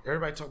I'm like,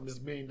 everybody talking this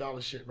 $1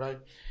 million shit, right?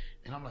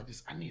 And I'm like,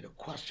 I need a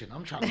question.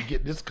 I'm trying to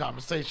get this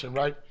conversation,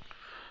 right?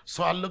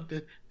 So I looked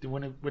at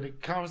when the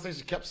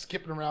conversation kept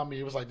skipping around me,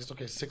 it was like this,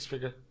 okay, 6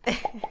 figure.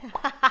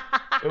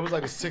 It was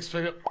like a 6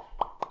 figure.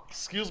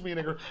 Excuse me,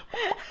 nigga.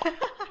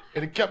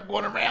 And it kept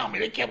going around me.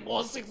 They kept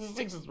going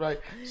 6s, right?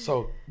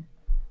 So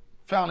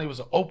finally it was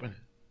an opening.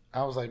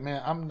 I was like,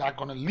 man, I'm not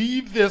gonna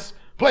leave this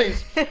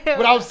place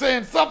without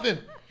saying something.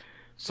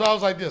 So I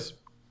was like this.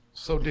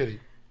 So Diddy,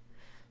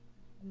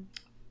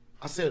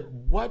 I said,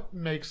 what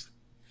makes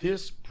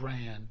this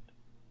brand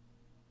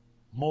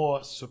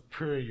more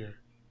superior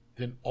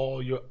than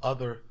all your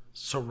other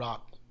Ciroc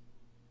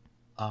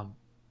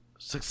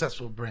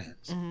successful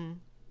brands?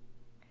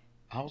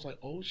 I was like,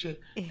 oh shit.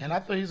 And I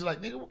thought he was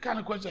like, nigga, what kind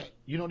of question?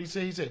 You know what he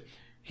said? He said,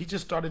 he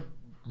just started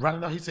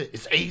running out. He said,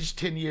 it's aged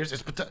 10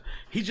 years.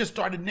 He just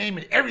started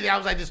naming everything. I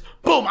was like, this,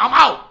 boom, I'm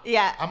out.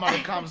 Yeah. I'm out of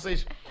the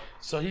conversation.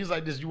 So he's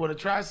like, this, you want to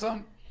try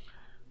something?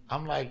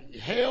 I'm like,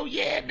 hell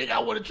yeah, nigga, I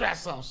want to try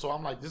something. So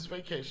I'm like, this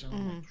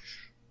vacation,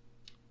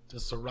 the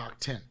Ciroc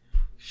 10.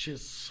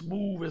 Shit's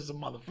smooth as a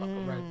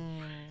motherfucker, right?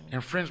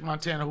 And French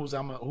Montana,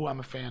 who I'm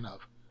a fan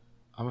of.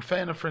 I'm a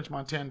fan of French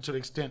Montana to the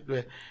extent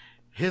that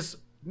his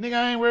nigga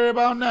I ain't worried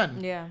about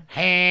nothing. Yeah.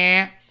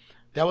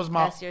 That was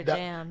my That's your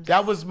jam.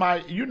 that was my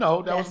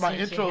that was my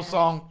your intro jams.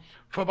 song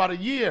for about a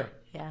year.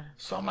 Yeah.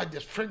 So I'm like,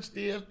 this French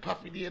did,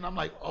 Puffy did, and I'm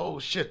like, oh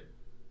shit.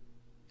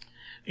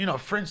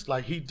 French,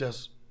 like he's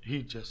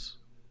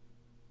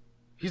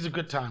a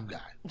good time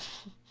guy.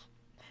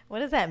 What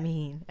does that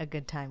mean? A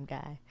good time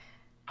guy.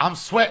 I'm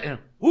sweating.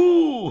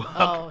 Ooh.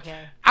 Oh,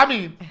 okay. I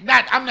mean,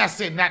 I'm not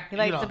saying that. He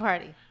likes to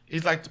party.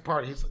 He's like to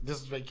party.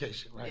 This is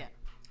vacation, right? Yeah.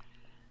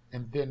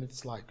 And then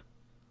it's like,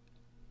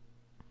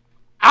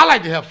 I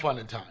like to have fun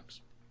at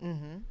times.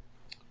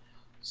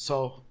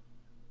 So,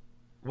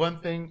 one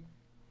thing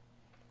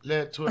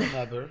led to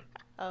another.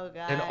 Oh,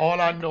 God. And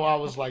all I know, I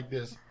was like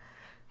this.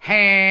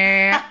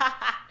 Ain't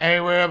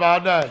worried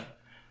about nothing.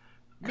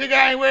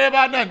 Nigga ain't worried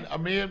about nothing. I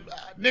mean,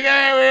 nigga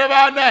ain't worried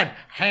about nothing.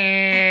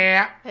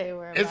 Hey,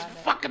 worry It's about it.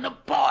 fucking a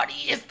party.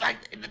 It's like,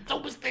 and the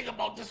dopest thing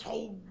about this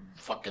whole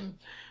fucking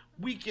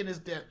weekend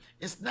is that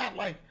it's not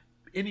like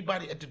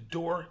anybody at the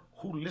door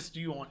who listens to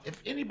you on.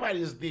 If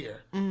anybody is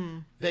there,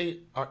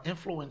 they are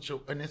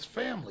influential and it's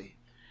family.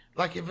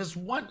 Like if it's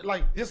one,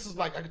 like this is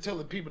like, I could tell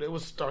the people that it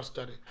was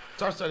star-studded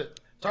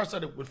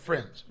with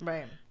friends.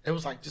 Right. It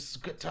was like, this is a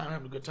good time,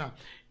 having a good time.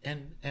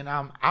 And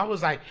I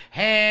was like,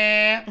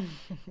 hey,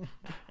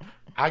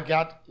 I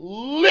got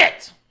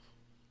lit.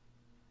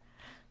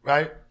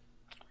 Right?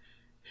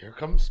 Here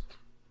comes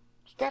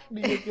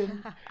Stephanie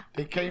again.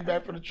 They came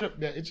back from the trip.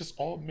 Now it's just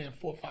all men,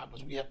 4 or 5 of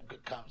us. We have a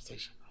good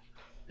conversation.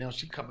 Now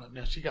she coming up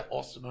now. She got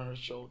Austin on her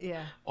shoulder,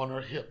 on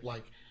her hip,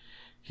 like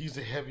he's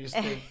the heaviest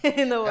thing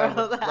in the world.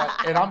 ever, right?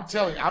 And I'm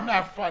telling you, I'm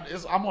not front.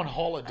 I'm on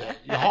holiday.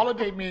 Your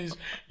holiday means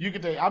you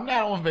can take. I'm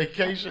not on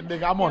vacation,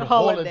 nigga. I'm on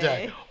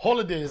holiday.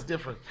 Holiday is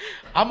different.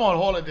 I'm on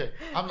holiday.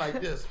 I'm like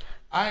this.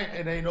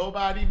 And ain't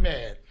nobody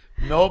mad.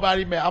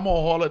 Nobody mad. I'm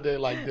on holiday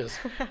like this,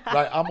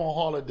 right? I'm on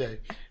holiday,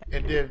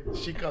 and then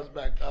she comes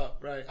back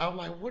up, right? I'm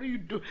like, what do you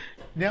do?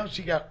 Now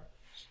she got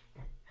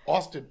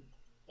Austin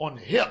on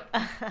the hip.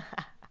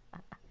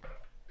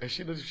 And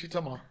she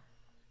talking about,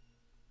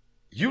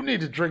 you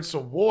need to drink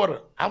some water.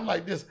 I'm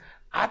like this.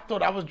 I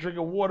thought I was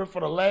drinking water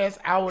for the last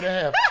hour and a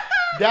half.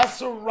 That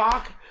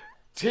Ciroc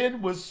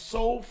 10 was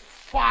so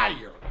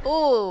fire.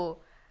 Ooh.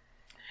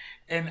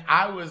 And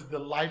I was the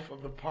life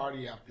of the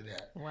party after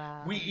that.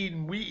 Wow. We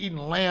eating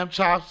lamb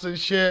chops and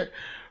shit.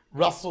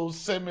 Russell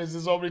Simmons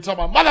is over there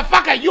talking about,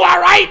 motherfucker, you all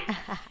right?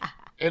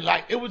 And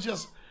like it was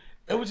just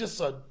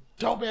a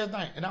dope ass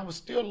night. And I was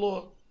still a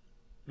little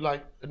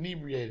like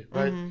inebriated,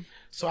 right?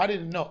 So I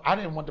didn't know. I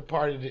didn't want the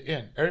party to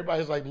end.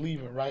 Everybody's like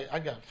leaving, right? I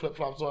got flip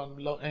flops on,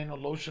 ain't no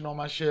lotion on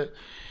my shit.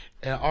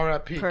 And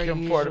R.I.P.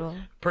 Kim Porter,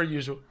 per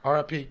usual.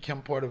 R.I.P.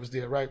 Kim Porter was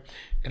there, right?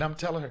 And I'm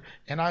telling her,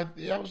 and I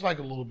was like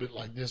a little bit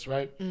like this,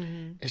 right?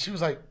 And she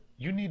was like,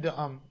 "You need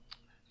to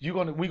you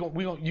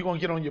gonna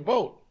get on your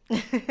boat,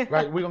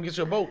 right? We're gonna get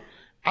you a boat."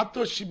 I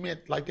thought she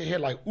meant like they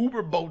had like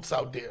Uber boats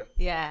out there.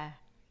 Yeah.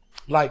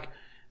 Like.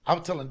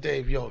 I'm telling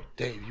Dave, yo,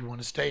 Dave, you want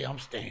to stay? I'm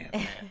staying,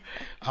 man.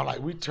 I'm like,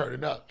 we turn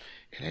it up.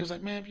 And he was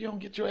like, man, if you don't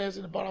get your ass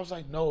in the boat, I was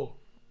like, no,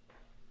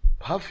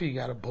 Puffy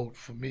got a boat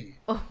for me.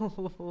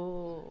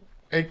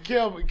 And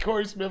Kim,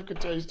 Corey Smith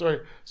could tell you a story.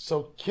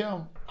 So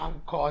Kim,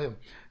 I'll call him.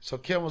 So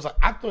Kim was like,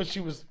 I thought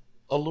she was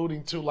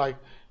alluding to like,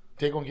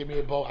 they're going to give me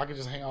a boat. I could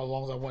just hang out as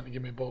long as I want to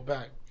give me a boat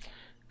back.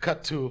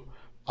 Cut to,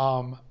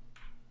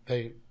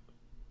 they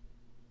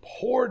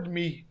poured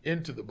me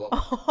into the boat.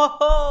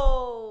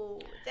 Oh,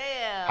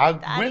 damn.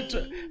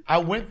 I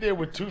went there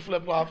with 2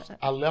 flip-flops.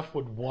 I left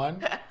with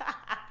 1.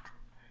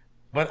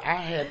 But I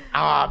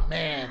had,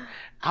 man,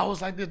 I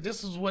was like,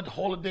 this is what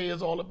holiday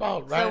is all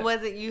about, right? So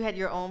was it you had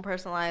your own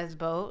personalized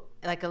boat,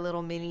 like a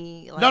little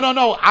mini? Like...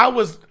 No.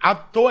 I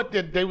thought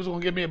that they was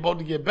gonna give me a boat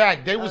to get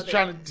back. They was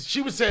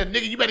she was saying,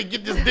 nigga, you better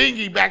get this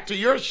dinghy back to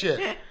your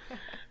shit.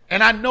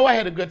 And I know I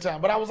had a good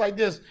time, but I was like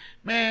this,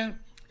 man,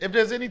 if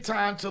there's any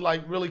time to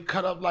like really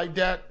cut up like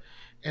that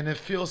and it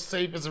feels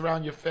safe, it's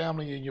around your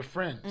family and your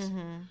friends.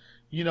 Mm-hmm.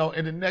 You know,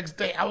 and the next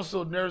day I was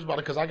so nervous about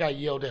it because I got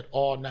yelled at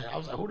all night. I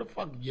was like, who the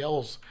fuck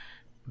yells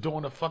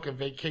during a fucking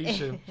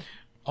vacation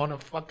on a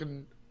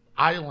fucking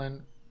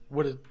island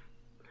with a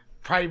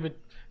private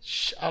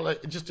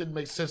it just didn't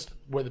make sense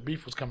where the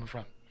beef was coming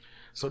from.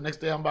 So next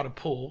day I'm about to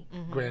pull,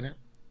 granted.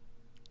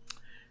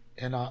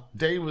 And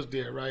Dave was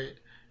there, right?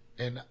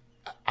 And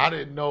I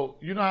didn't know,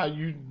 you know how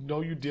you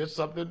know you did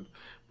something,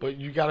 but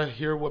you gotta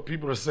hear what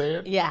people are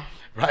saying? Yeah.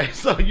 Right?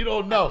 So you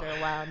don't know. After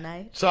a wild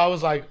night. So I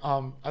was like,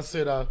 I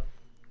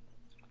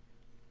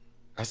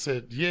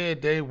said, yeah,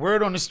 Dave,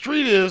 word on the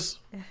street is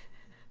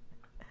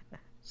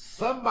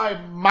somebody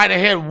might have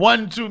had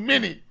one too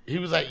many. He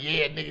was like,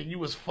 yeah, nigga, you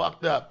was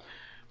fucked up,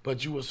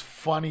 but you was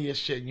funny as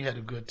shit and you had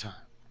a good time.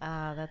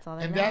 That's all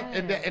that And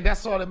matters. and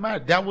that's all that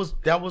mattered. That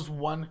was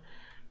one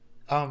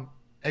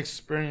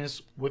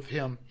experience with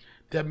him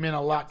that meant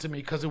a lot to me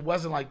because it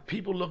wasn't like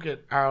people look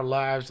at our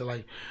lives and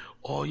like,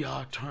 oh,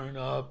 y'all turn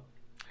up.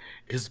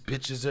 It's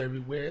bitches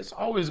everywhere. It's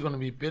always going to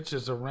be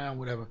bitches around,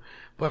 whatever.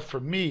 But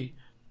for me,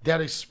 that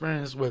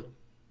experience with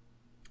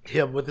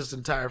him, with his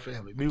entire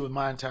family, me with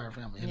my entire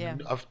family,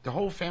 and the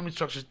whole family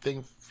structure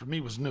thing for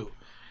me was new.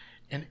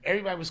 And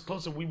everybody was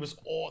close and we was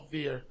all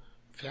there,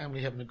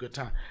 family having a good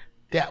time.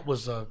 That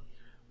was a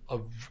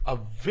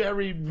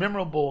very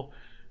memorable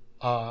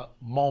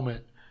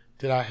moment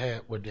that I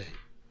had with Dave.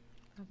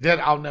 That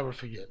I'll never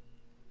forget.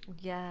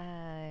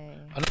 Yay.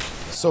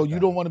 So you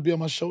don't want to be on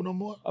my show no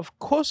more? Of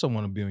course I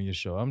want to be on your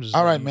show. I'm just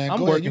all right, man. I'm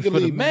Go working ahead. You can for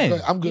leave, the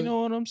man. I'm good. You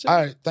know what I'm saying?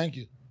 All right, thank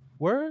you.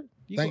 Word?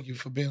 Thank you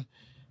for being.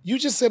 You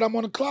just said I'm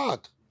on the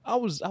clock. I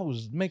was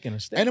making a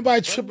statement. Ain't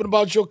nobody tripping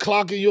about your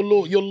clock and your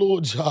little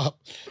job.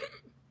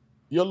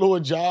 Your little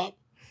job.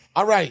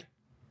 All right.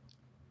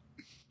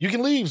 You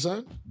can leave,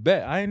 son.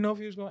 Bet. I didn't know if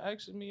he was gonna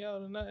exit me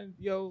out or nothing.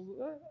 Yo,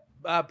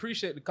 I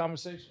appreciate the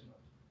conversation.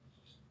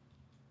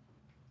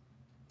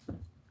 Come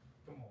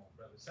on,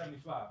 brother.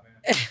 75,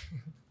 man.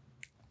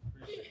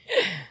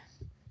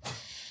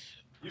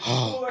 You be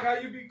cool like how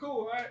you be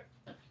cool, right?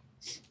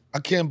 I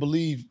can't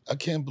believe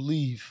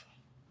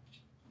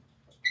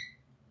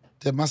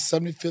that my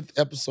 75th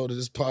episode of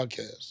this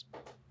podcast,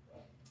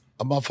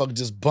 a motherfucker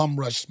just bum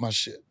rushed my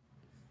shit.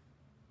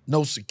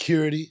 No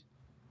security.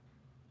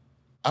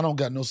 I don't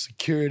got no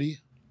security.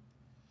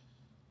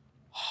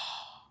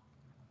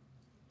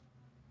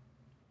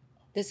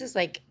 This is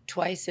like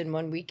twice in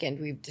one weekend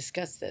we've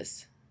discussed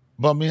this.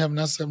 About me having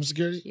not having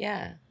security?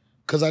 Yeah.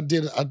 Because I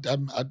did.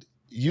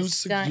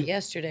 It's not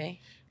yesterday.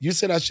 You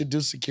said I should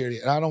do security,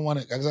 and I don't want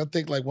to, because I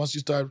think like once you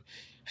start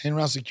hanging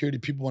around security,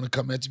 people want to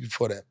come at you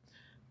before that.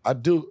 I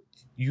do.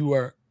 You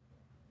are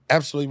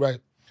absolutely right.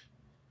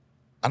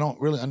 I don't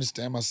really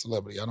understand my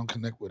celebrity. I don't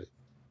connect with it.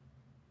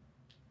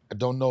 I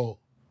don't know.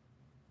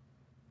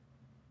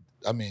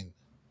 I mean,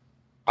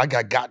 I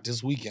got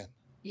this weekend.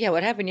 Yeah,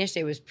 what happened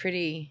yesterday was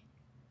pretty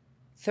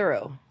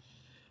thorough.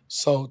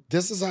 So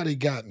this is how they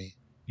got me.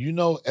 You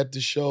know, at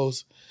the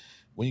shows,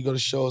 when you go to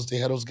shows, they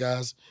have those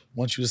guys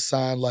want you to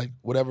sign like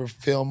whatever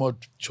film or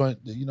joint,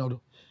 you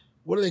know,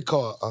 what do they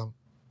call?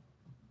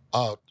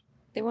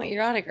 They want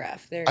your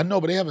autograph. I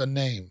know, but they have a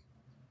name.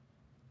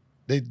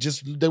 They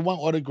want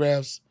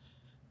autographs.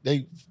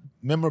 They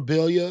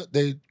memorabilia.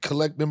 They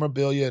collect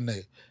memorabilia and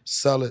they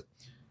sell it,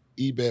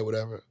 eBay,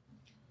 whatever.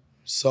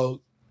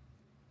 So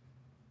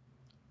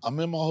I'm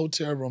in my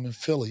hotel room in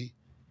Philly,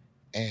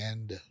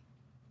 and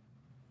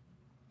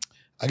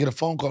I get a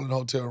phone call in the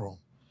hotel room,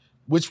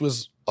 which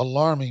was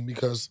alarming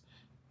because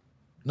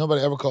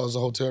nobody ever calls a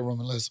hotel room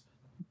unless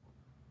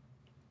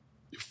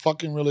you're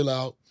fucking really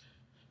loud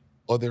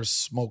or there's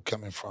smoke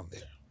coming from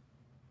there.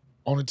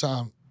 Only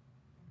time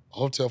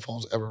hotel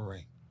phones ever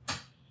ring.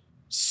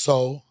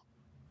 So,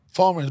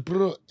 phone rings.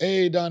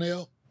 Hey,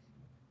 Donnell.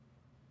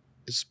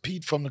 It's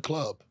Pete from the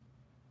club.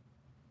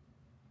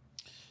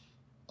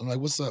 I'm like,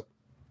 what's up?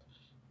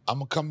 I'm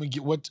gonna come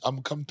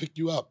pick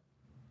you up.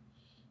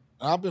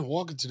 And I've been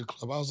walking to the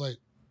club. I was like,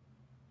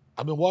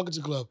 I've been walking to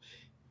the club.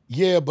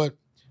 Yeah, but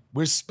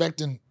we're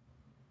expecting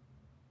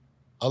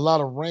a lot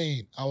of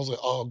rain. I was like,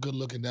 oh, good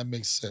looking. That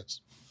makes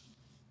sense.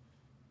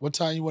 What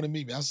time you want to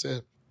meet me? I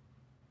said,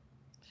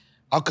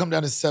 I'll come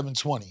down at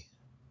 7:20,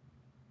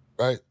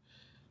 right?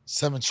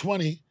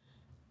 7:20,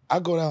 I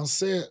go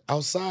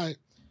outside,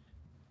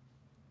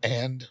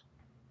 and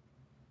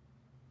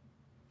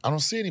I don't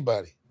see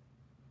anybody.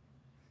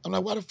 I'm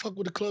like, why the fuck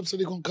would the club say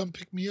they're going to come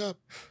pick me up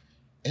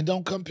and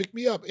don't come pick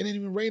me up? It ain't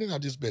even raining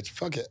out this bitch.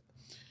 Fuck it.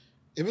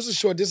 If it's a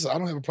short distance, I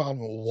don't have a problem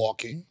with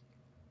walking.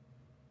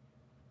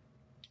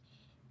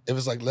 If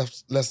it's like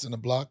less than a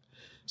block.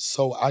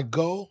 So I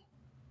go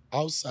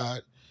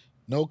outside,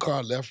 no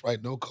car left,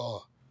 right, no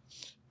car.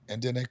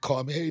 And then they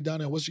called me, hey,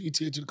 Donnell, what's your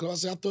ETA to the club? I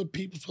said, I thought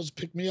Pete was supposed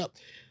to pick me up.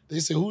 They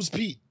said, who's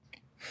Pete?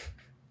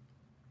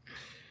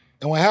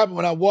 And what happened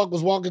when I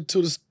was walking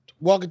to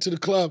the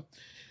club,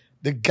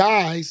 the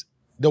guys,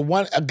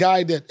 a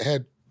guy that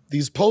had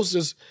these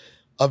posters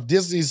of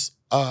Disney's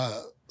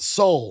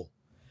Soul.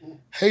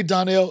 Hey,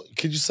 Donnell,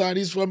 could you sign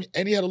these for me?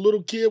 And he had a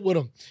little kid with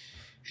him.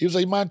 He was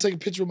like, you mind taking a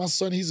picture of my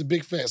son? He's a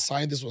big fan.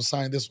 Sign this one,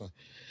 sign this one.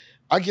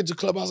 I get to the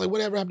club, I was like,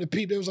 whatever happened to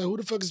Pete? They was like, who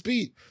the fuck is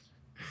Pete?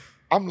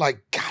 I'm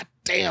like, God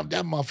damn,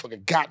 that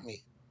motherfucker got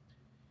me.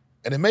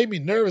 And it made me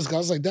nervous because I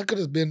was like, that could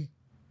have been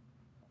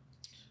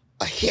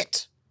a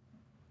hit.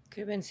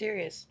 Could have been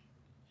serious.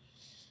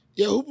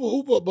 Yeah,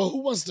 but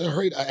who wants to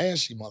hurt an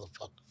ashy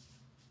motherfucker?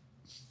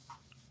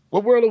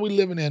 What world are we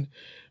living in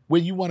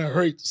when you want to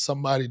hurt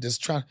somebody that's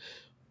trying?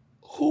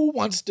 Who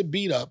wants to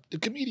beat up the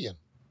comedian?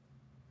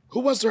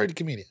 Who wants to hurt the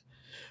comedian?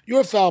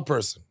 You're a foul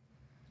person.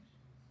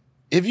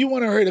 If you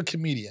want to hurt a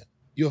comedian,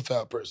 you're a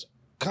foul person.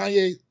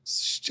 Kanye,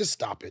 just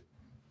stop it.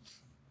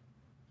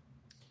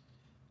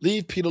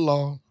 Leave Pete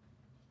alone.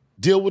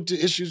 Deal with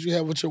the issues you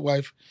have with your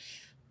wife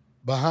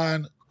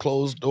behind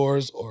closed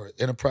doors or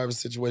in a private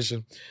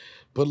situation.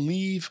 But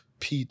leave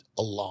Pete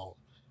alone.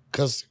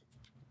 Because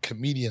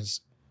comedians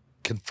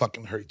can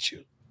fucking hurt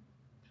you.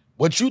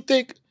 What you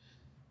think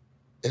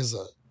is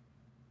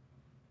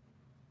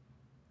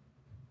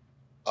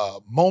a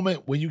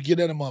moment when you get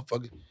at a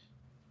motherfucker,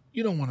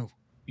 you don't want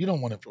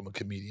it from a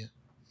comedian.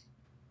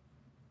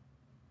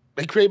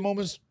 They create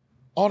moments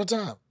all the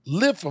time.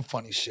 Live for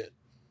funny shit.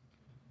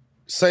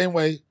 Same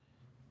way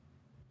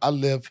I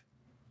live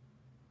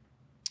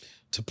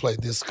to play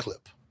this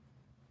clip.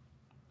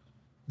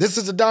 This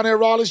is the Donnell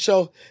Rawlings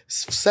Show,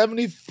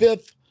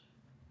 75th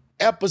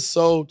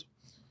episode.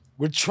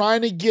 We're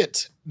trying to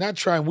get, not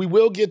trying, we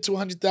will get to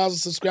 100,000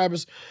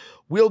 subscribers.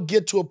 We'll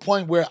get to a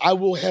point where I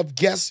will have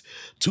guests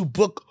to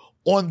book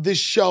on this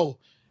show,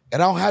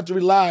 and I don't have to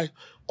rely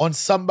on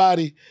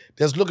somebody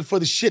that's looking for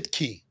the shit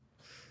key.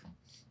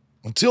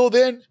 Until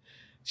then,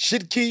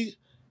 shit key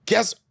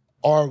guests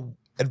are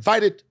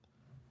invited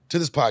to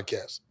this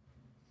podcast.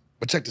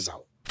 But check this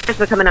out. Thanks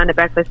for coming on the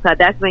Breakfast Club.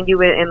 That's when you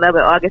were in love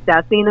with August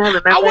Alsina,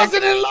 remember? I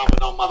wasn't in love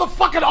with no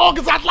motherfucking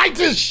August. I liked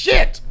his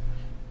shit.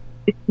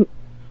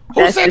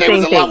 Who said they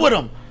was in love with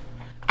him?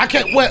 I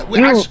can't.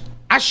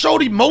 I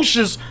showed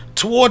emotions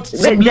towards.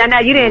 But no,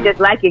 you didn't just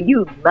like it.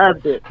 You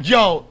loved it.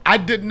 Yo, I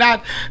did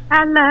not.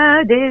 I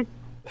love this.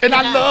 And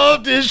I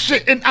love this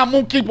shit, and I'm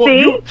gonna keep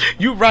on.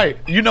 You right.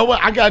 You know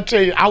what? I gotta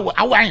tell you,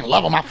 I ain't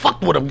love him. I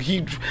fucked with him.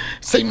 He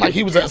seemed like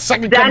he was a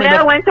second coming.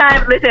 Donnell one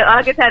time, listen,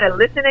 August had a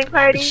listening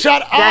party.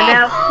 Shut up.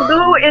 Donnell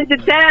flew into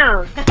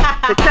town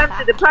to come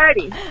to the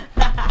party.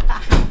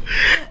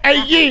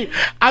 Hey, Yee,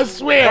 I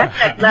swear,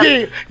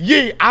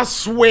 Yee, I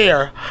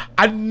swear,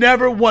 I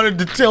never wanted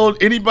to tell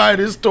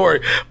anybody this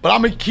story, but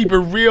I'm gonna keep it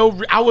real.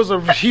 I was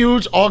a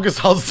huge August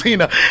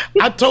Alsina.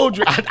 I told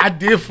you, I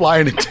did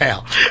fly into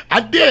town.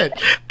 I did.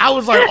 I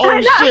was like,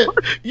 oh shit,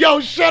 yo,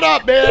 shut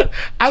up, man.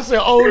 I said,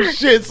 oh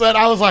shit, son.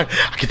 I was like,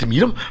 I get to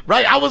meet him,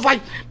 right? I was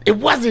like, it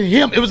wasn't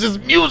him. It was his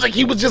music.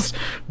 He was just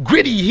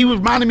gritty. He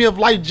reminded me of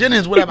Light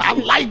Jennings, whatever. I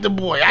liked the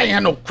boy. I ain't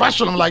had no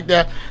crush on him like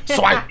that.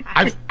 So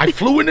I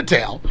flew into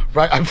town.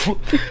 Right,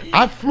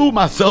 I flew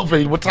myself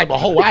in what type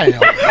of hoe I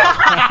am.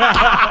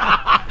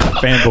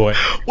 FanBoy.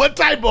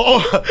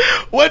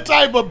 What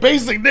type of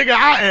basic nigga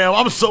I am?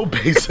 I'm so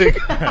basic.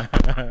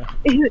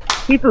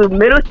 He flew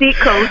middle seat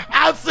coat.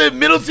 I said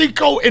middle seat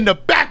coat in the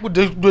back with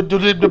the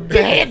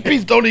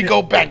headpiece don't even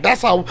go back.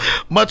 That's how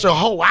much a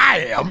hoe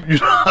I am. You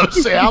know what I'm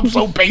saying? I'm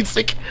so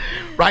basic.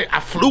 Right?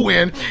 I flew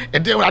in,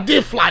 and then when I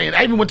did fly in,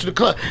 I even went to the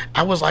club.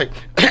 I was like,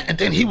 and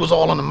then he was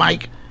all on the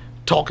mic.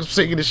 Talking,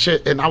 singing and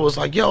shit, and I was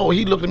like, yo,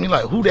 he looked at me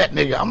like, who that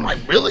nigga? I'm like,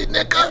 really,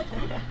 nigga?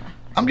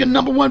 I'm your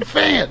 #1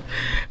 fan.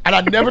 And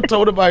I never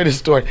told anybody this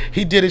story.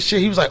 He did his shit.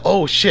 He was like,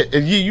 oh, shit.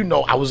 And you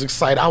know, I was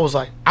excited. I was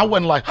like, I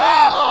wasn't like,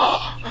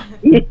 ah.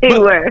 You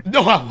were.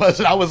 No, I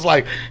wasn't. I was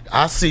like,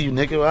 I see you,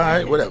 nigga. All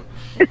right, whatever.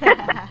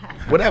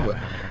 Whatever.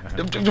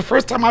 The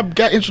first time I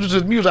got introduced to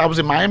his music, I was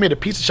in Miami at a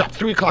pizza shop,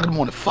 3 o'clock in the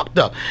morning, fucked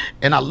up.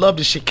 And I loved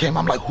this shit came.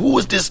 I'm like, who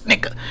is this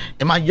nigga?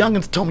 And my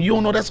youngins told me, you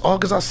don't know that's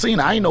August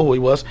Alsina. I didn't know who he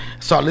was.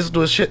 So I listened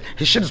to his shit.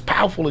 His shit is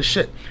powerful as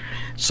shit.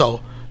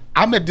 So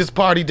I'm at this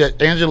party that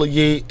Angela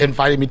Yee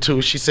invited me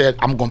to. She said,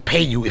 I'm going to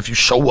pay you if you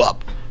show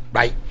up,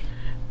 right?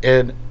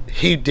 And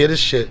he did his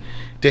shit.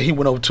 Then he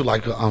went over to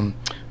like a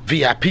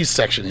VIP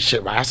section and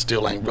shit, right? I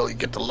still ain't really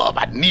get the love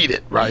I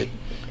needed, right?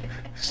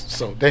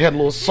 So they had a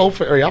little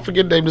sofa area. I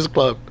forget the name of this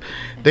club.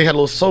 They had a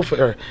little sofa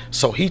area.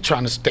 So he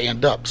trying to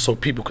stand up so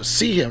people could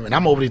see him. And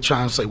I'm over there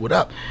trying to say, what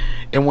up?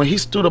 And when he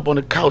stood up on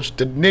the couch,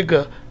 the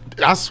nigga,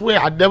 I swear,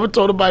 I never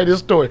told anybody this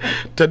story.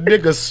 The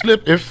nigga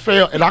slipped and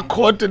fell, and I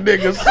caught the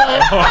nigga.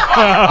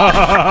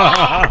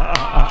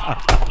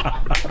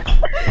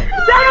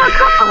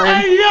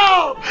 Hey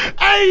yo!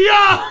 Hey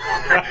yo!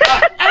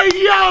 Hey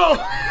yo!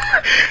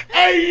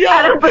 Hey Hey, yo.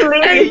 I don't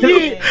believe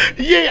you.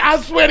 Yeah, I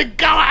swear to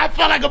God, I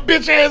felt like a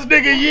bitch ass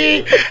nigga,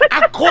 yeah.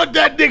 I caught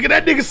that nigga.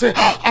 That nigga said,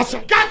 I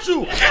said, got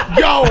you.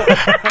 Yo,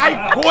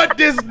 I caught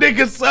this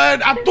nigga,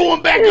 son. I threw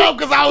him back up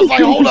because I was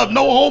like, hold up,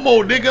 no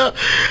homo, nigga.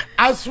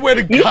 I swear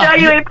to God. You sure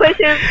you ain't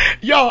pushing?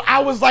 Yo, I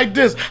was like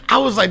this. I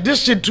was like,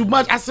 this shit too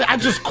much. I said, I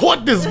just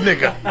caught this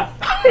nigga.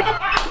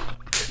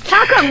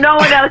 How come no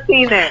one else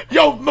seen that?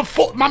 Yo,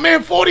 my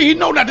man 40, he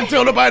know not to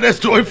tell nobody that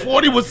story.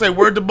 40 would say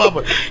word to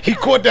mother. He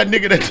caught that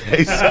nigga that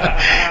day,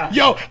 son.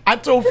 Yo, I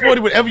told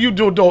 40, whatever you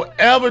do, don't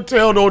ever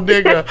tell no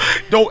nigga.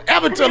 Don't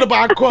ever tell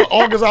nobody I caught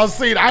August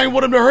Alsina. I ain't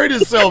want him to hurt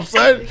himself,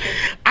 son.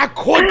 I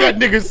caught that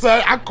nigga,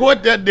 son. I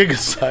caught that nigga,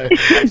 son.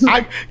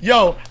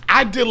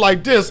 I did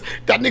like this.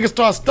 That nigga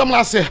started stumbling.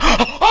 I said,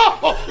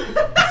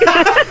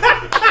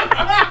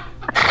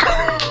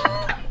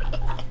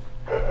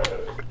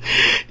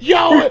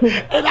 Yo,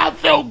 and I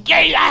felt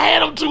gay. I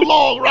had him too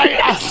long, right?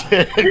 I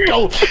said,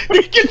 yo,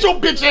 nigga, get your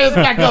bitch ass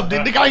back up,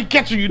 then. Nigga, I ain't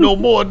catching you no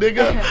more,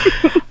 nigga.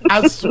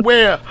 I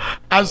swear,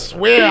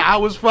 I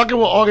was fucking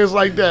with August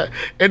like that.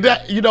 And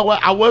that, you know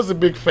what? I was a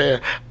big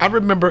fan. I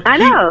remember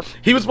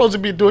he was supposed to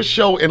be doing a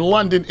show in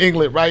London,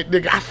 England, right,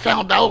 nigga? I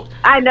found out.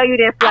 I know you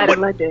didn't fly to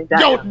London.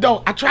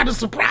 No, I tried to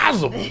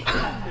surprise him.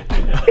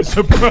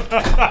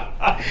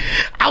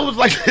 I was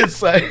like this,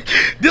 son.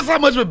 This is how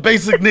much of a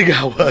basic nigga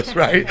I was,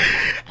 right?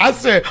 I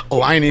said,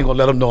 oh, I ain't even gonna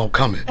let him know I'm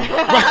coming.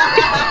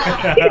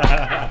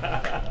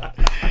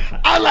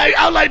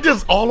 I like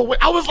this all the way.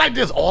 I was like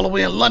this all the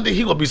way in London.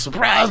 He gonna be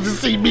surprised to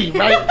see me,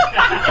 right?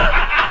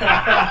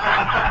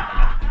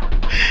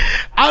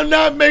 I'm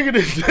not making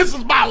this. This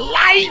is my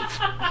life.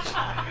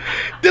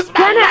 This is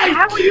my life.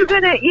 How were you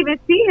gonna even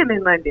see him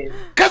in London?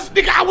 Cause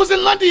nigga, I was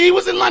in London. He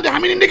was in London. How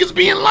many niggas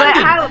be in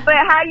London? But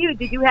how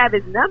did you have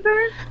his number?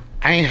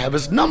 I ain't have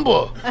his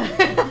number.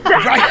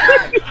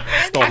 Right?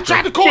 I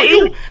tried to call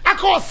you. I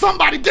called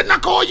somebody. Didn't I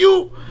call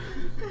you?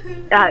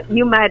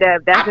 You might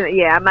have.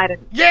 I might have.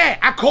 Yeah,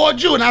 I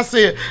called you and I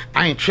said,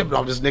 I ain't tripping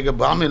off this nigga,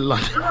 but I'm in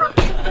London.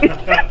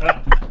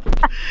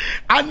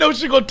 I know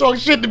she gonna talk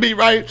shit to me,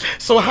 right?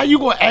 So how you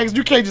gonna ask?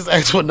 You can't just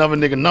ask for another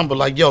nigga number.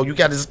 Like, yo, you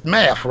got his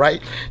math,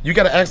 right? You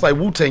gotta ask like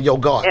Wu-Tang, yo,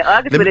 God. And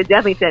August would have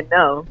definitely said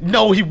no.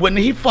 No, he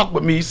wouldn't. He fucked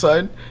with me,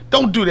 son.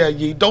 Don't do that,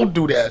 Yee. Don't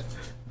do that.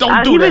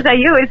 Don't do he that. Was like,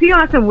 yo, is he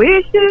on some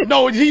weird shit?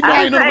 No, he ain't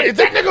on. Is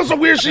that nigga on some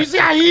weird shit? See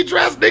how he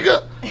dressed,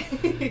 nigga?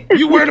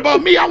 You worried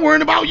about me? I'm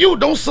worried about you.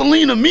 Don't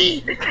Selena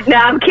me. No,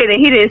 I'm kidding.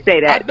 He didn't say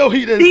that. I know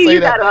he didn't say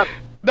that.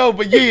 No,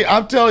 but Yee,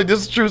 I'm telling you, this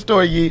is a true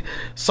story, Yee.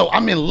 So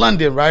I'm in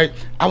London, right?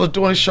 I was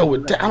doing a show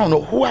with Dave. I don't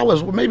know who I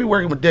was, maybe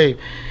working with Dave.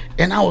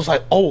 And I was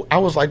like, I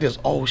was like this.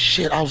 Oh,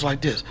 shit, I was like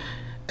this.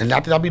 And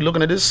after I'll be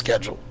looking at this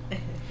schedule,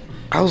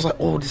 I was like,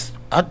 this.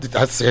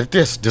 I said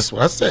this. This is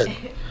what I said.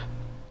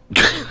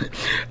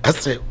 I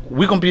said,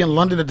 we gonna be in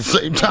London at the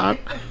same time?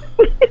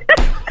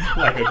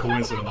 Like a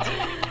coincidence.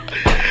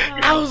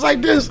 I was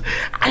like this.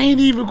 I ain't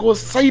even gonna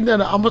say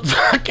nothing.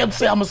 I kept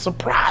saying I'm gonna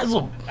surprise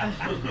him.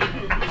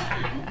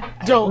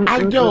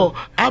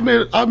 I'm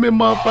in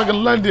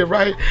motherfucking London,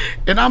 right?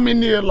 And I'm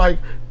in there like,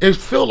 it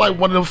feel like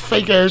one of them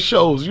fake ass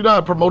shows. You know how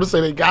promoters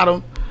say they got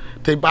them?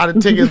 They buy the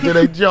tickets, then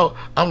they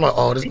I'm like,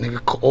 oh, this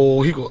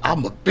nigga,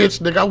 I'm a bitch,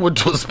 nigga. I went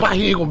to a spot,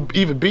 he ain't gonna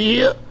even be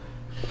here.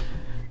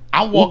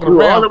 I'm walking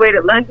around. All the way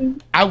to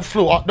London? I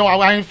flew. No,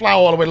 I ain't fly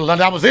all the way to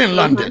London. I was in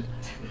London.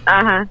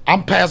 I'm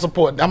a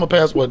passport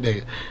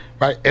nigga,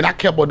 right? And I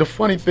kept on. The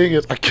funny thing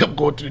is, I kept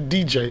going to the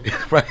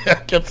DJ, right? I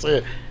kept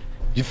saying,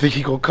 "You think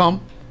he gonna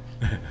come?"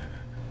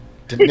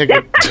 The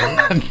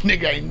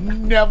nigga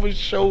ain't never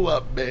show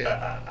up, man.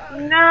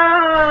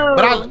 No.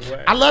 But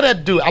I love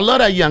that dude. I love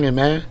that youngin',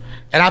 man.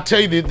 And I'll tell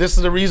you, this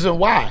is the reason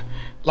why.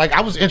 Like,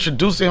 I was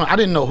introducing him. I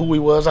didn't know who he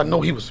was. I know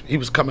he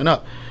was coming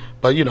up.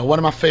 But, you know, one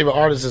of my favorite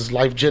artists is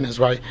Life Jennings,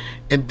 right?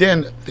 And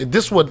then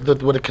this was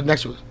what the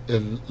connection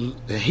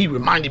was. He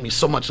reminded me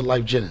so much of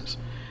Life Jennings.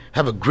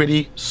 Have a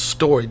gritty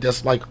story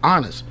that's, like,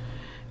 honest.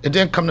 And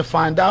then come to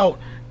find out,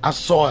 I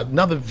saw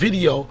another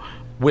video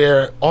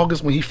where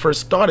August, when he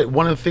first started,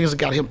 one of the things that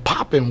got him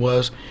popping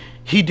was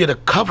he did a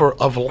cover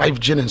of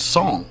Life Jennings'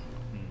 song.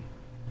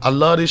 I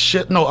love this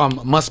shit. No,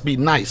 Must Be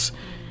Nice.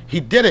 He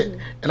did it.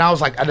 And I was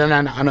like, and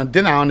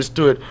then I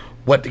understood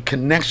what the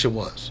connection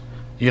was.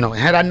 You know,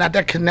 had I not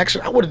that connection,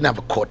 I would have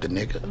never caught the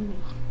nigga.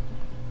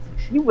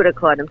 You would have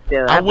caught him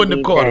still. I wouldn't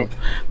have caught him.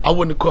 I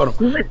wouldn't have caught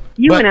him.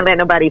 You wouldn't let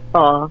nobody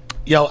fall.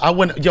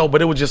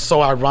 But it was just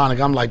so ironic.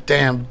 I'm like,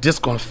 damn, this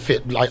gonna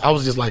fit. Like, I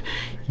was just like,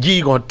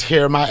 Yee gonna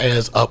tear my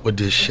ass up with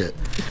this shit.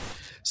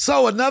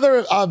 So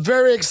another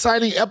very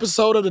exciting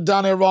episode of the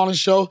Donnell Rawlings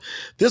Show.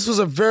 This was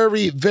a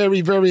very, very,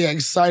 very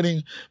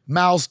exciting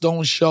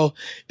milestone show.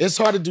 It's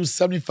hard to do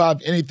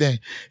 75 anything.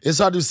 It's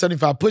hard to do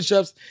 75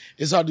 push-ups.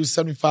 It's hard to do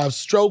 75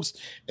 strokes.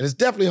 And it's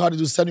definitely hard to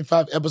do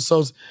 75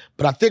 episodes.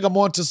 But I think I'm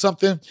on to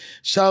something.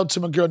 Shout out to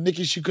my girl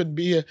Nikki. She couldn't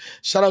be here.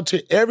 Shout out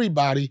to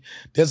everybody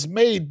that's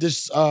made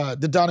this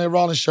the Donnell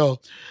Rawlings Show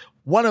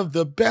one of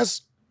the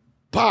best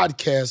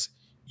podcasts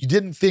you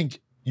didn't think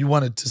you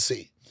wanted to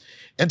see.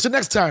 Until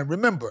next time,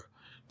 remember,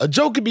 a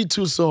joke can be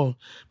too soon,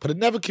 but it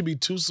never can be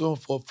too soon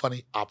for a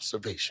funny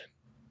observation.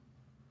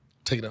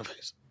 Take it in the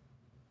face.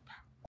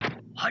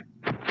 Hot.